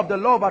danger of the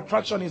law of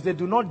attraction is they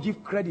do not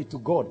give credit to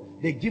God.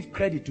 They give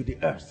credit to the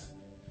earth.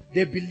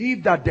 They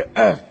believe that the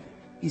earth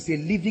is a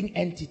living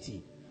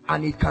entity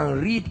and it can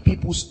read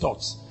people's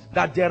thoughts.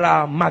 That there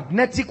are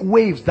magnetic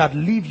waves that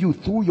leave you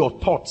through your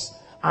thoughts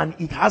and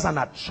it has an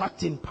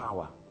attracting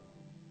power.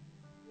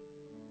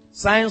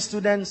 Science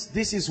students,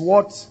 this is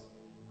what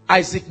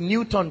Isaac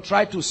Newton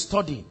tried to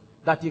study,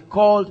 that he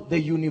called the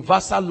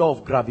universal law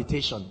of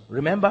gravitation.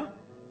 Remember?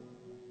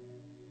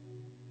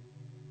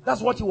 That's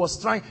what he was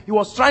trying. He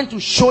was trying to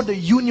show the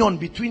union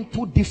between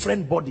two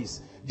different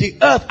bodies, the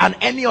earth and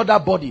any other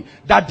body,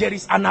 that there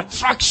is an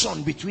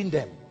attraction between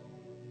them.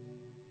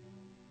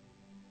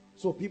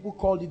 So people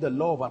called it the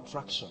law of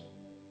attraction.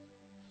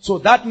 So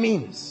that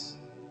means,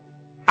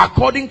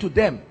 according to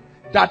them,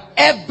 that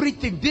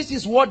everything, this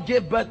is what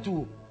gave birth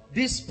to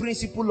this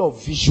principle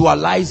of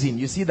visualizing.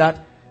 You see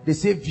that? They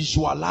say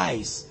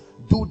visualize,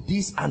 do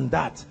this and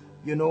that,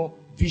 you know,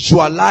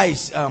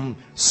 visualize,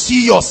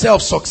 see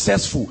yourself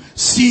successful,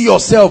 see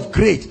yourself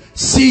great,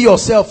 see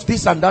yourself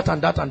this and that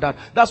and that and that.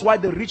 That's why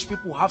the rich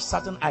people have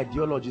certain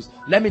ideologies.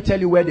 Let me tell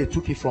you where they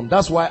took it from.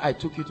 That's why I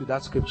took you to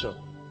that scripture.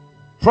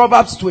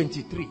 Proverbs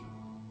 23.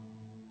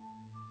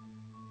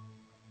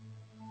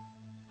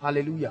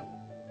 Hallelujah.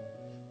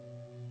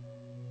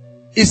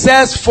 It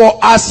says, for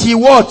as he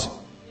what?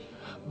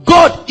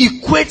 God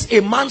equates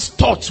a man's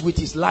thoughts with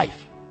his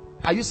life.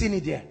 Are you seeing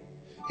it there?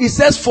 It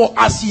says, for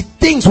as he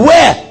thinks,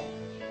 where?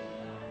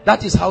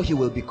 That is how he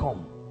will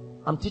become.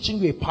 I'm teaching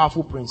you a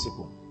powerful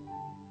principle.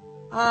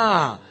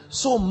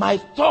 So my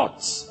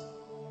thoughts.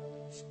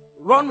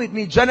 Run with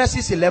me,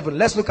 Genesis 11.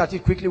 Let's look at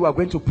it quickly. We're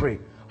going to pray.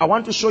 I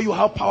want to show you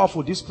how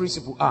powerful this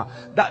principle are.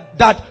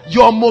 That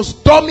your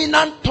most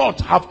dominant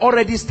thoughts have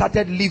already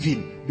started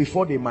living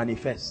before they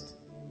manifest.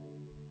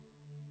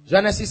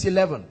 Genesis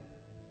 11.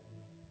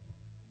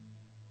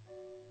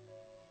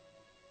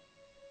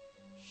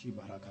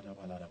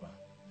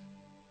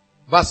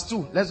 Verse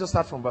 2. Let's just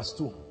start from verse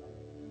 2.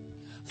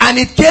 And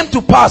it came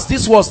to pass,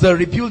 this was the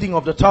rebuilding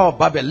of the Tower of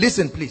Babel.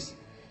 Listen please.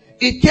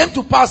 It came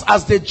to pass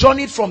as they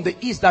journeyed from the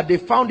east that they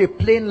found a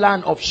plain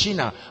land of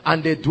Shinar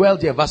and they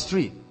dwelt there. Verse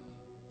 3.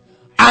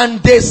 And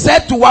they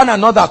said to one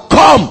another,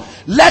 come,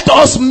 let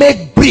us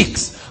make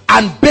bricks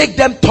and bake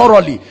them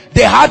thoroughly.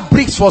 They had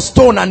bricks for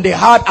stone and they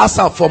had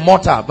asphalt for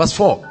mortar. Verse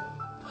 4.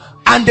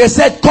 And they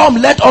said, come,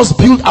 let us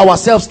build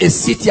ourselves a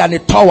city and a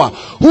tower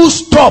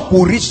whose top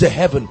will reach the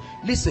heaven.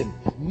 Listen,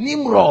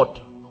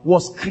 Nimrod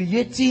was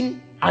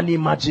creating an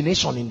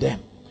imagination in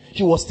them.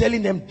 He was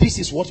telling them, this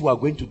is what we are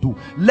going to do.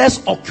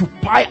 Let's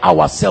occupy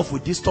ourselves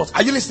with these thoughts.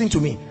 Are you listening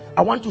to me?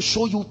 I want to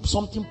show you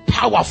something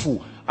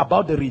powerful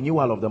about the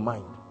renewal of the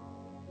mind.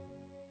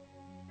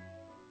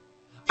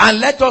 And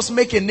let us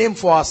make a name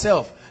for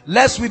ourselves,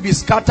 lest we be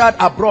scattered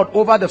abroad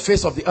over the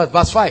face of the earth.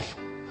 Verse 5.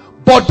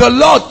 But the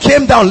Lord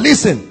came down.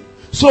 Listen.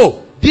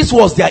 So this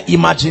was their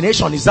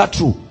imagination. Is that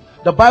true?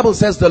 The Bible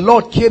says the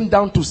Lord came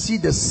down to see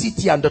the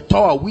city and the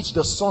tower which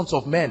the sons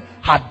of men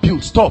had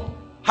built. Stop.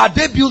 Had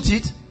they built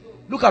it?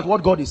 Look at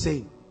what God is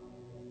saying.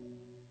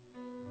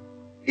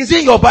 It's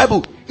in your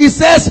Bible. It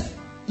says,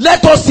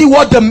 let us see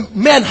what the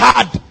men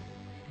had.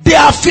 They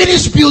are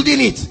finished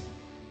building it.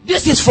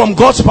 This is from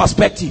God's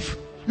perspective.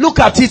 Look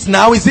at it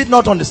now. Is it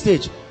not on the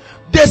stage?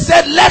 They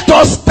said, let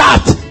us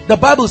start. The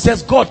Bible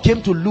says God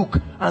came to look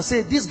and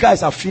say, these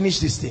guys have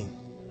finished this thing.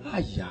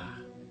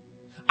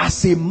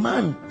 As a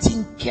man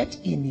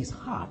thinketh in his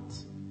heart.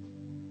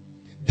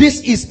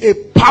 This is a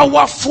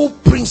powerful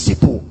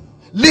principle.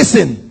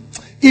 Listen,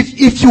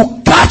 if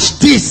you catch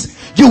this,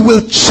 you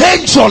will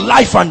change your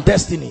life and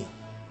destiny.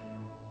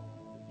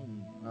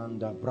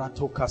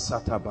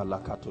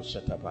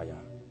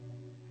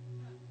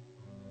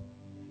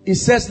 It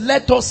says,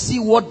 let us see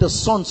what the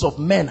sons of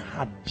men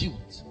had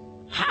built.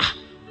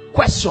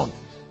 Question.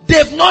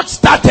 They've not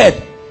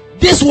started.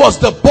 This was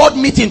the board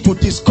meeting to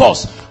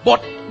discuss.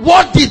 But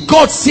what did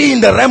God see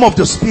in the realm of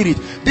the spirit?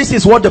 This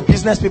is what the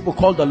business people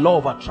call the law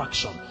of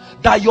attraction.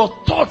 That your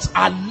thoughts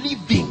are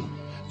living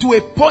to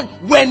a point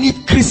when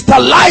it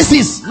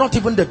crystallizes, not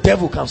even the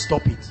devil can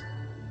stop it.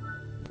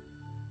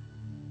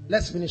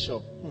 Let's finish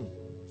up.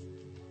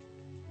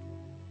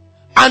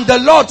 And the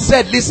Lord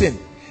said, listen,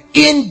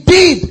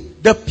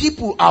 indeed the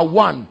people are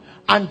one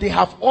and they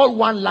have all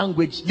one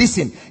language.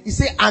 Listen, he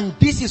said, and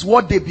this is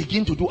what they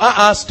begin to do.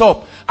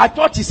 Stop. I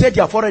thought he said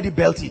you have already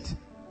built it.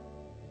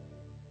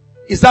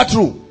 Is that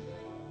true?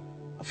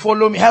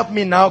 Follow me, help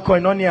me now,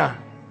 Koinonia.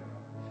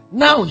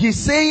 Now he's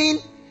saying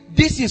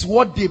this is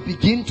what they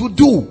begin to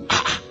do.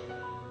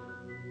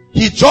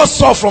 He just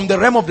saw from the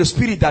realm of the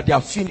spirit that they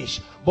are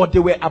finished, but they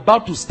were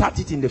about to start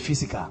it in the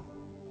physical.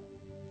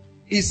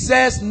 It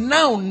says,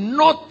 now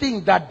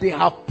nothing that they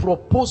have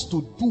proposed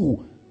to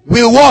do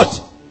will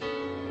what?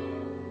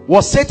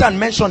 Was Satan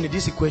mentioned in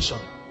this equation?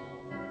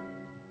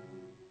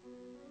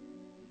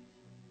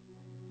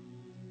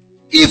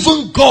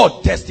 Even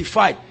God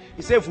testified.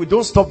 He said, if we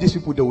don't stop these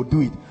people, they will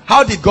do it.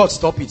 How did God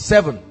stop it?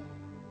 7.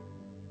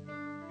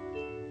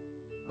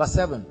 Verse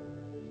 7.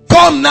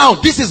 Come now,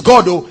 this is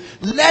God, oh.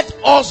 Let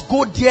us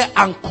go there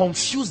and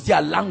confuse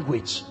their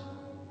language.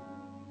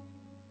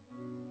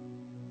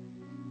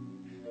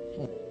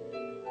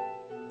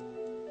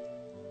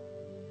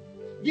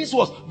 This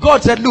was,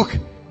 God said, look,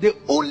 the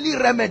only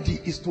remedy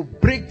is to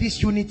break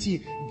this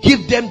unity,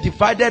 give them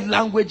divided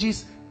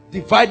languages,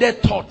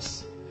 divided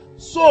thoughts.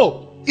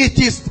 So, it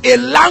is a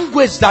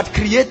language that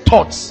creates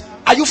thoughts.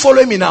 Are you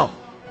following me now?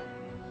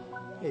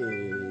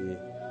 Hey.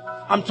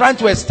 I'm trying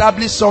to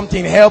establish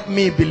something. Help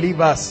me,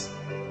 believers.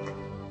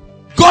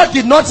 God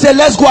did not say,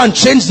 let's go and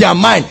change their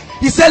mind.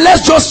 He said,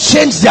 let's just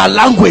change their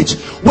language.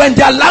 When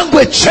their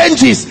language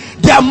changes,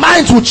 their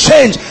minds will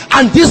change,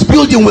 and this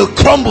building will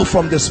crumble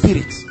from the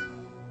spirit.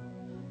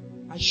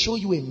 I show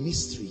you a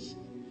mystery.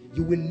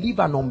 You will live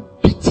an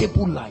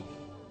unbeatable life.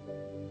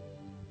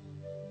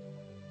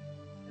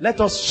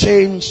 Let us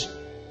change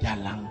their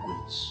language.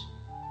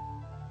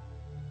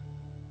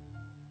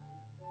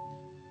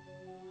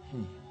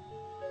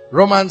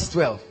 Romans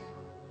 12.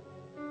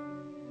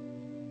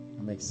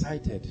 I'm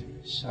excited.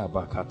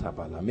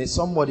 May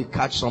somebody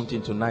catch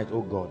something tonight.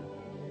 Oh God,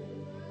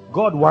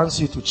 God wants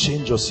you to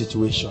change your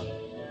situation.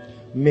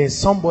 May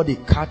somebody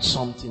catch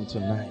something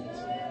tonight.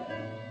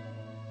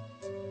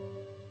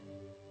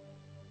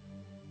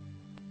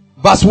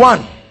 Verse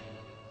 1.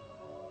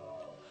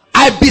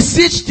 I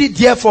beseech thee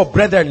therefore,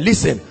 brethren.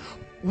 Listen,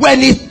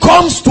 when it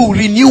comes to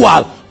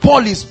renewal,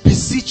 Paul is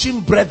beseeching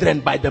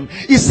brethren by them.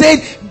 He said,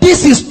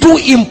 this is too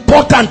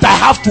important. I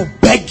have to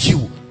beg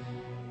you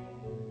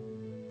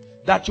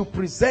that you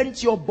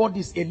present your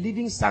bodies a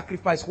living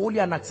sacrifice, holy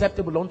and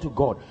acceptable unto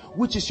God,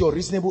 which is your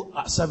reasonable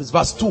service.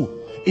 Verse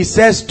 2, it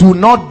says, do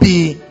not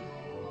be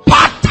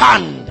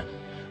patterned.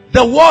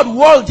 The word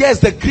world here is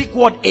the Greek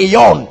word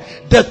aeon,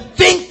 the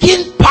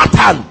thinking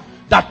pattern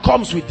that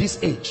comes with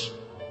this age.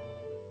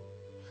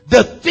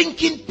 The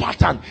thinking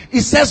pattern.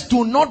 It says,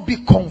 do not be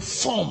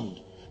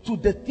conformed to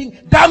the thing.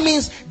 That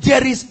means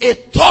there is a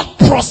thought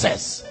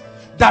process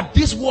that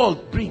this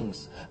world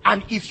brings.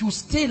 And if you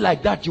stay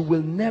like that, you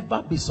will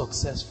never be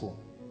successful.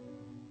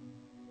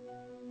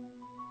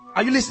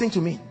 Are you listening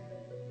to me?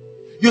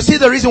 You see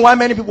the reason why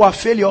many people are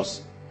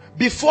failures?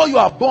 Before you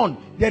are born,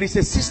 there is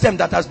a system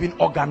that has been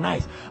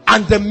organized,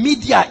 and the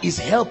media is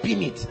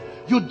helping it.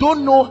 You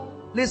don't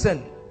know. Listen,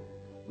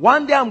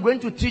 one day I'm going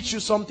to teach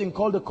you something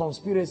called the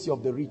conspiracy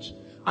of the rich,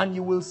 and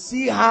you will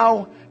see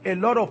how a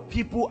lot of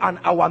people and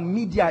our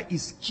media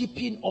is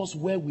keeping us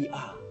where we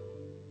are.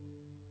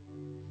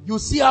 You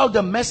see how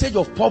the message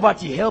of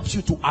poverty helps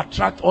you to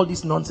attract all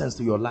this nonsense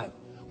to your life.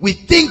 We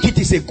think it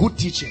is a good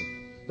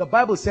teaching. The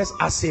Bible says,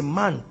 as a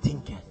man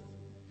thinketh.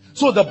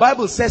 So the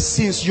Bible says,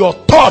 since your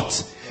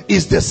thought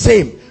is the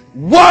same,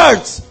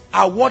 words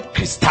are what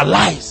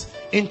crystallize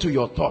into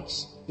your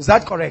thoughts. Is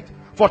that correct?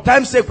 For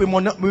time's sake, we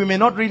may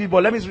not read it,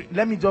 but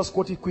let me just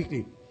quote it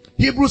quickly.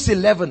 Hebrews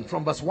 11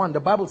 from verse 1,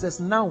 the Bible says,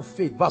 now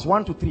faith, verse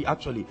 1 to 3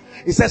 actually.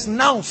 It says,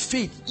 now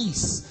faith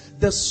is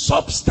the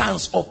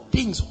substance of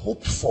things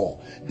hoped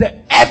for, the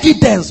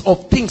evidence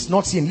of things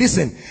not seen.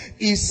 Listen,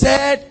 he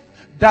said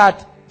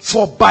that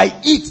for by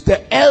it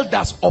the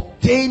elders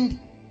obtained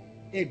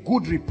a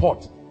good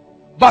report.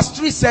 Verse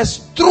 3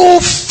 says, through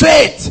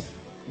faith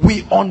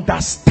we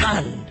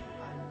understand.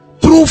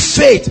 Through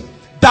faith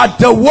that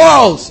the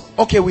worlds,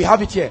 okay, we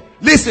have it here.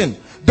 Listen,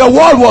 the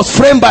world was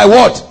framed by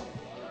what?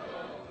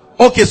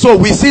 Okay, so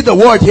we see the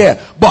word here,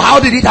 but how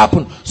did it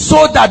happen?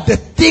 So that the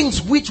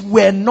things which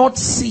were not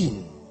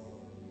seen,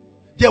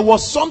 there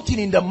was something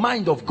in the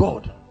mind of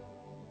God.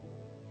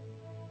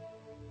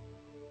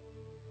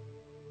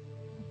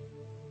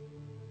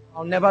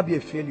 I'll never be a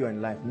failure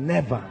in life.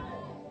 Never,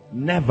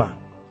 never,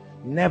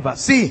 never.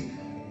 See,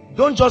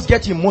 don't just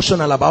get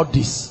emotional about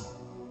this.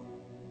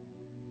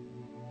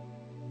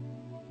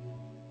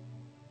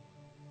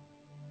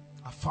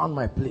 I found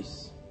my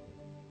place.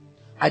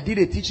 I did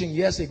a teaching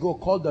years ago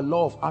called the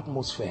law of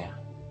atmosphere.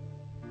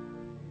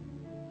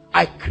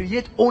 I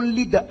create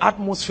only the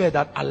atmosphere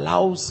that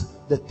allows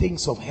the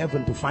things of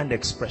heaven to find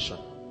expression.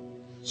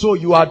 So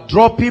you are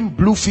dropping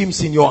blue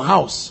films in your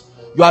house.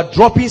 You are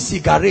dropping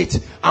cigarettes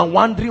and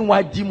wondering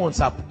why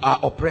demons are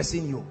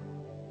oppressing you.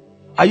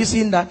 Are you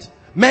seeing that?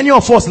 Many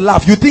of us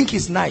laugh. You think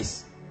it's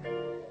nice.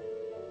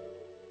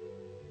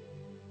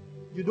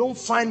 You don't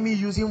find me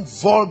using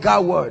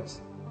vulgar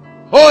words.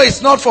 Oh,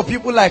 it's not for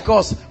people like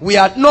us. We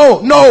are, no.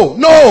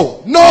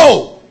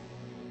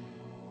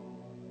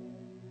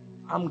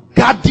 I'm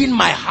guarding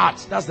my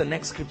heart. That's the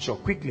next scripture.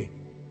 Quickly.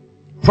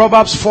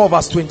 Proverbs 4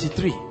 verse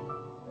 23.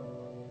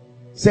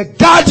 Say,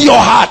 guard your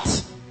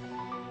heart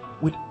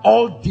with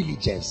all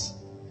diligence,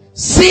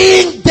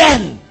 seeing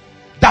then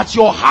that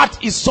your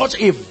heart is such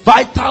a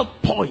vital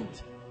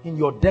point in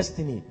your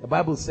destiny. The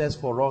Bible says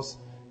for us,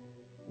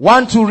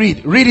 1, 2,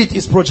 read. Read it,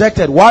 it's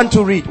projected. 1,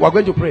 2, read. We're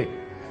going to pray.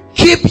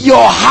 Keep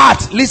your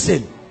heart.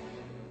 Listen.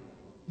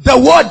 The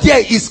word there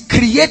is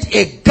create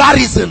a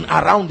garrison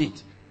around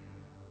it.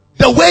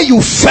 The way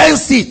you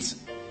fence it.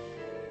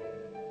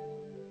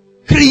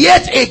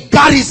 Create a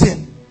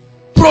garrison.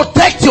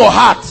 Protect your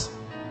heart.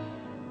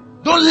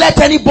 Don't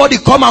let anybody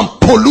come and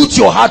pollute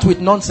your heart with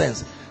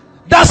nonsense.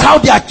 That's how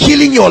they are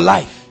killing your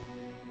life.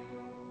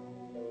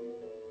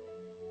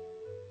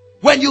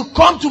 When you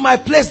come to my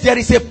place, there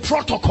is a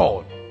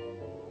protocol.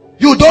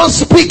 You don't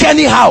speak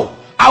anyhow.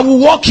 I will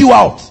walk you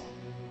out.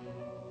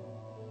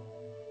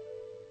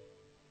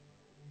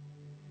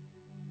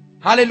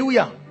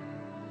 Hallelujah.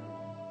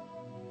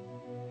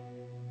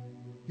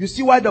 You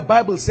see why the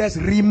Bible says,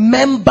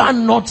 remember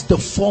not the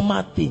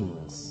former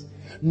things,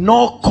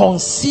 nor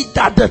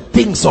consider the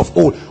things of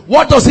old.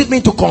 What does it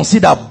mean to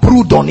consider?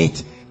 Brood on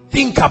it.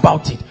 Think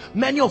about it.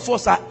 Many of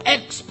us are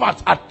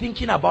experts at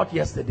thinking about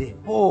yesterday.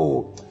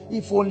 Oh,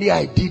 if only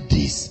I did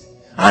this.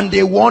 And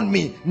they warned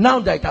me. Now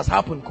that it has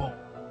happened, come.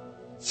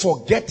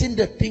 Forgetting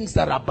the things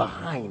that are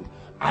behind,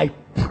 I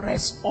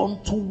press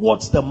on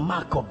towards the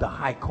mark of the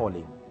high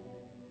calling.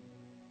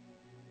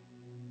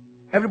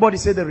 Everybody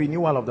say the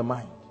renewal of the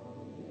mind.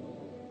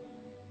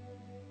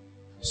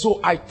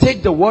 So I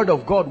take the word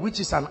of God, which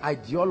is an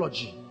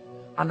ideology,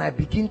 and I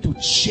begin to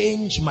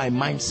change my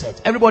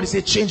mindset. Everybody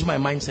say, change my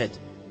mindset.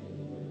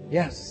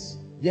 Yes,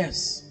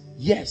 yes,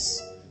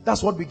 yes.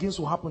 That's what begins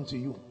to happen to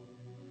you.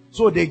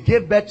 So they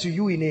gave birth to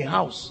you in a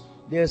house.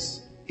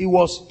 It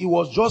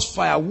was just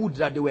firewood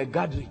that they were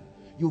gathering.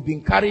 You've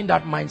been carrying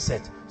that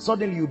mindset.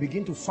 Suddenly you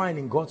begin to find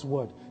in God's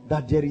word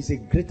that there is a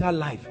greater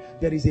life.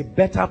 There is a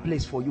better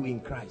place for you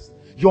in Christ.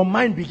 Your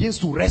mind begins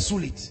to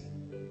wrestle it.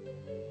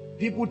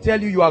 People tell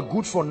you you are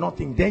good for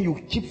nothing. Then you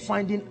keep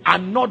finding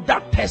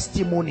another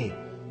testimony.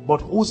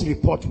 But whose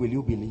report will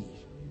you believe?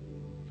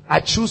 I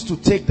choose to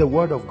take the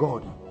word of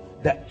God.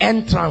 The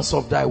entrance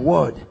of thy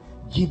word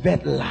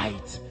giveth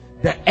light.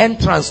 The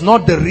entrance,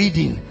 not the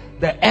reading.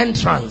 The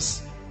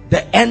entrance,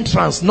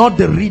 not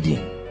the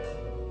reading.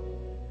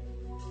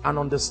 And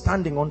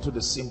understanding unto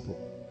the simple.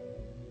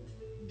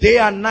 Day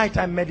and night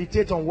I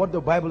meditate on what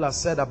the Bible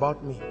has said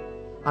about me.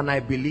 And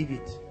I believe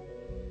it.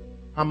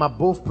 I'm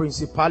above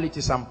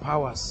principalities and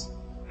powers.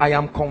 I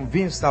am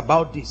convinced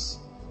about this.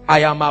 I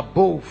am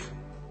above.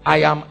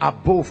 I am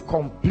above,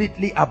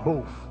 completely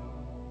above.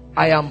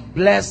 I am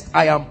blessed.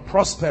 I am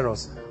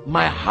prosperous.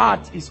 My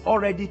heart is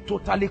already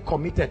totally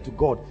committed to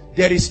God.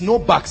 There is no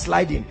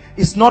backsliding.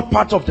 It's not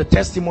part of the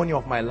testimony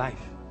of my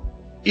life.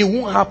 It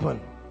won't happen.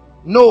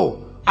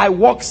 No, I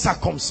walk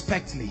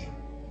circumspectly.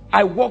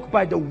 I walk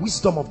by the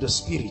wisdom of the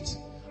Spirit.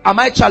 Am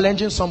I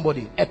challenging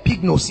somebody?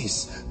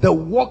 Epignosis, the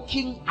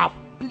walking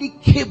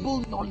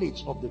applicable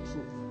knowledge of the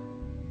truth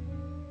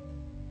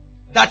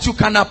that you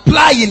can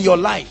apply in your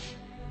life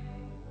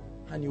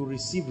and you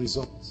receive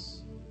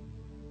results.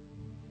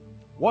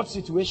 What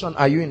situation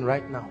are you in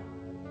right now?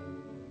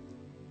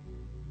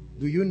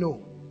 Do you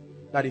know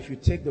that if you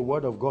take the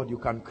word of God, you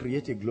can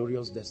create a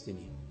glorious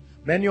destiny?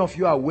 Many of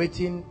you are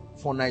waiting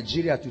for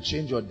Nigeria to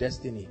change your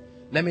destiny.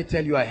 Let me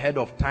tell you ahead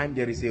of time,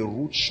 there is a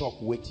root shock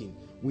waiting.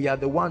 We are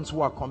the ones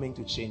who are coming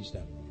to change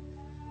them.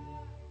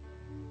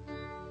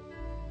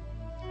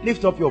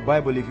 Lift up your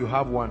Bible if you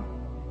have one.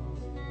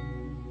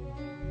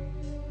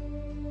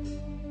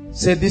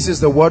 Say, this is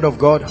the word of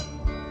God.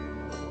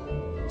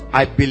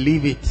 I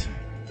believe it.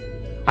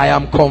 I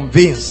am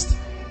convinced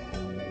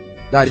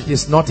that it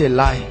is not a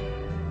lie,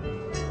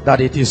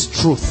 that it is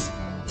truth.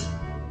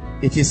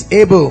 It is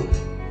able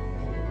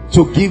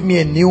to give me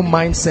a new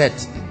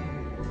mindset,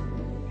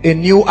 a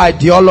new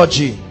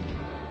ideology,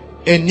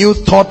 a new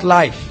thought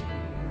life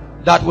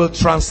that will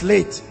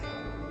translate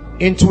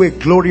into a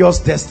glorious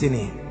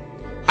destiny.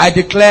 I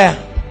declare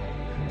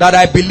that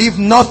I believe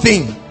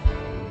nothing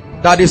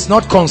that is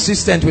not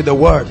consistent with the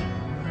word.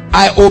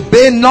 I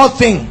obey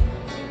nothing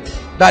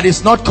that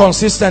is not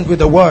consistent with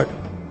the word.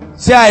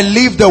 Say, I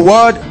live the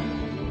word,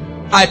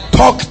 I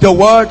talk the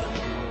word,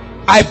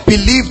 I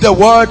believe the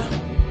word,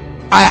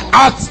 I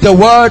act the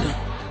word,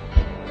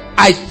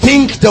 I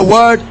think the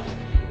word.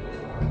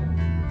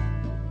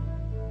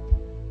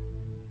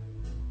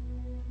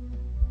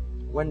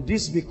 When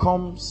this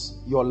becomes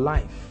your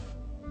life,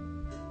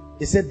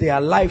 he said they are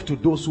life to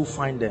those who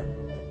find them.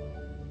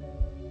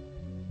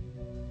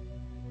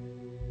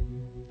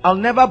 I'll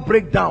never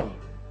break down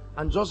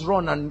and just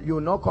run, and you'll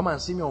not come and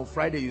see me on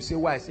Friday. You say,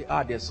 why? I say,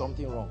 there's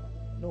something wrong.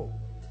 No.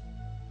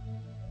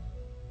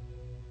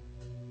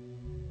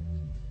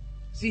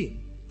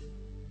 See,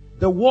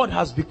 the word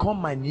has become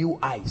my new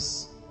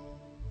eyes.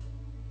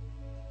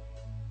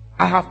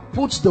 I have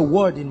put the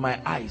word in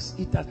my eyes.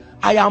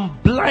 I am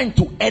blind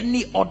to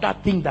any other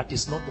thing that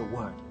is not the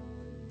word.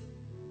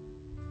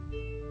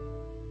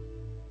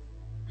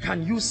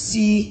 Can you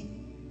see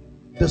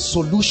the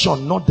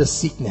solution, not the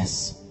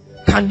sickness?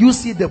 Can you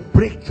see the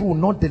breakthrough,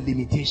 not the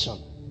limitation?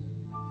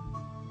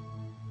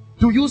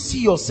 Do you see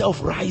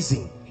yourself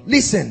rising?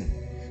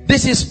 Listen,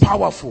 this is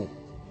powerful.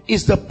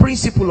 It's the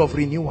principle of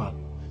renewal.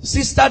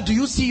 Sister, do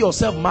you see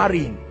yourself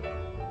marrying?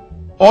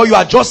 Or you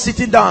are just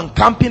sitting down and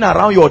camping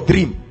around your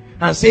dream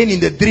and saying in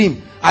the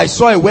dream, I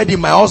saw a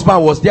wedding, my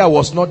husband was there, I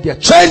was not there.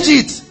 Change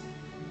it.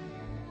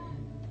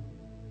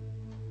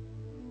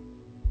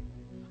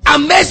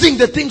 Amazing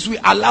the things we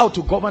allow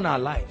to govern our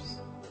lives.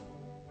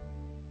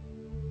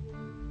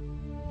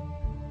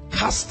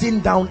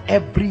 Casting down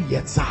every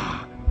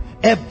yetzah,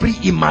 every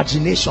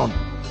imagination.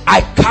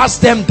 I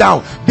cast them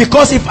down,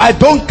 because if I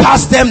don't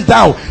cast them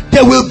down,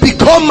 they will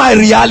become my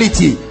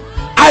reality.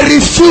 I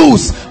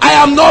refuse. I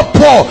am not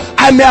poor.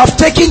 I may have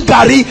taken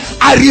Gary.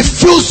 I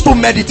refuse to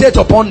meditate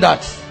upon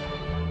that.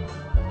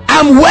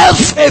 I'm well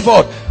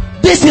favored.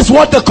 This is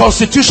what the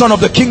constitution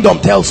of the kingdom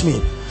tells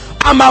me.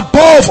 I'm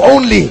above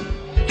only.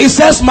 It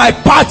says my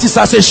path is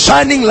as a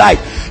shining light.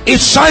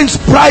 It shines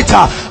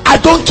brighter. I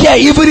don't care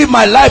even if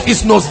my life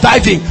is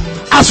nosediving.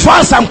 As far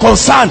as I'm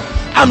concerned,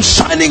 I'm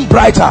shining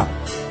brighter.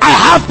 I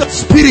have the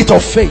spirit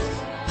of faith.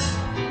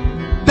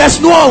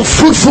 There's no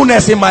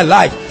unfruitfulness in my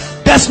life.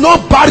 There's no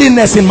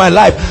barrenness in my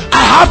life.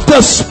 I have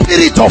the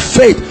spirit of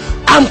faith.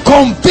 I'm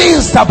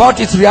convinced about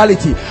its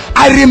reality.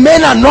 I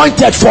remain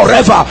anointed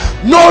forever.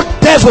 No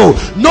devil,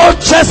 no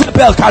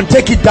Jezebel can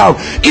take it down.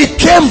 It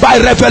came by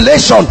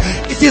revelation.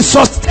 It is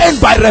sustained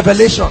by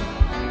revelation.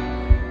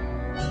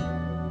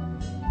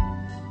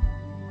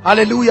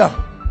 Hallelujah.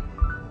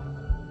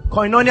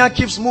 Koinonia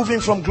keeps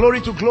moving from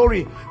glory to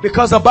glory,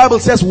 because the Bible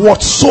says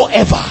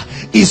whatsoever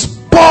is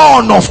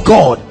born of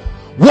God,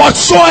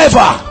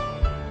 whatsoever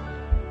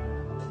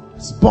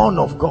is born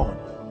of God,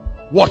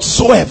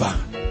 whatsoever.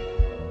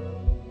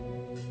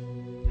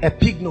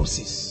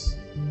 Epignosis.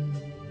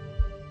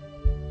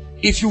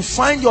 If you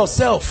find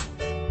yourself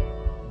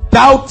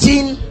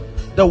doubting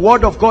the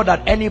word of God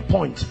at any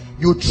point,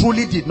 you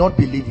truly did not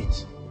believe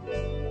it.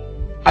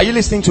 Are you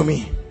listening to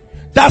me?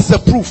 That's the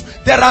proof.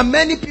 There are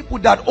many people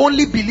that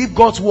only believe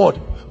God's word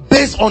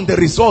based on the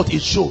result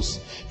it shows.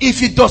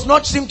 If it does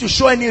not seem to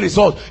show any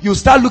result, you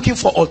start looking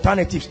for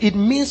alternatives. It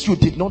means you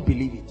did not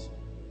believe it.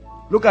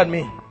 Look at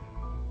me.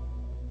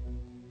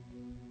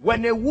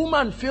 When a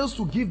woman fails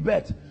to give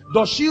birth,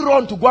 does she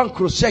run to go and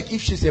cross-check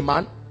if she's a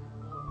man?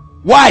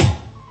 Why?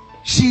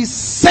 She's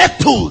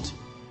settled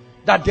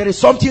that there is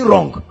something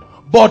wrong.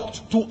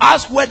 But to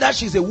ask whether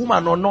she's a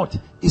woman or not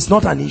is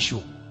not an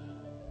issue.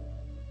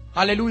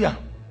 Hallelujah.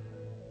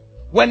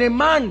 When a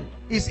man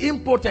is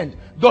impotent,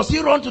 does he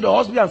run to the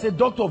hospital and say,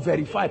 doctor,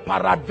 verify,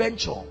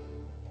 peradventure?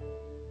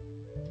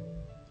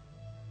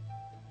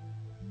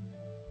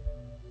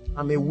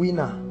 I'm a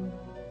winner.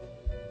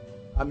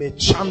 I'm a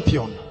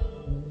champion.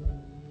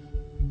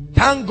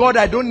 Thank God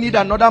I don't need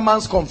another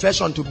man's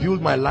confession to build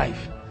my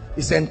life.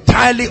 It's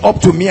entirely up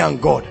to me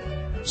and God.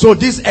 So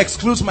this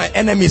excludes my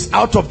enemies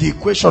out of the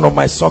equation of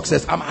my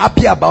success. I'm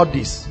happy about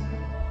this.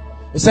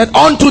 He said,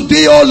 unto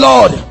thee, O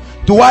Lord,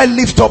 do I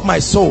lift up my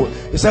soul.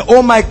 He said,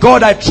 oh my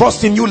God, I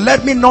trust in you.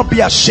 Let me not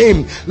be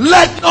ashamed.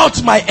 Let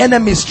not my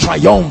enemies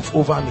triumph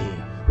over me.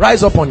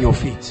 Rise up on your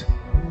feet.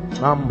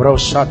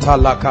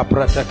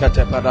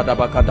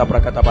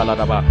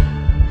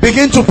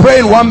 Begin to pray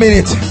in 1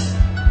 minute.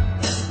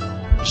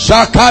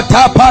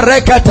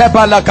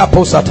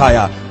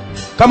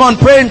 Come on,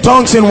 pray in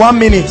tongues in 1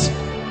 minute.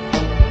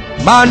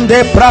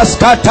 Mande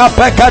praskata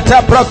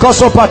pekata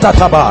prakoso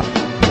patataba.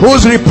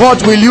 Whose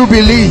report will you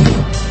believe?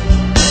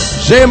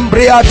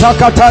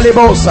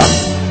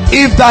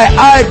 If thy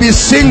eye be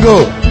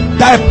single,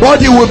 thy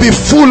body will be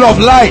full of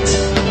light.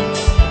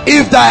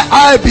 If thy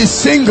eye be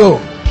single,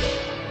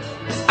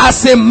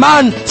 as a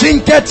man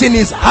thinketh in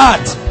his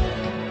heart,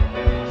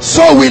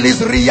 so will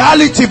his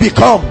reality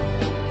become.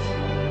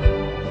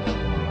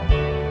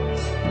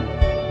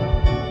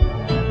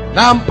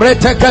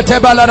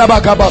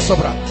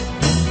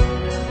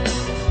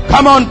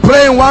 Come on,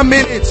 pray in 1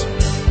 minute.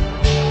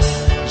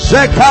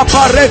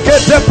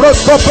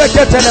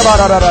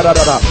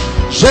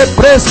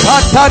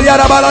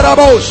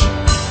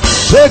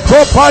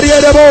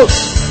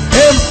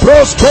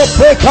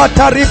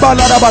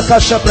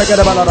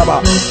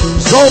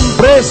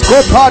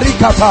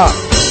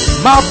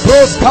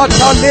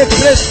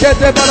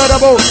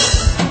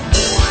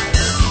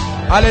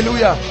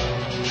 Hallelujah.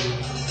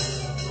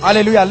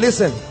 Hallelujah.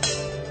 Listen,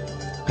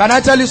 can I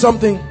tell you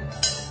something?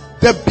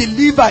 The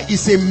believer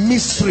is a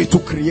mystery to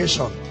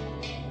creation.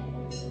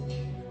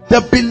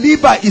 The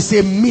believer is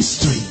a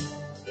mystery.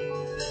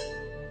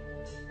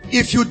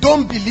 If you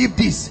don't believe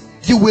this,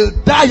 you will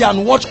die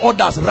and watch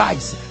others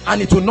rise,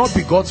 and it will not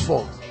be God's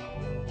fault.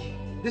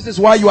 This is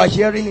why you are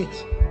hearing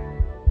it.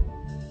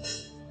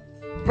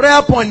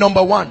 Prayer point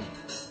number 1.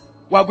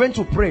 We are going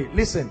to pray.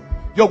 Listen,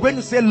 you're going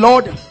to say,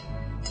 Lord,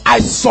 I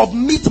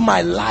submit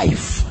my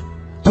life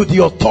to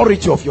the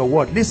authority of your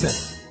word. Listen,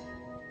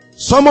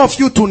 some of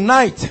you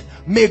tonight,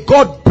 may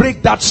God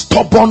break that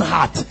stubborn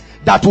heart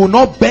that will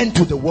not bend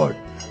to the word.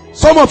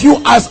 Some of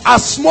you, as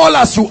small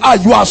as you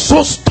are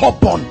so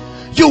stubborn,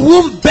 you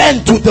won't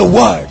bend to the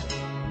word.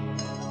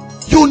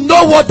 You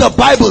know what the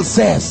Bible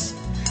says,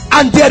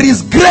 and there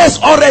is grace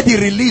already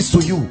released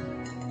to you.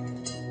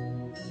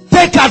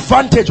 Take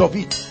advantage of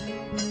it.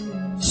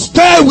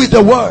 Stay with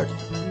the word.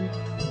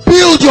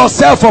 Build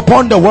yourself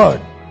upon the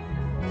word.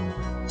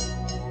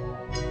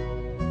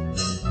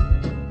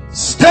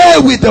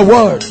 with the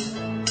word.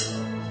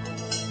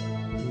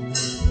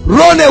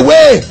 Run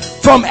away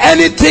from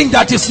anything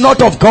that is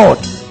not of God.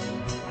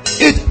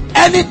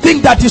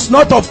 Anything that is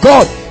not of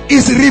God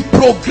is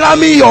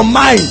reprogramming your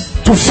mind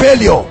to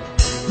failure.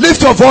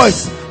 Lift your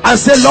voice and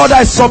say, Lord,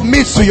 I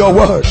submit to your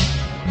word.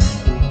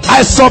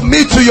 I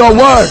submit to your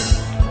word.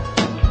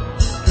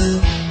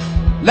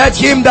 Let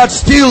him that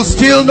steals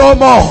steal no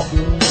more.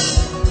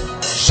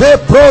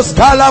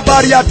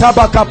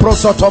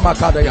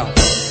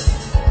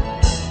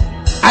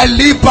 I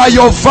live by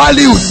your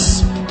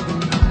values,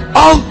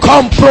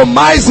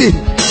 uncompromising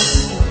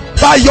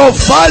by your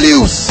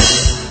values.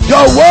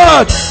 Your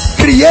word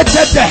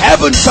created the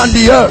heavens and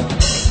the earth.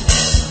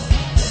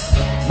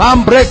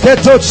 I'm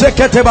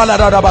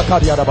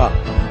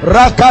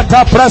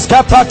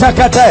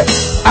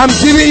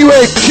giving you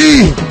a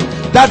key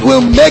that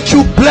will make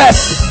you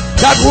blessed,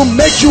 that will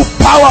make you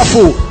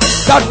powerful,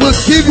 that will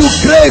give you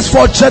grace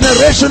for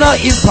generational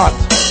impact.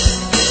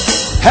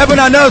 Heaven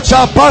and earth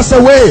shall pass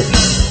away,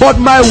 but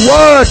my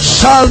word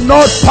shall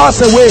not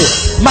pass away.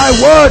 My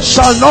word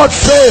shall not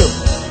fail.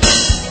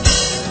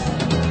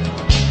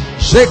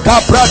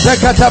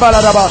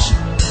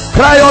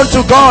 Cry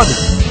unto God.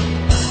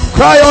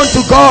 Cry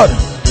unto God.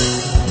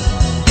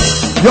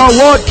 Your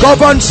word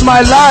governs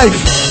my life.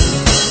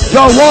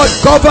 Your word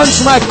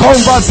governs my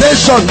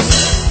conversations.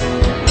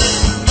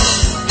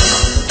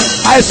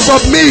 I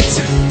submit.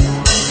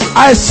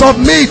 I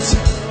submit.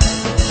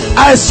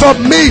 I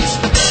submit.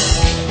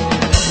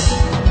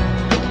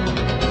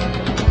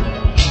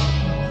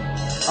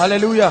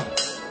 Hallelujah.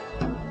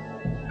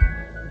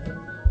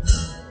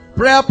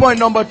 Prayer point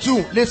number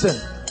 2. Listen.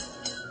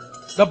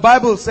 The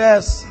Bible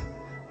says,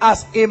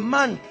 as a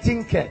man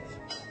thinketh.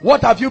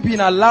 What have you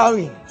been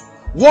allowing?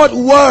 What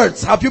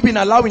words have you been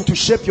allowing to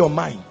shape your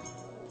mind?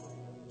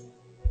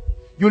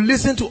 You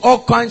listen to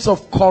all kinds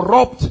of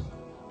corrupt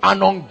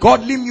and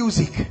ungodly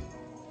music.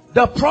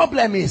 The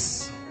problem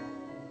is,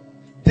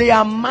 they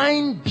are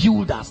mind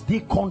builders. They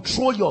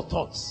control your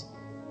thoughts.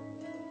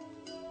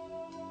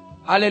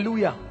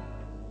 Hallelujah.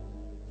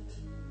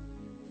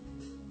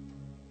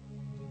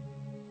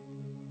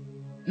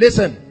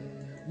 Listen,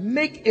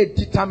 make a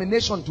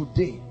determination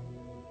today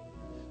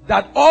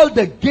that all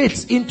the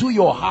gates into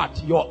your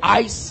heart, your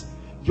eyes,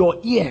 your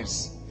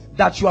ears,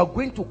 that you are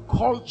going to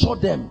culture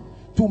them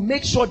to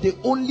make sure they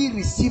only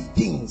receive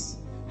things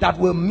that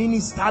will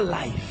minister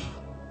life.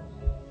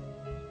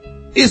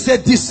 It's a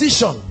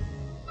decision.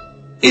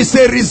 It's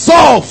a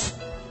resolve.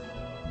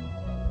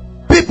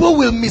 People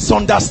will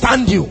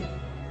misunderstand you,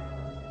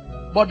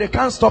 but they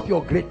can't stop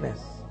your greatness.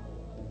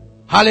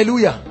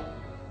 Hallelujah.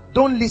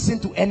 Don't listen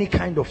to any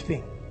kind of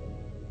thing.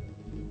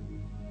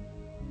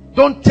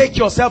 Don't take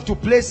yourself to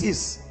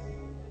places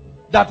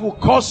that will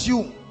cause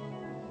you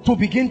to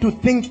begin to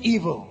think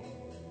evil.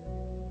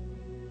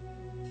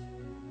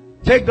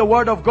 Take the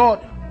word of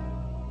God.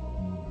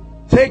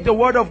 Take the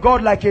word of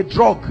God like a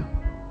drug.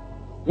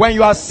 When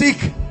you are sick,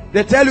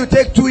 they tell you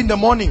take 2 in the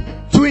morning,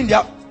 2 in the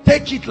afternoon.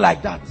 Take it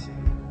like that.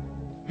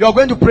 You are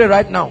going to pray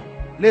right now.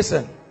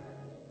 Listen.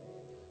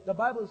 The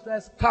Bible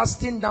says,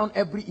 casting down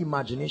every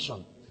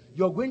imagination.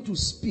 You're going to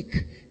speak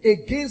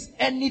against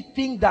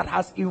anything that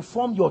has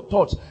informed your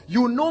thoughts.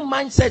 You know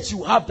mindsets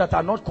you have that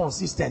are not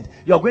consistent.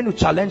 You're going to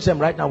challenge them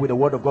right now with the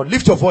word of God.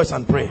 Lift your voice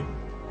and pray.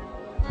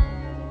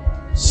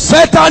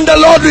 Satan, the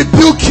Lord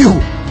rebuke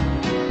you.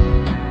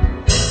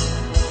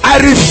 I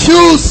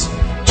refuse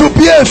to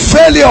be a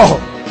failure.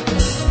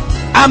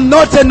 I'm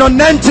not a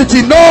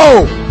non-entity.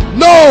 No,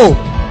 no.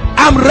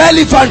 I'm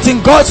relevant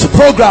in God's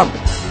program.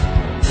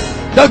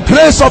 The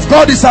grace of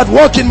God is at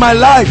work in my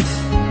life.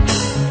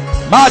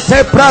 I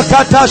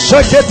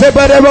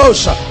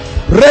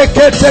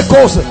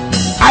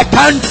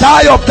can't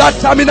die of that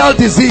terminal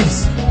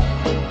disease.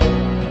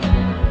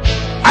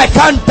 I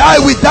can't die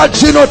with that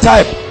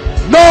genotype.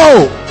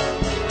 No.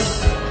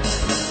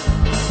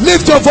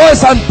 Lift your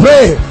voice and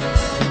pray.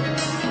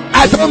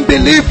 I don't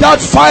believe that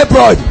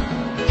fibroid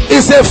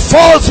is a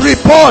false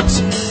report.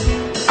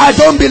 I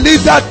don't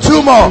believe that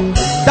tumor,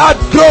 that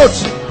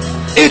growth,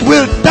 it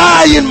will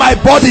die in my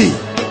body.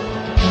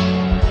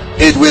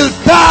 It will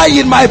die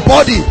in my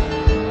body.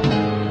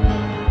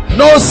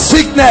 No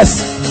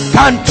sickness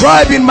can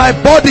thrive in my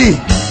body.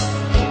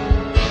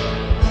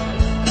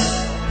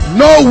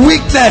 No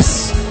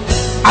weakness.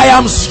 I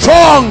am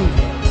strong,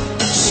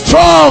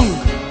 strong,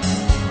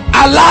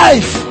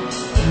 alive,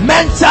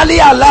 mentally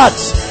alert.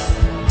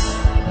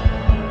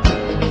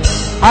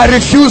 I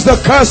refuse the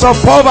curse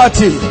of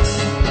poverty.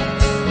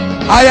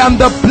 I am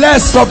the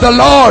blessed of the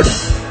Lord,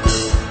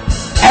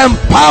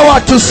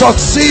 empowered to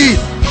succeed.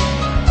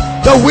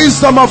 The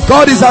wisdom of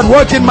God is at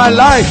work in my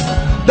life.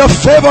 The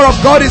favor of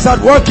God is at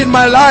work in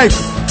my life.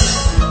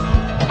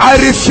 I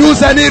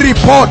refuse any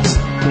report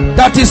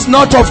that is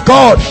not of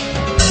God.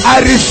 I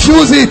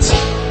refuse it.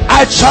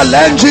 I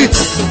challenge it.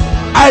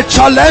 I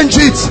challenge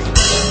it.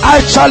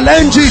 I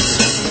challenge it.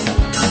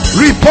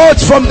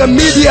 Reports from the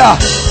media,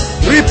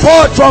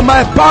 report from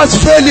my past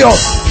failure,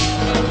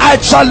 I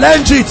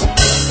challenge it.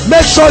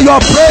 Make sure you are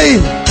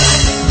praying.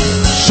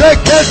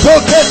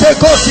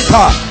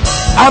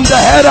 I'm the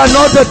head and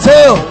not the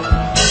tail,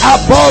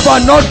 above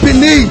and not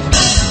beneath.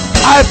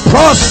 I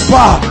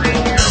prosper.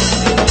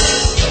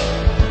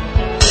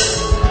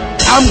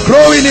 I'm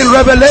growing in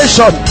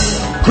revelation,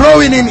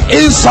 growing in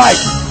insight,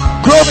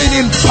 growing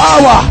in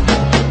power.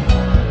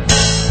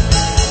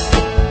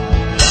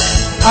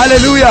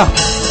 Hallelujah.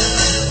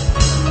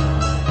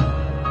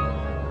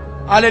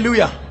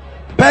 Hallelujah.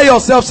 Pair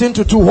yourselves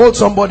into two. Hold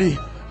somebody.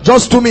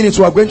 Just 2 minutes.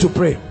 We are going to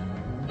pray.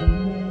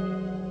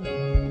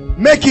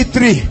 Make it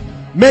 3.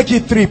 Make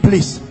it 3,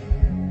 please.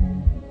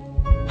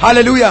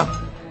 Hallelujah.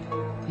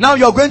 Now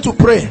you're going to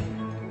pray.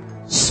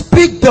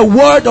 Speak the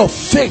word of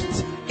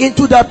faith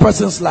into that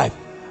person's life.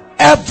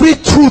 Every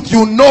truth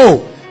you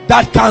know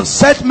that can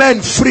set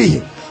men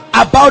free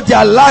about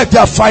their life,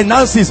 their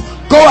finances,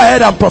 go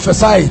ahead and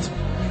prophesy it.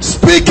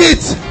 Speak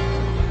it.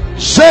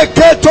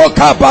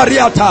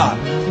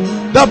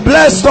 The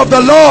blessed of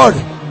the Lord,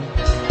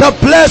 the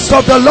blessed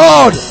of the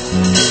Lord,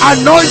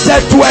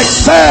 anointed to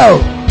excel.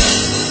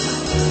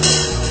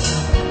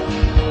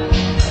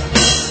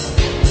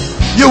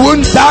 You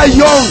won't die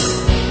young.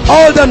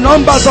 All the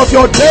numbers of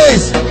your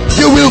days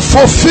you will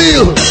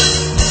fulfill.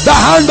 The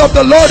hand of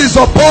the Lord is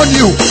upon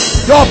you.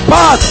 Your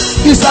path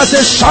is as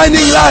a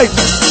shining light,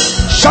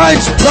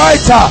 shines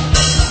brighter,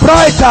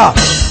 brighter,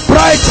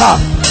 brighter.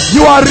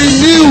 You are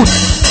renewed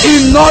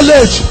in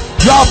knowledge.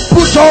 You have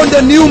put on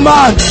the new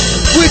man,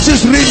 which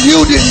is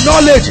renewed in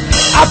knowledge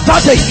after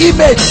the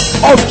image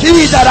of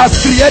he that has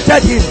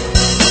created him.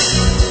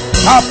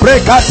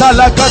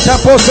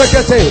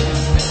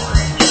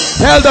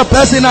 Tell the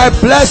person, I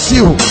bless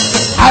you.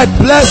 I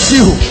bless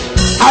you.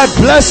 I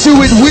bless you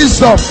with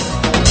wisdom.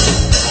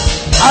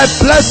 I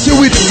bless you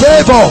with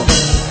favor.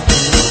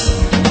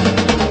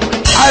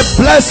 I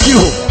bless you.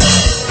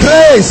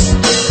 Grace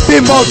be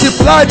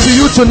multiplied to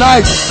you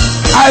tonight.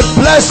 I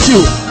bless you.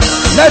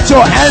 Let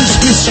your hands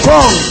be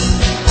strong.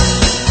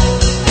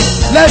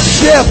 Let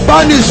fear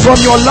vanish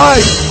from your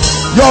life.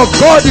 Your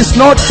God is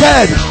not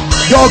dead.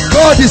 Your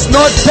God is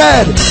not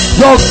dead.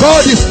 Your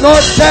God is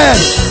not dead.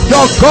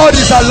 Your God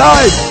is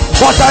alive.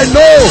 But I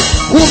know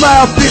whom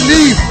I have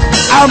believed.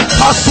 I'm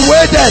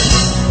persuaded.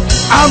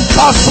 I'm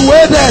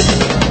persuaded.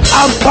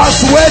 I'm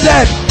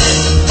persuaded.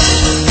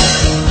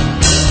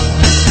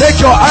 Take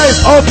your eyes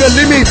off the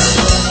limits.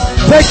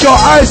 Take your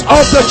eyes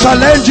off the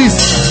challenges.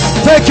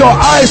 Take your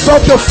eyes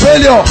off the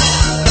failure.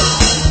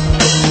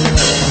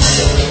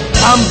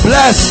 I'm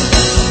blessed.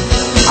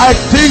 I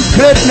think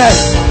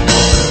greatness.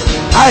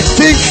 I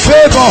think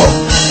favor.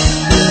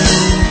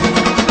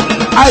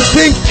 I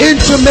think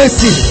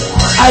intimacy.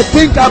 I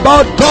think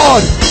about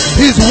God,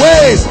 his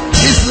ways,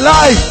 his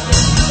life.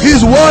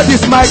 His word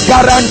is my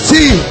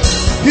guarantee.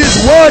 His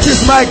word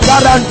is my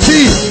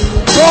guarantee.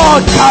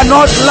 God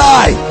cannot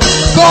lie.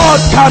 God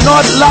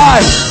cannot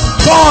lie.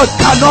 God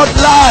cannot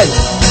lie.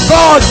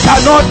 God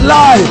cannot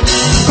lie.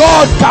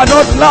 God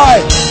cannot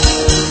lie.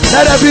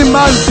 Let every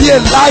man be a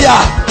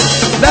liar.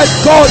 Let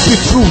God be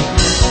true.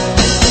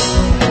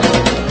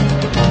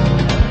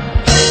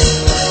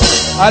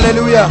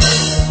 Hallelujah.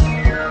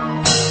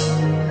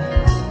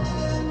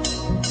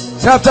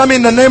 Say after me,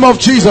 in the name of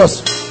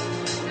Jesus.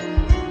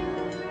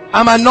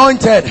 I'm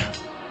anointed.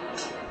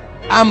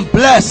 I'm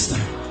blessed.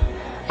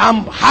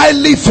 I'm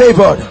highly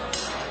favored.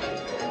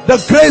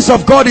 The grace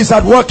of God is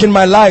at work in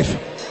my life.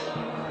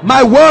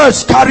 My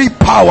words carry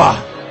power.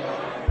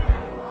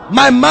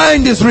 My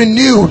mind is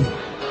renewed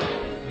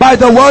by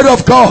the word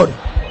of God.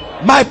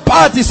 My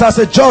path is as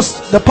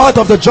the path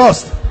of the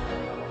just,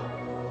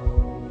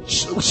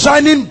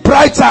 shining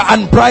brighter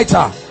and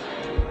brighter.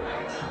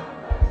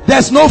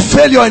 There's no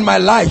failure in my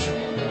life.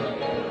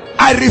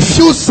 I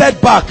refuse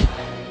setback.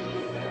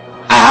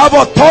 I have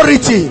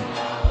authority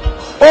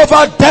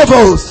over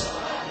devils,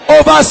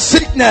 over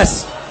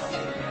sickness,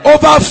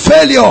 over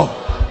failure.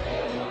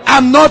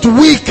 I'm not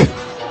weak.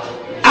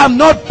 I'm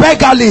not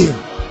beggarly.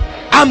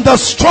 I'm the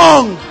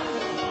strong.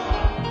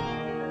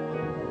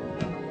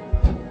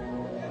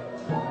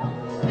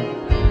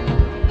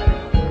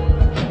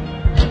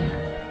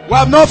 We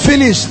have not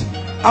finished.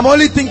 I'm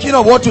only thinking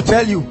of what to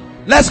tell you.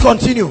 Let's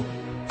continue.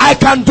 I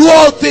can do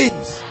all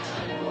things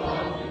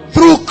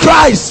through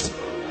Christ,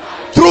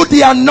 through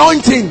the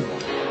anointing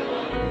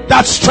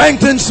that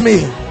strengthens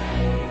me.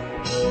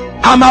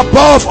 I'm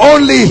above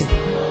only,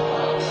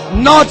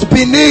 not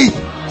beneath.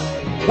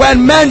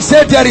 When men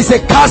say there is a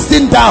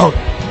casting down,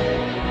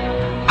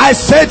 I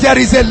say there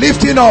is a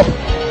lifting up.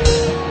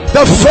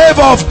 The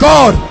favor of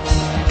God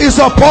is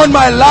upon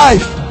my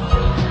life.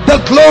 The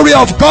glory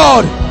of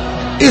God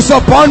is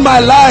upon my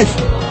life.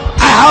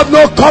 I have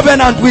no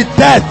covenant with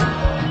death.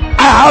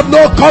 I have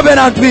no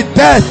covenant with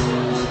death.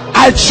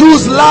 I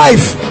choose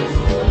life.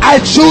 I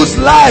choose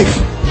life.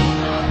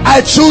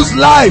 I choose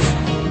life.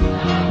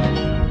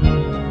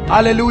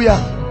 Hallelujah.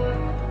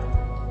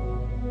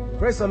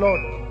 Praise the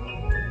Lord.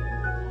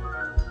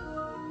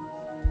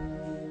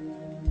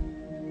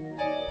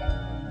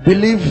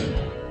 Believe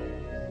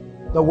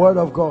the word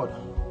of God.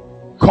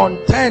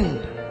 Contend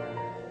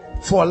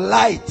for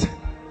light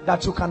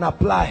that you can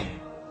apply,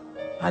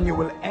 and you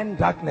will end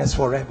darkness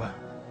forever.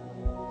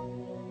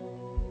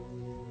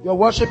 You're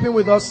worshiping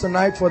with us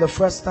tonight for the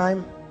first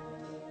time.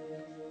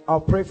 I'll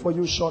pray for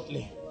you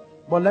shortly.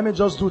 But let me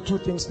just do two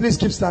things. Please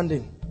keep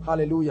standing.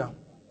 Hallelujah.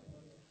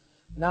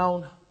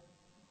 Now,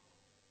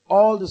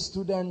 all the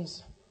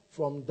students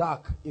from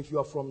DAC, if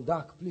you're from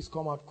DAC, please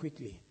come out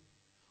quickly.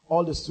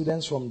 All the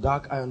students from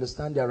DAC, I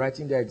understand they're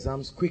writing their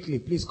exams quickly.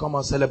 Please come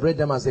and celebrate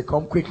them as they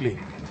come quickly.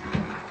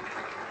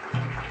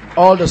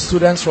 All the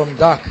students from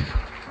DAC.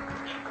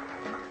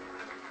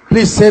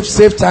 Please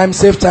save time,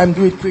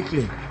 do it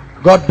quickly.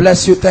 God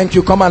bless you. Thank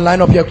you. Come and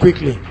line up here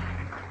quickly.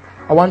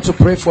 I want to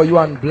pray for you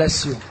and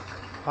bless you.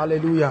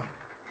 Hallelujah.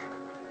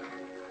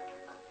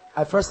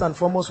 I first and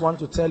foremost want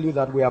to tell you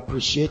that we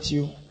appreciate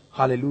you.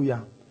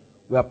 Hallelujah.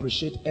 We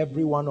appreciate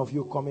every one of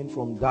you coming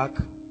from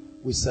DAC.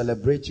 We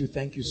celebrate you.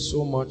 Thank you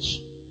so much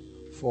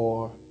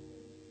for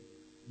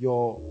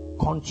your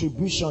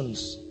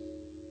contributions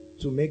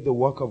to make the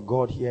work of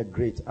God here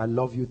great. I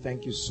love you.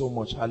 Thank you so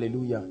much.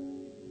 Hallelujah.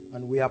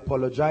 And we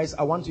apologize.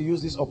 I want to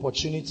use this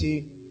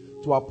opportunity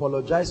to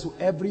apologize to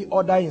every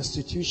other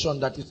institution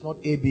that is not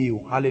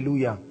ABU.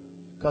 Hallelujah.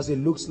 Because it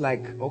looks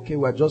like, okay,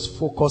 we're just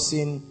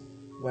focusing.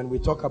 When we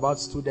talk about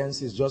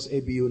students, it's just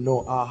ABU.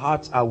 No, our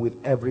hearts are with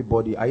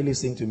everybody. Are you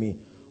listening to me?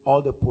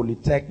 All the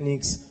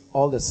polytechnics,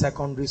 all the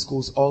secondary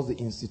schools, all the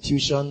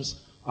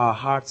institutions, our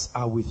hearts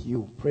are with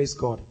you. Praise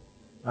God.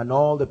 And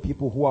all the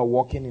people who are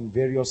working in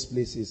various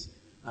places.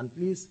 And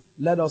please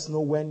let us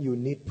know when you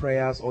need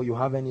prayers or you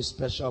have any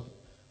special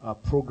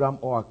program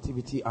or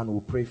activity, and we'll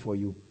pray for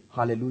you.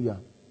 Hallelujah.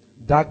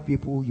 Dark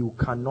people, you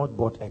cannot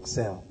but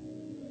excel.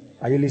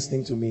 Are you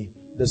listening to me?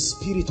 The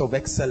spirit of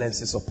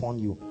excellence is upon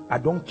you. I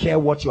don't care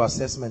what your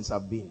assessments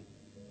have been.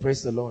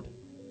 Praise the Lord.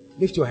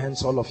 Lift your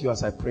hands, all of you,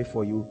 as I pray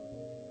for you.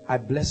 I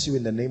bless you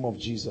in the name of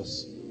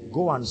Jesus.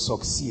 Go and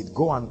succeed.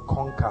 Go and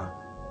conquer.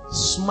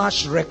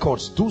 Smash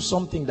records. Do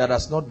something that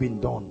has not been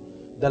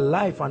done. The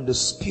life and the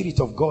spirit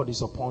of God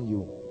is upon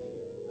you.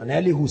 And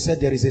Elihu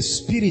said there is a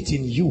spirit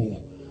in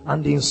you,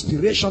 and the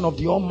inspiration of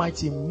the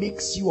Almighty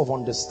makes you of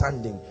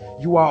understanding.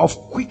 You are of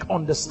quick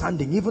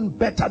understanding, even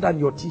better than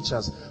your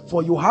teachers.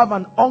 For you have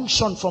an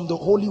unction from the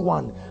Holy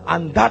One,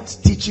 and that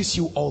teaches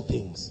you all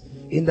things.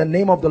 In the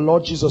name of the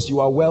Lord Jesus, you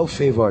are well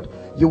favored.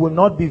 You will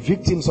not be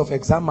victims of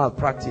exam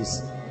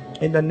malpractice.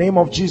 In the name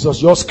of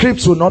Jesus, your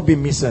scripts will not be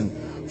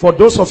missing. For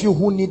those of you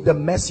who need the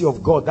mercy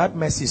of God, that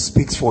mercy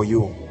speaks for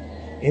you.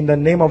 In the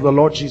name of the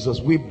Lord Jesus,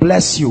 we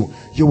bless you.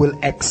 You will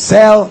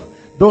excel.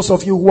 Those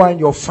of you who are in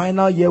your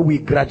final year, we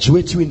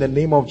graduate you in the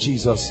name of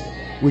Jesus.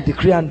 We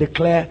decree and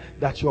declare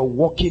that you are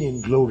walking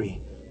in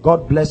glory.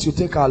 God bless you.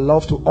 Take our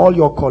love to all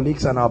your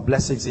colleagues and our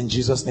blessings in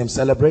Jesus' name.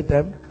 Celebrate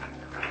them.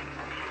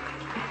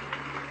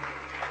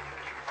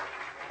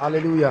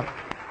 Hallelujah.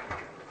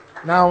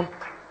 Now,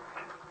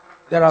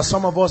 there are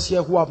some of us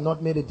here who have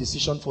not made a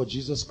decision for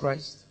Jesus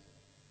Christ.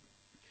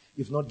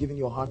 You've not given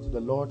your heart to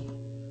the Lord.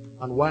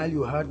 And while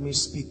you heard me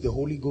speak, the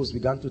Holy Ghost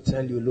began to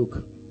tell you,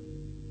 look,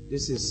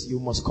 this is, you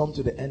must come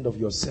to the end of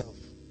yourself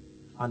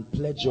and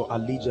pledge your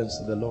allegiance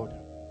to the Lord.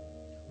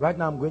 Right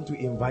now I'm going to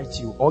invite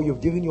you, or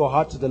you've given your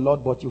heart to the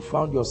Lord but you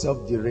found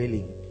yourself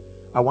derailing.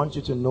 I want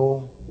you to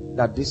know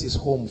that this is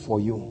home for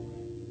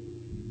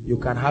you. You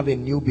can have a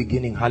new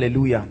beginning.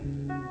 Hallelujah.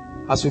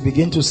 As we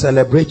begin to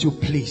celebrate you,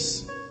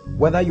 please,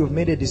 whether you've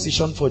made a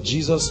decision for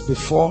Jesus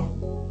before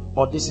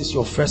or this is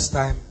your first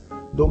time,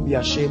 don't be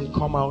ashamed.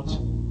 Come out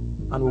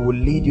and we will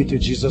lead you to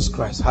Jesus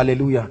Christ.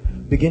 Hallelujah.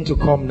 Begin to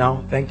come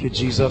now. Thank you,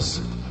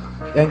 Jesus.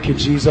 Thank you,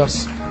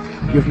 Jesus.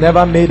 You've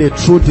never made a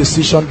true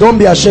decision. Don't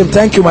be ashamed.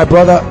 Thank you, my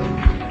brother.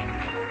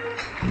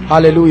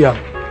 Hallelujah.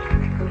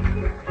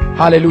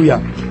 Hallelujah.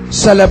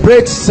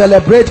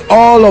 Celebrate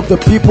all of the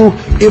people.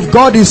 If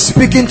God is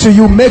speaking to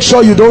you, make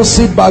sure you don't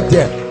sit back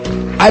there.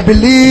 I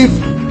believe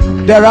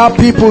there are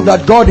people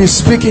that God is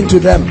speaking to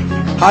them.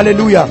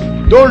 Hallelujah.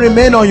 Don't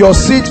remain on your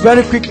seat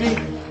very quickly.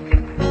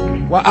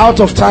 We're out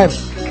of time.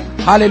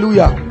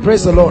 Hallelujah.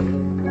 Praise the Lord.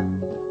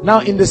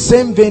 Now, in the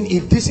same vein,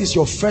 if this is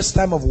your first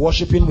time of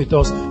worshiping with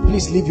us,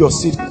 please leave your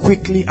seat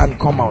quickly and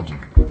come out.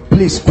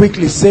 Please,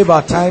 quickly, save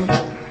our time.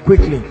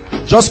 Quickly.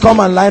 Just come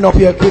and line up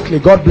here quickly.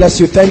 God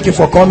bless you. Thank you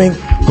for coming.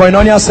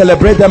 Koinonia,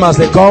 celebrate them as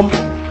they come.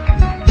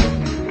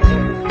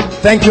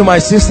 Thank you, my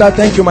sister.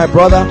 Thank you, my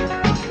brother.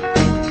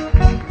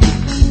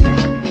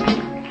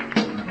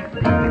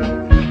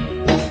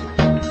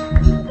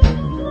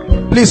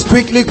 Please,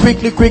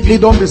 quickly.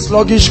 Don't be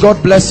sluggish.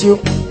 God bless you.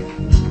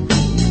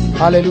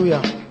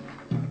 Hallelujah.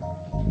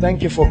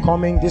 Thank you for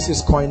coming. This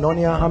is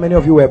Koinonia. How many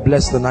of you were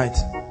blessed tonight?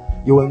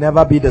 You will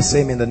never be the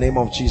same in the name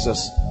of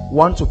Jesus.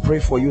 Want to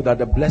pray for you that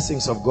the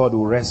blessings of God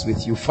will rest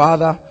with you.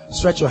 Father,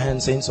 stretch your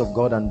hands, saints of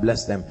God, and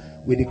bless them.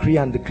 We decree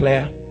and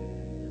declare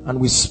and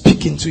we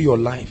speak into your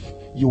life.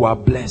 You are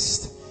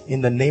blessed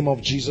in the name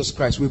of Jesus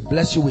Christ. We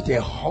bless you with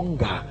a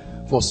hunger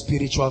for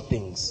spiritual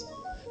things.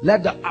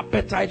 Let the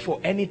appetite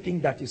for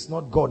anything that is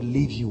not God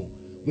leave you.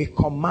 We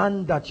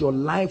command that your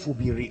life will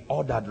be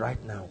reordered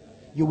right now.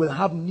 You will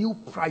have new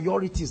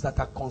priorities that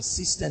are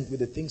consistent with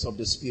the things of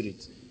the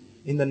Spirit.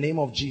 In the name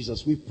of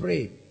Jesus, we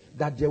pray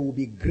that there will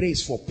be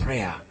grace for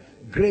prayer,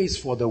 grace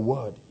for the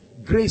word,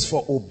 Grace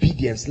for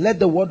obedience. Let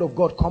the word of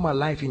God come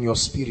alive in your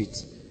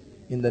spirit.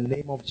 In the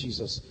name of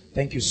Jesus.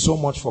 Thank you so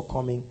much for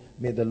coming.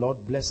 May the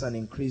Lord bless and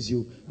increase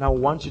you. Now I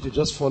want you to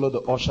just follow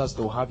the ushers.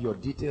 They'll have your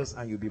details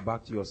and you'll be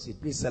back to your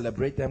seat. Please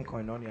celebrate them,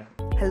 Koinonia.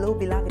 Hello,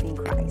 beloved in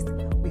Christ.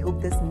 We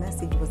hope this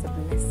message was a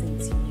blessing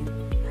to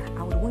you.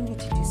 I would want you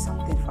to do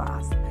something for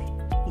us.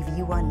 If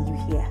you are new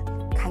here,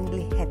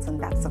 kindly hit on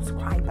that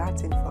subscribe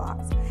button for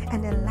us.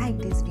 And then like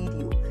this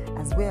video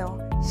as well.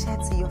 Share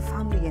to your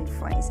family and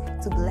friends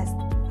to bless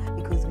them.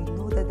 Because we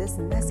know that this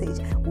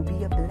message will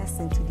be a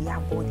blessing to their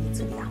body,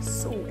 to their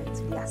soul, and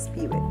to their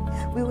spirit.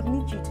 We would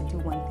need you to do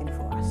one thing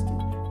for us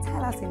too.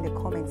 Tell us in the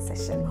comment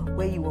section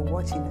where you were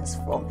watching us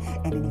from.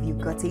 And then if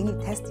you've got any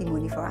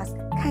testimony for us,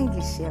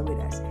 kindly share with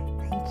us.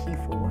 Thank you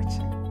for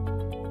watching.